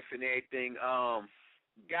God's Gift and everything.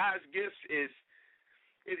 God's Gift is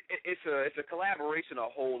it's a collaboration of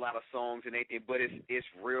a whole lot of songs and everything, but it's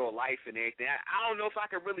real life and everything. I don't know if I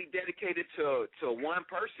could really dedicate it to one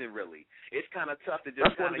person, really. It's kind of tough to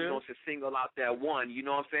just kind of, you know, to single out that one. You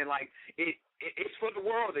know what I'm saying? Like, it's for the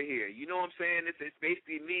world to hear. You know what I'm saying? It's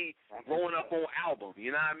basically me growing up on album.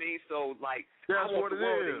 You know what I mean? So, like, I want the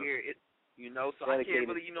world to hear it. You know, so I can't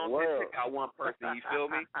really, you know what I'm saying, pick out one person, you feel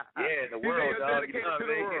me? Yeah, the world, dog. You know what I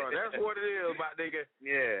mean? World. That's what it is, my nigga.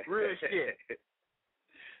 Yeah. Real shit.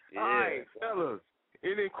 Yeah. All right, fellas,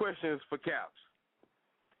 any questions for Caps?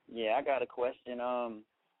 Yeah, I got a question.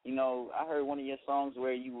 You know, I heard one of your songs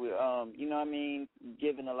where you were, you know what I mean,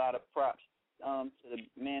 giving a lot of props to the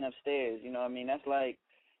man upstairs. You know what I mean? That's like,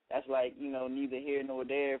 you know, neither here nor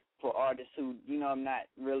there for artists who, you know, I'm not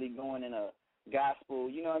really going in a gospel,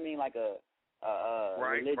 you know what I mean, like a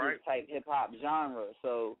religious type hip-hop genre.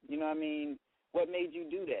 So, you know what I mean, what made you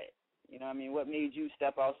do that? You know what I mean, what made you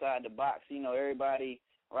step outside the box? You know, everybody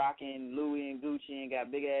rocking Louis and Gucci and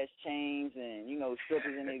got big-ass chains and, you know,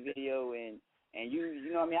 strippers in their video, and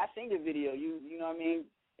you know what I mean, I seen the video, you know what I mean,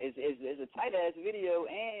 it's a tight-ass video,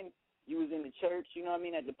 and you was in the church, you know what I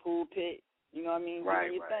mean, at the pulpit, you know what I mean,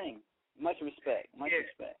 doing your thing. Much respect,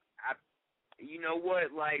 respect. You know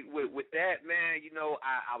what, like, with that, man, you know,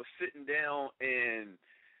 I was sitting down and,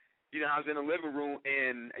 you know, I was in the living room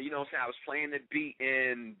and, you know what I'm saying, I was playing the beat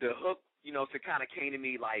and the hook, you know, it kind of came to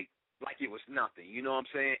me like it was nothing, you know what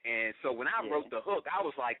I'm saying? And so when I wrote the hook, I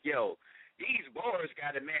was like, yo, these bars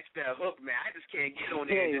got to match that hook, man. I just can't get on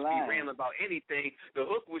there and just be rambling about anything. The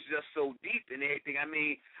hook was just so deep and everything. I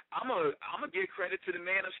mean, I'm gonna give credit to the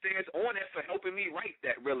man upstairs on that for helping me write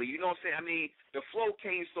that, really. You know what I'm saying? I mean, the flow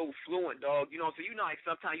came so fluent, dog. You know, so you know, like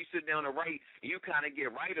sometimes you sit down to write and you kind of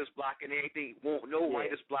get writer's block and everything. Won't no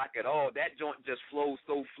writer's block at all. That joint just flows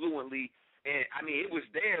so fluently. And, I mean, it was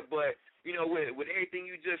there, but, you know, with everything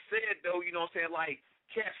you just said, though, you know what I'm saying, like,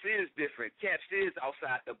 Caps is different. Caps is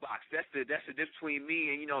outside the box. That's the difference between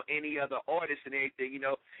me and, you know, any other artist and everything. You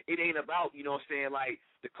know, it ain't about, you know what I'm saying, like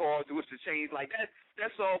the cars, which the chains, like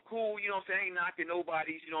that's all cool, you know what I'm saying, ain't knocking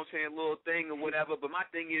nobody's, you know what I'm saying, little thing or whatever. But my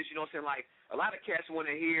thing is, you know what I'm saying, like a lot of cats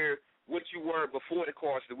want to hear what you were before the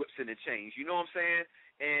cars, the whips, and the chains. You know what I'm saying?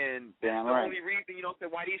 And that's the only reason, you know what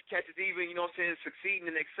I'm saying, why these cats is even, you know what I'm saying, succeeding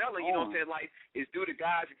and excelling, you know what I'm saying, like, is due to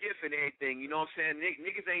God's gift and everything. You know what I'm saying?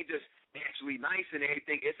 Niggas ain't just naturally nice and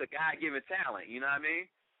everything. It's a God-given talent. You know what I mean?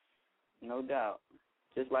 No doubt.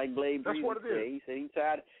 Just like Blade Breeze said. He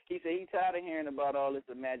said he tired of hearing about all this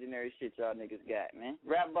imaginary shit y'all niggas got, man.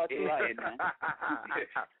 Rap about your life, man.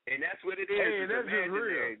 And that's what it is. Hey, that's just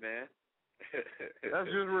real, man.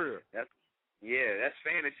 That's just real. That's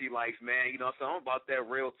fantasy life, man. You know what I'm saying? I'm about that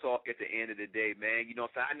real talk at the end of the day, man. You know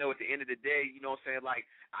what I'm saying? I know at the end of the day, you know what I'm saying, like,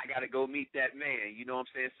 I got to go meet that man. You know what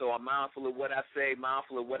I'm saying? So I'm mindful of what I say,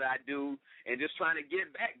 mindful of what I do, and just trying to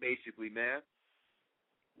get back, basically, man.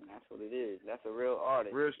 That's what it is. That's a real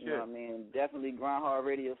artist. Real shit. You know what I mean? Definitely GRINDHARD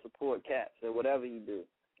Radio support Caps or whatever you do.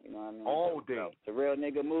 You know what I mean? All day. It's a real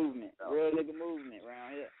nigga movement. Real nigga movement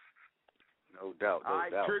around here. No doubt. All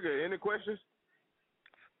right, Trigger, any questions?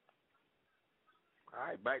 All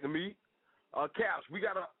right, back to me. Caps, we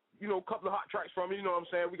got a couple of hot tracks from you. You know what I'm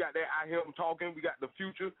saying? We got that I Hear 'Em Talking. We got The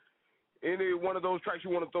Future. Any one of those tracks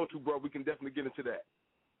you want to throw to, bro? We can definitely get into that.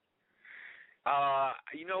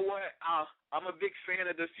 You know what? I'm a big fan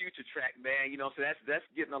of The Future track, man. You know, so that's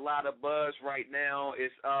getting a lot of buzz right now.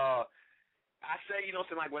 It's I say, you know,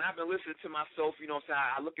 so like when I've been listening to myself, you know, so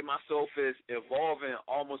I look at myself as evolving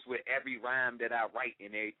almost with every rhyme that I write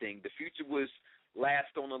and everything. The Future was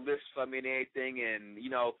last on the list for me and everything, and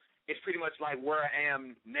you know, it's pretty much like where I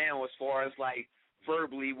am now as far as like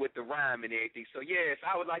verbally with the rhyme and everything. So yes,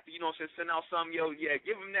 I would like to, you know, send out some,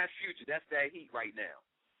 give them that Future. That's that heat right now.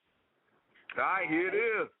 All right, here it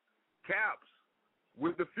is. Caps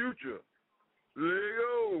with The Future. There you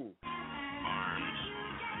go.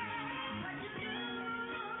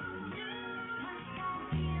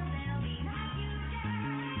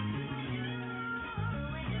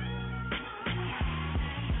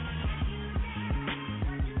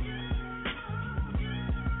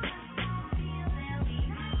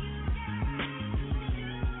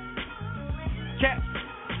 Caps,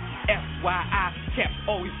 FYI, Caps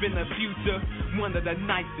always been the future, one of the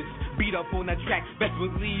nicest. Beat up on the track, best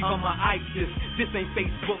believe I'ma ice this. This ain't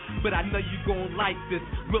Facebook, but I know you gon' like this.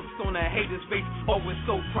 Looks on a hater's face, always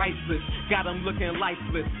so priceless. Got 'em looking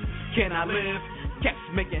lifeless. Can I live? Caps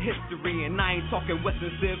making history, and I ain't talking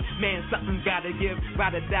Western Civ. Man, something gotta give,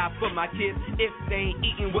 rather die for my kids. If they ain't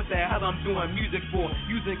eating, what the hell I'm doing music for?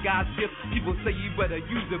 Using God's gift, people say you better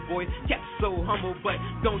use it, boy. Caps so humble, but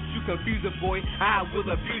don't you confuse it, boy. I will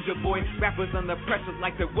abuse it, boy. Rappers under pressure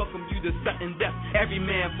like to welcome you to sudden death. Every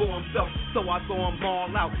man for himself, so I throw 'em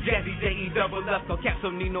all out. Jazzy J-E-double-F, so Caps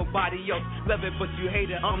don't need nobody else. Love it, but you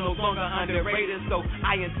hate it, I'm no longer underrated, so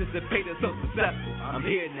I anticipated so successful. I'm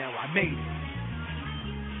here now, I made it.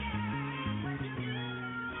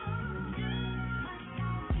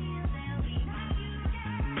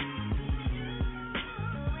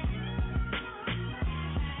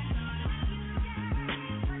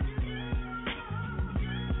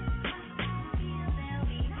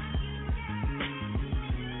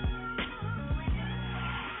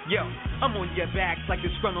 Yo, I'm on your backs like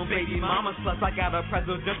a scrum baby mama. Plus I got a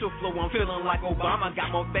presidential flow, I'm feeling like Obama.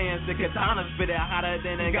 Got more fans than katanas, spit it hotter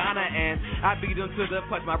than in Ghana. And I beat them to the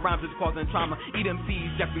punch, my rhymes is causing trauma. Eat them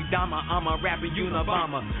seeds, Jeffrey Dahmer, I'm a rapper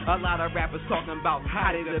Unabomber. A lot of rappers talking about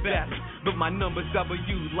how they the best, but my number's W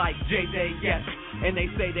like JJ, yes. And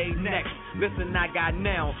they say they next. Listen, I got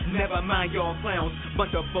now, never mind y'all clowns.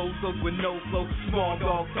 Bunch of bozos with no flow, small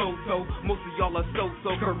dog Toto. Most of y'all are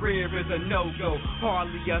so-so, career is a no-go.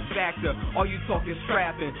 Hardly a factor, all you talk is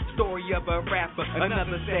strapping. Story of a rapper,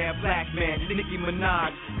 another sad black man, Nicki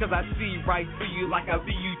Minaj. Cause I see right through you like I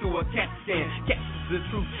view you through a CAT scan. Caps is the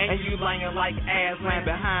truth, and you lying like Aslan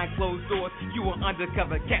behind closed doors. You an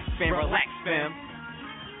undercover Caps fan, relax fam.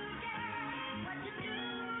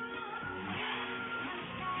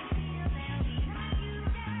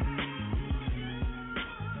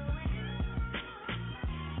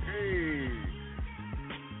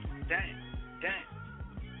 Dang.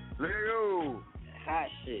 Leo. Hot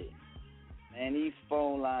shit. Man, these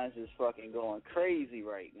phone lines is fucking going crazy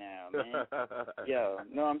right now, man. Yo,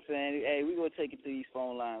 know what I'm saying? Hey, we gonna take it to these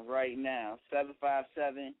phone lines right now.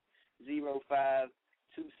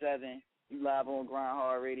 757-0527. You live on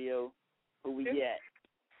GRINDHARD Radio. Who we at?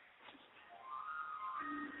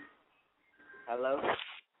 Hello?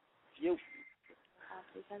 You.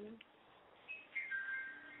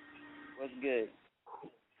 What's good?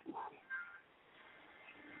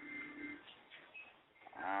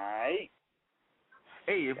 Alright.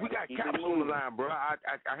 Hey, if we got Caps on the line, bro, I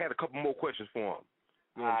had a couple more questions for him.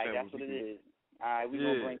 You know Alright, that's what it is. Alright, we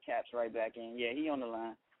gonna bring Caps right back in. Yeah, he on the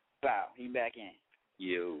line. Wow, he back in.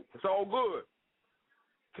 Yo. It's all good.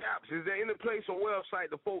 Caps, is there any place or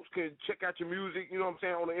website the folks can check out your music, you know what I'm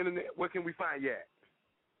saying, on the internet? Where can we find you at?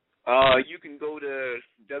 You can go to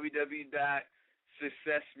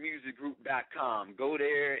www.successmusicgroup.com. Go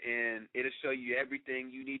there, and it'll show you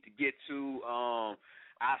everything you need to get to.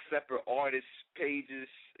 Our separate artist pages,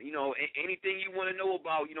 you know, anything you want to know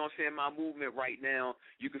about, you know what I'm saying, my movement right now,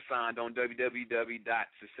 you can find on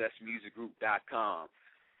www.successmusicgroup.com.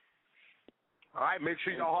 All right, make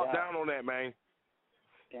sure y'all hop down on that, man.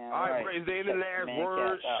 Damn all right, is there any last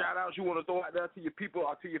words, shout-outs you want to throw out there to your people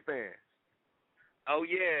or to your fans? Oh,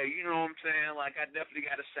 yeah, you know what I'm saying? Like, I definitely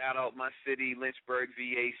got to shout out my city, Lynchburg,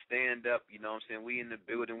 VA, stand up, you know what I'm saying? We in the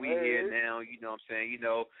building, we here now, you know what I'm saying? You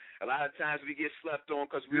know, a lot of times we get slept on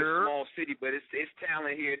because we're a small city, but it's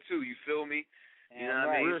talent here, too, you feel me? You know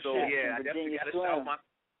what I mean? So, yeah, I definitely got to shout out my...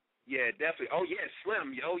 Yeah, definitely. Oh, yeah,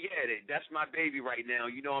 Slim. Oh, yeah, that's my baby right now.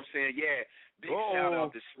 You know what I'm saying? Yeah, big shout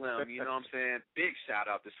out to Slim. You know what I'm saying? Big shout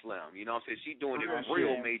out to Slim. You know what I'm saying? She doing it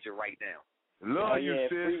real major right now. Love you,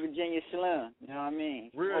 sis. Free Virginia Slim. You know what I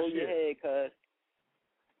mean? Real Hold shit. your head, cuz.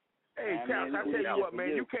 Hey, Caps, I tell you what,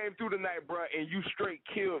 man, you came through tonight, bro, and you straight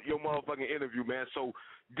killed your motherfucking interview, man. So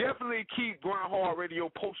definitely keep Grind Hard Radio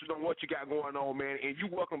posted on what you got going on, man, and you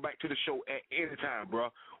welcome back to the show at any time, bro.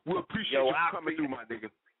 We appreciate you coming through, my nigga.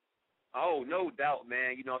 Oh, no doubt,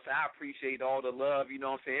 man. You know what I'm saying? I appreciate all the love. You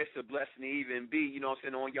know what I'm saying? It's a blessing to even be, you know what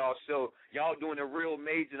I'm saying, on y'all show. Y'all doing it real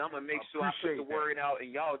major, and I'm going to make sure I put the word out,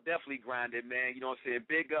 and y'all definitely grind it, man. You know what I'm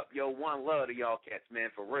saying? Big up, one love to y'all cats,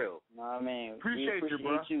 man, for real. No, I mean, appreciate you,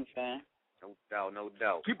 bro. You, fam. No doubt, no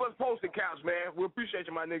doubt. Keep us posted, Caps, man. We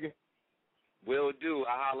appreciate you, my nigga. Will do.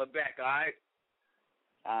 I holler back, all right?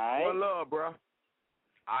 All right. One love, bro. All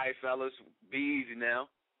right, fellas. Be easy now.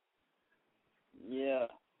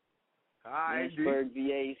 Yeah. All right, Lynchburg,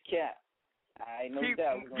 VA's Cap. All right, no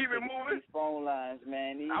doubt. Keep it moving. These phone lines,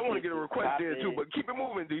 man. I want to get a request in, too, but keep it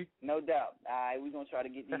moving, D. No doubt. All right, we're going to try to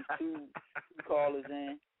get these two callers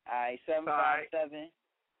in. All right,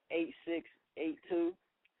 757-8682.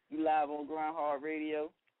 You live on Grind Hard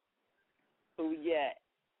Radio. Who we got?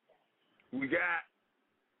 We got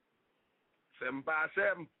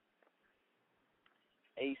 757.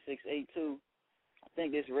 8682. I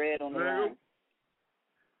think it's Red on the line.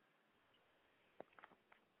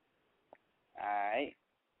 All right.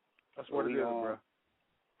 That's what it is, bro.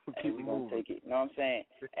 Hey, we gonna take it. You know what I'm saying?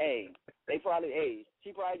 Hey, she probably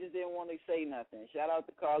just didn't want to say nothing. Shout out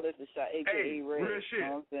to Carlos and AKA Red. Real shit. You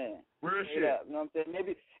know what I'm saying? Real shit. Up, you know what I'm saying?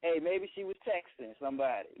 Maybe she was texting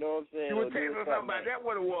somebody. You know what I'm saying? She was texting somebody. That's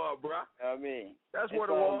what it was, bro. I mean, that's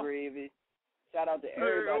what it was. Gravy. Shout out to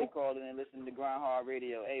everybody calling and listening to Grind Hard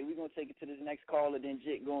Radio. Hey, we're gonna take it to this next caller, then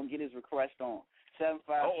Jit gonna get his request on.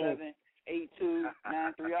 757-8293.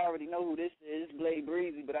 I already know who this is. It's Blade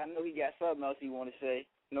Breezy, but I know he got something else he want to say.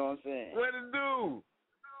 You know what I'm saying? What it do?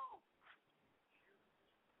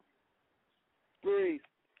 Breeze.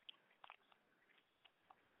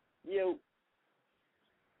 Yo.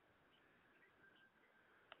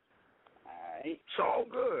 Alright. It's all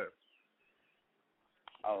good.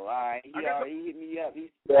 Oh, alright. He hit me up.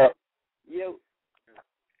 Yo.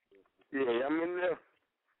 Yeah, I'm in there.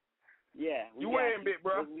 Yeah. You in, big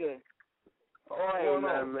bro? What's good? Oh,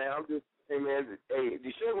 man. I'm just, hey, man. Hey,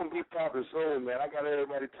 the show gonna be popping soon, man. I got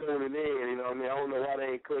everybody tuning in. You know what I mean? I don't know why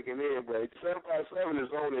they ain't clicking in, but 757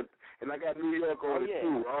 is on it, and I got New York on it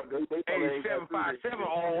too. Hey, 757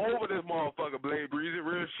 all over this motherfucker, Blade Breezy.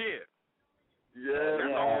 Real shit. Yeah.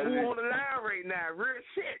 That's all who on the line right now. Real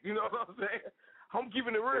shit. You know what I'm saying? I'm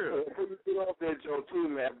keeping it real. Get off that Joe too,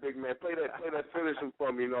 man, big man. Play that finishing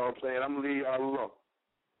for me. You know what I'm saying? I'm gonna leave y'all alone.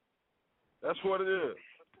 That's what it is.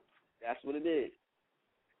 That's what it is.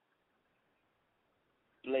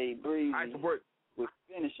 Blade Breezy with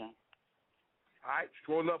finishing. All right,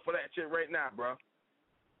 scrolling up for that shit right now, bro.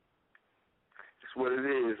 That's what it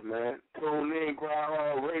is, man. Tune in, Grind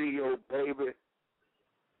Hard Radio, baby.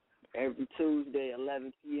 Every Tuesday,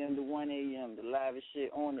 11 p.m. to 1 a.m. The livest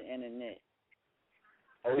shit on the internet.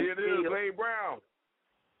 Here it is, Blade Brown.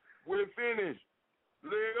 With finish.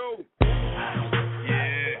 Leo.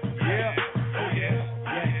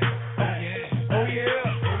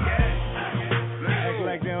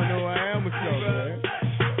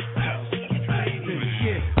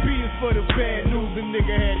 For the bad news a nigga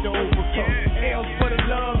had to overcome. L's for the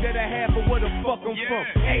love that I have for where the fuck I'm from.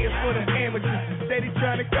 A is for the amateurs, steady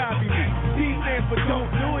trying to copy me. D stands for don't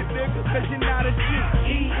do it, nigga, cause you're not a G.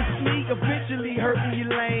 E is me, eventually hurting your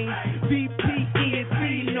lane. B, P, E, and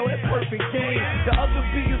C, you know that perfect game. The other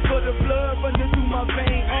B is for the blood running through my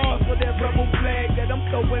vein. R for that rebel flag that I'm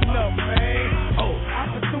throwing up, man. Oh,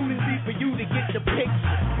 opportunity for you to get the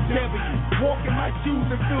picture. W, walk in my shoes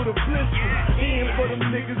and feel the blister. N for them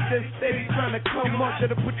niggas that steady trying to come up,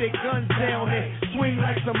 that'll put their guns down and swing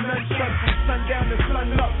like some nunchucks from sundown to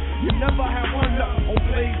sun up. You never have one up on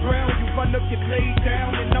playground. You run up, get laid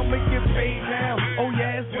down, and I'ma get paid now. Oh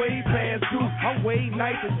yeah, it's way past you. I'm way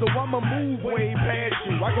nicer, so I'ma move way past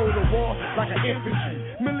you. I go to war like an infantry,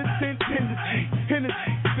 militant tendency,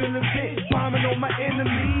 Hennessy, feeling big, bombing on my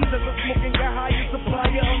enemies. As I'm smoking, got higher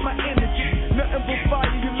supplier of my energy. Nothing but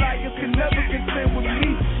fire, you liars can never contend with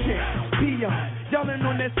me. Shit, peon. Y'all ain't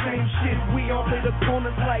on that same shit. We all play the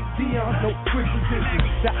corners like Dion, no quick position.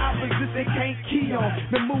 The opposite they can't key on.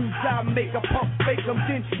 The moves I make, a pump fake them,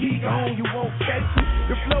 then he on. You won't catch me.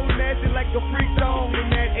 The flow nasty like a freak song.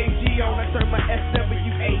 And that AG on, I turn my SWAG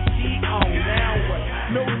on. Now what?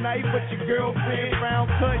 No knife, but your girlfriend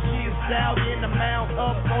round cut. She is out in the mount,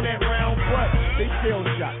 up on that round butt. They still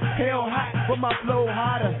shot. Hell hot, but my flow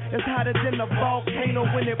hotter. It's hotter than the volcano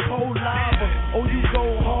when it pour lava. Oh, you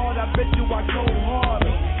go hard, I bet you I go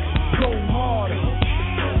harder. Go harder.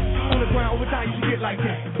 On the ground, over time you get like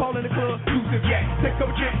that. Ball in the club, exclusive, yeah. Take up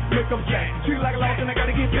a chick, make up jack. Treat it like a loss and I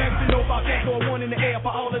gotta get back to know about that. Throw a one in the air for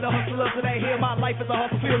all of the hustlers that ain't here. My life is a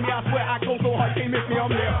hustle, feel me, I swear I go so hard, you can't miss me, I'm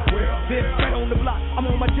there. Well, this right on the block, I'm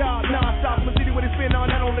on my job, non-stop. I'm a city with it spin on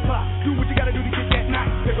that on the clock. Do what you gotta do to get that knock.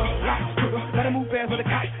 Bigger, lot, quicker, gotta move fast with the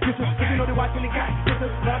cop. Yes, sir, cause you know they watching the guy. Yes, sir,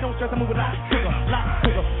 but I don't stress, I move a lot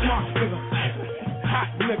quicker, smart, bigger, hot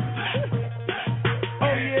nigga.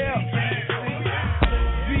 Oh yeah.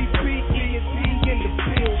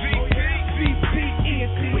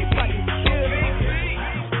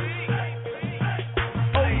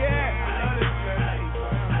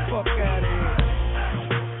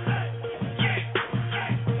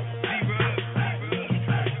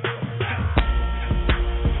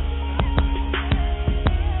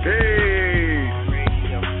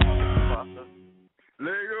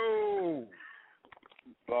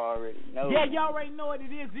 Yeah, y'all already know what it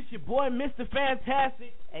is. It's your boy, Mr.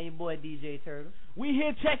 Fantastic. And your boy, DJ Turtle. We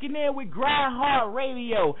here checking in with Grind Hard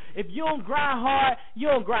Radio. If you don't grind hard, you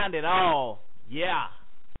don't grind at all. Yeah.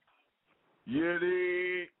 Yeah,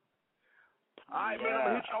 dude. All right, man, I'm going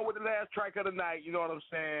to hit y'all with the last track of the night. You know what I'm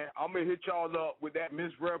saying? I'm going to hit y'all up with that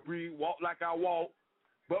Miss Reverie, Walk Like I Walk.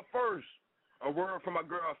 But first, a word from my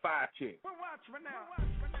girl, 5 Chick.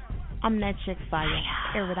 I'm that chick fire.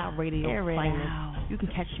 Air It Out Radio. Air It Out. You can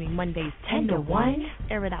catch me Mondays 10 to 1.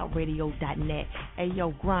 AirItOutRadio.net. Hey,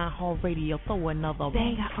 yo, Grind Hard Radio. Throw another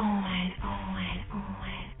banger on.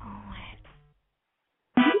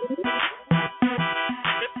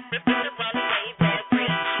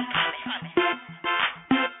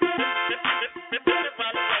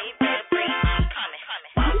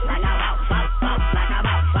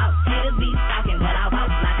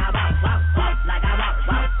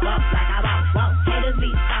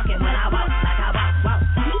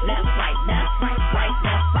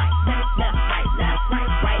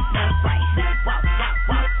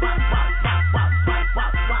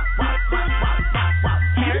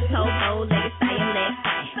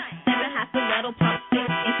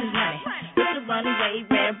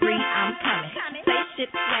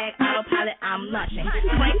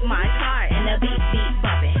 Crank my car and the beat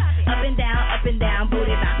bumping. Up and down,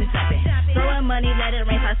 booty bouncing, jumping. Throwing money, let it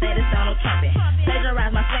rain, I say this Donald Trumping.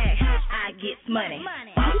 Plagiarize my swag, I get money.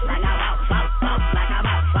 Walk like I walk, walk like I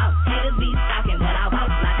walk. Haters be stalking, but I walk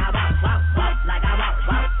like I walk like I walk,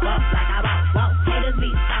 like I walk. Haters be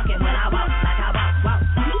stalking, but I walk like I walk.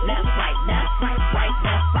 Left, right, left, right,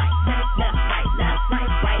 left, right. Left, right, left,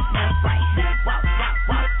 right, left, right. Walk.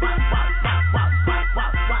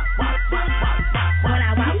 When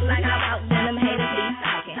I walk like I walk, then them haters be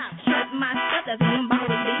stalking. Strut my stuff, that's when them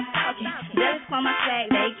ballers be stalking. Jealous for my swag,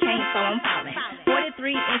 they can't, so I'm falling.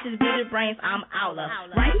 43 inches, beauty brains, I'm out of.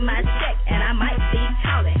 Write my check, and I might be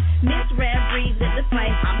calling. Miss Red Breeze, lit the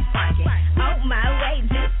flame, I'm sparking. On my way,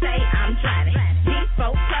 just say I'm driving.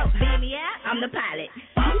 G4 Pro, beat me out, I'm the pilot.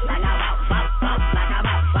 Walk like I walk like I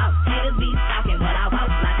walk. Haters be stalking, but I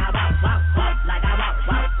walk like I walk like I walk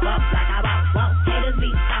like I walk. Haters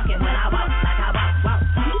be stalking, but I walk like I walk.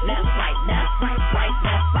 Left, right, left, right,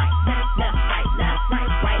 left, right. Left, right, left,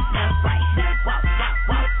 right, left, right. Walk.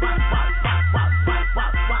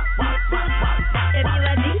 If you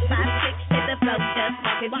a D5 chick, hit the flow, just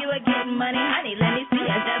walk. If you a getting money, honey, let me see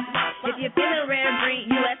you just walk. If you feeling rare breed,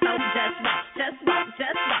 USO, just walk.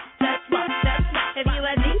 If you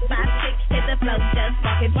a D5 chick, hit the flow, just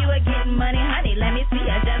walk. If you a getting money, honey, let me see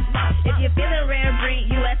you just walk. If you feeling rare breed,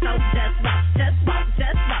 USO, just walk.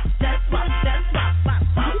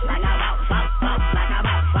 Walk like I walk like I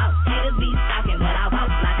walk. Haters be stalking, but I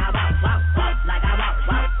walk like I walk like I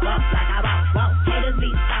walk like I walk. Haters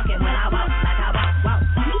be stalking, but I walk like I walk.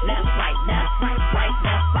 Left, right, left, right,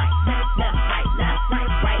 left, right. Left, right, left,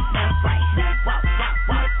 right, left, right. Walk.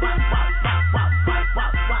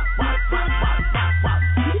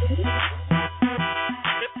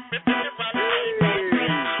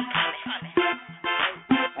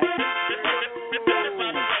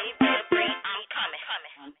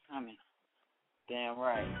 Damn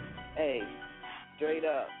right. Hey, straight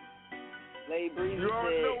up. Blade Breezy said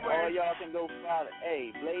all y'all can go follow.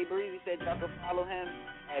 Hey, Blade Breezy said y'all can follow him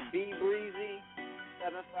at B Breezy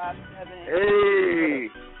 757.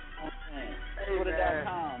 Hey.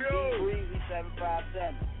 Twitter.com.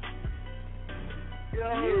 Breezy757. Yo,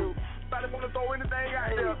 anybody want to throw anything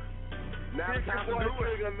out here? Now it's time to do it.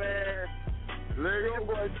 Trigger, man. Lego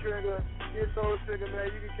boy Trigger. Get those Trigger, man.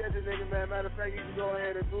 You can catch a nigga, man. Matter of fact, you can go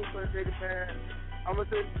ahead and do some nigga, man. I'm going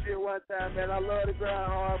to say some shit one time, man. I love the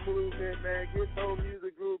Grind Hard movement, man. Get those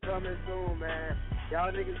music group coming soon, man. Y'all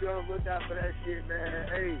niggas gonna look out for that shit, man.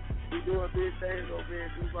 Hey, we doing big things over here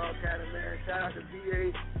in Duval County, man. Shout out to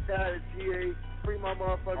VA, shout out to GA. Free my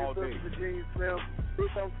motherfucking sister, Virginia Slim.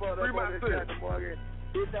 Bitch, I'm fucked up on this Captain Morgan.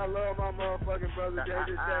 Bitch, I love my motherfucking brother,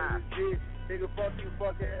 David Savage, G. Nigga, fuck you,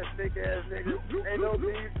 fuck ass, thick ass nigga. Ain't no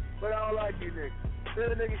beef, but I don't like you niggas. Say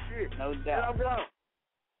the nigga shit. No doubt. And I'm gone.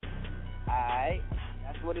 Alright,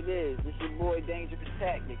 that's what it is. This your boy Dangerous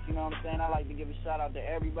Tactics. You know what I'm saying? I like to give a shout out to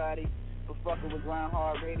everybody for fucking with Grind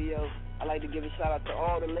Hard Radio. I like to give a shout out to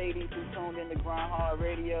all the ladies who tuned in to Grind Hard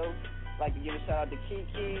Radio. I like to give a shout out to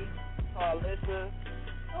Kiki, Carlissa, you know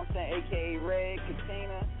what I'm saying, aka Red,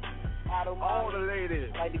 Katina, Model all the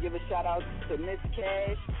ladies. I like to give a shout out to Miss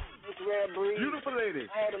Cash, Miss Red Breeze. Beautiful ladies.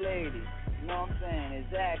 All the ladies. You know what I'm saying?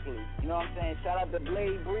 Exactly. You know what I'm saying? Shout out to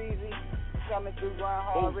Blade Breezy coming through Grind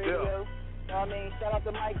Hard Radio. You know what I mean? Shout out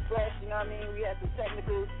to Mike Fresh. You know what I mean? We had some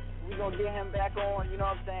technicals. We gonna get him back on. You know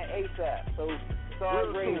what I'm saying? ASAP. So it's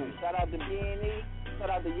all great. Shout out to B&E. Shout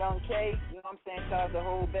out to Young K. You know what I'm saying? Shout out to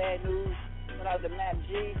Whole Bad News. Shout out to Map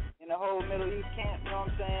G and the whole Middle East camp. You know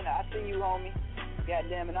what I'm saying? I see you, homie.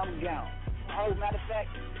 Goddamn it, I'm gone. Oh, matter of fact,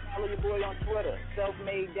 follow your boy on Twitter.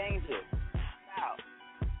 Self-Made Danger. Out.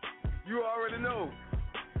 You already know.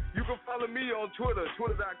 You can follow me on Twitter,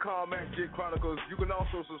 twitter.com @JitChronicles. You can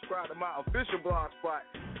also subscribe to my official blog spot,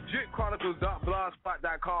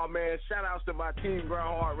 jitchronicles.blogspot.com, man. Shout outs to my team,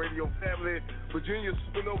 Grind Hard Radio family, Virginia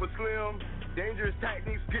Supernova Slim, Dangerous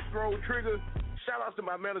Tactics, Get Throw Trigger. Shout outs to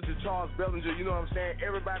my manager, Charles Bellinger. You know what I'm saying?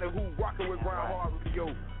 Everybody who rocking with Grind Hard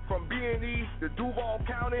Radio, from B&E to Duval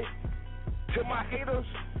County to my haters.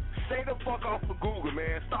 Stay the fuck off of Google,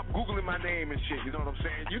 man. Stop Googling my name and shit. You know what I'm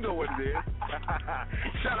saying? You know what it is.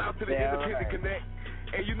 Shout out to the Independent Connect.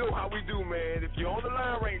 And you know how we do, man. If you're on the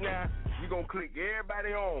line right now, we're going to click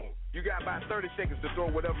everybody on. You got about 30 seconds to throw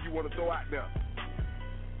whatever you want to throw out there.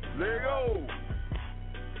 There you go.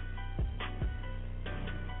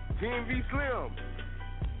 Team V Slim.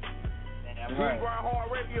 Team Grind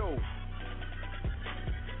Hard Radio.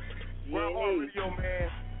 Grind Hard Radio, man.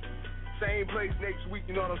 Same place next week,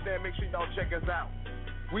 you know what I'm saying? Make sure y'all check us out.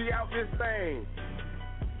 We out this thing.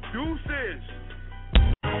 Deuces.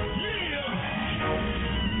 Yeah.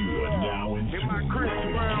 You are now in my Chris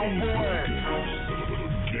Brown boy.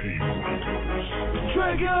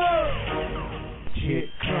 Trigger. Jit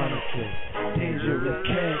Chronicles, Dangerous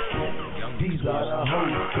Cat. These are the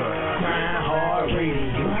hosts. Grind Hard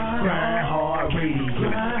Radio. Grind Hard Radio.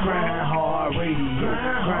 Grind Hard Radio.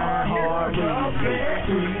 Grind Hard Radio.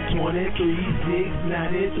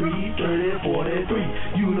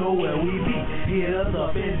 323-693-3043. You know where we be. Hit us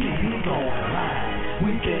up and see we going live.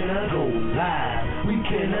 We finna go live. We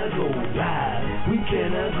finna go live. We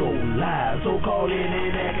finna go live. So call in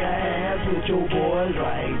and act a ass with your boys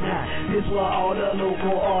right now. This where all the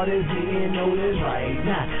local artists getting noticed right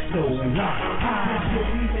now. So we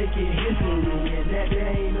making history, and that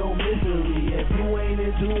there ain't no mystery. If you ain't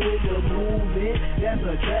into it, the movement, that's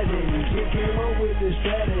a tragedy. She came up with the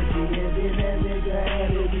strategy, and then that nigga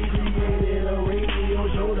had it. We created a radio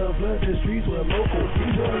show to flood the streets with local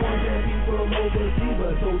people. Want that people overseas,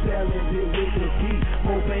 but so talented with the beat.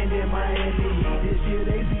 More fame than Miami Heat. This year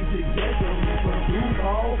they see success in me from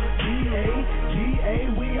Duval, GA,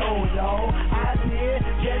 we on, dawg. I said,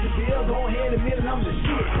 Jacksonville, go ahead and admit it, I'm the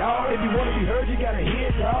shit, dawg. If you wanna be heard, you gotta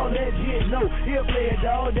hit, dawg. That shit, no, he'll play it,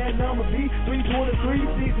 dawg. That number be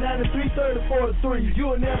 323-693-3043.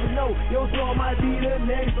 You'll never know, your song might be the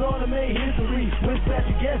next song to make history. With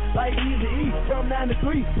special guests like Easy E from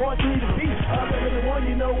 93.3 to B. Up every one,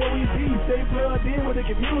 you know what we be. Stay plugged in with the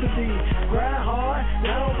community. Grind hard,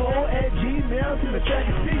 download at Gmail to the track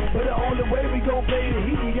and see. But the only way we gon' play the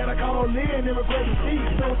heat, you gotta call in and request a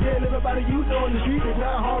seat. Don't tell everybody you know in the street that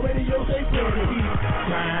Grind Hard Radio, they play the heat.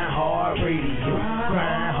 Grind Hard Radio,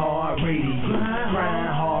 Grind Hard Radio,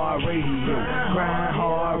 Grind Hard Radio, Grind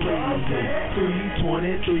Hard Radio.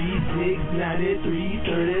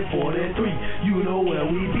 323-693-3043. You know where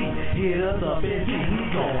we be. Hit us up and see we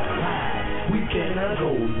gon' live. We finna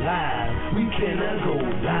go live. We finna go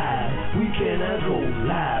live. We finna go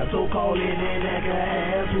live. So call in and act a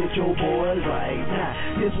ass with your boys right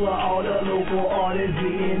now. This where all the local artists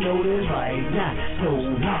getting noticed right now. So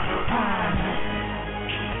Grind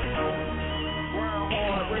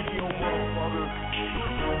Hard Radio, motherfuckers.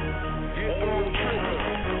 Get those triggers.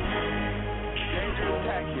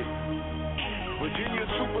 Virginia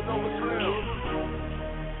Supernova Slim.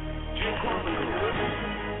 Jim Chronicles.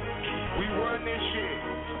 We run this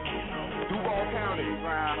shit. Duval County.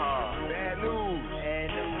 Bad News.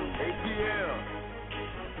 ATL.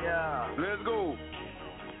 Yeah. Let's go.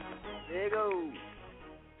 There you go.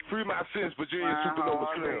 Free my sins, Virginia Supernova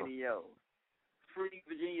Slim. Radio. Free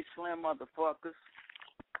Virginia Slim motherfuckers.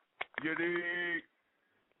 You dig?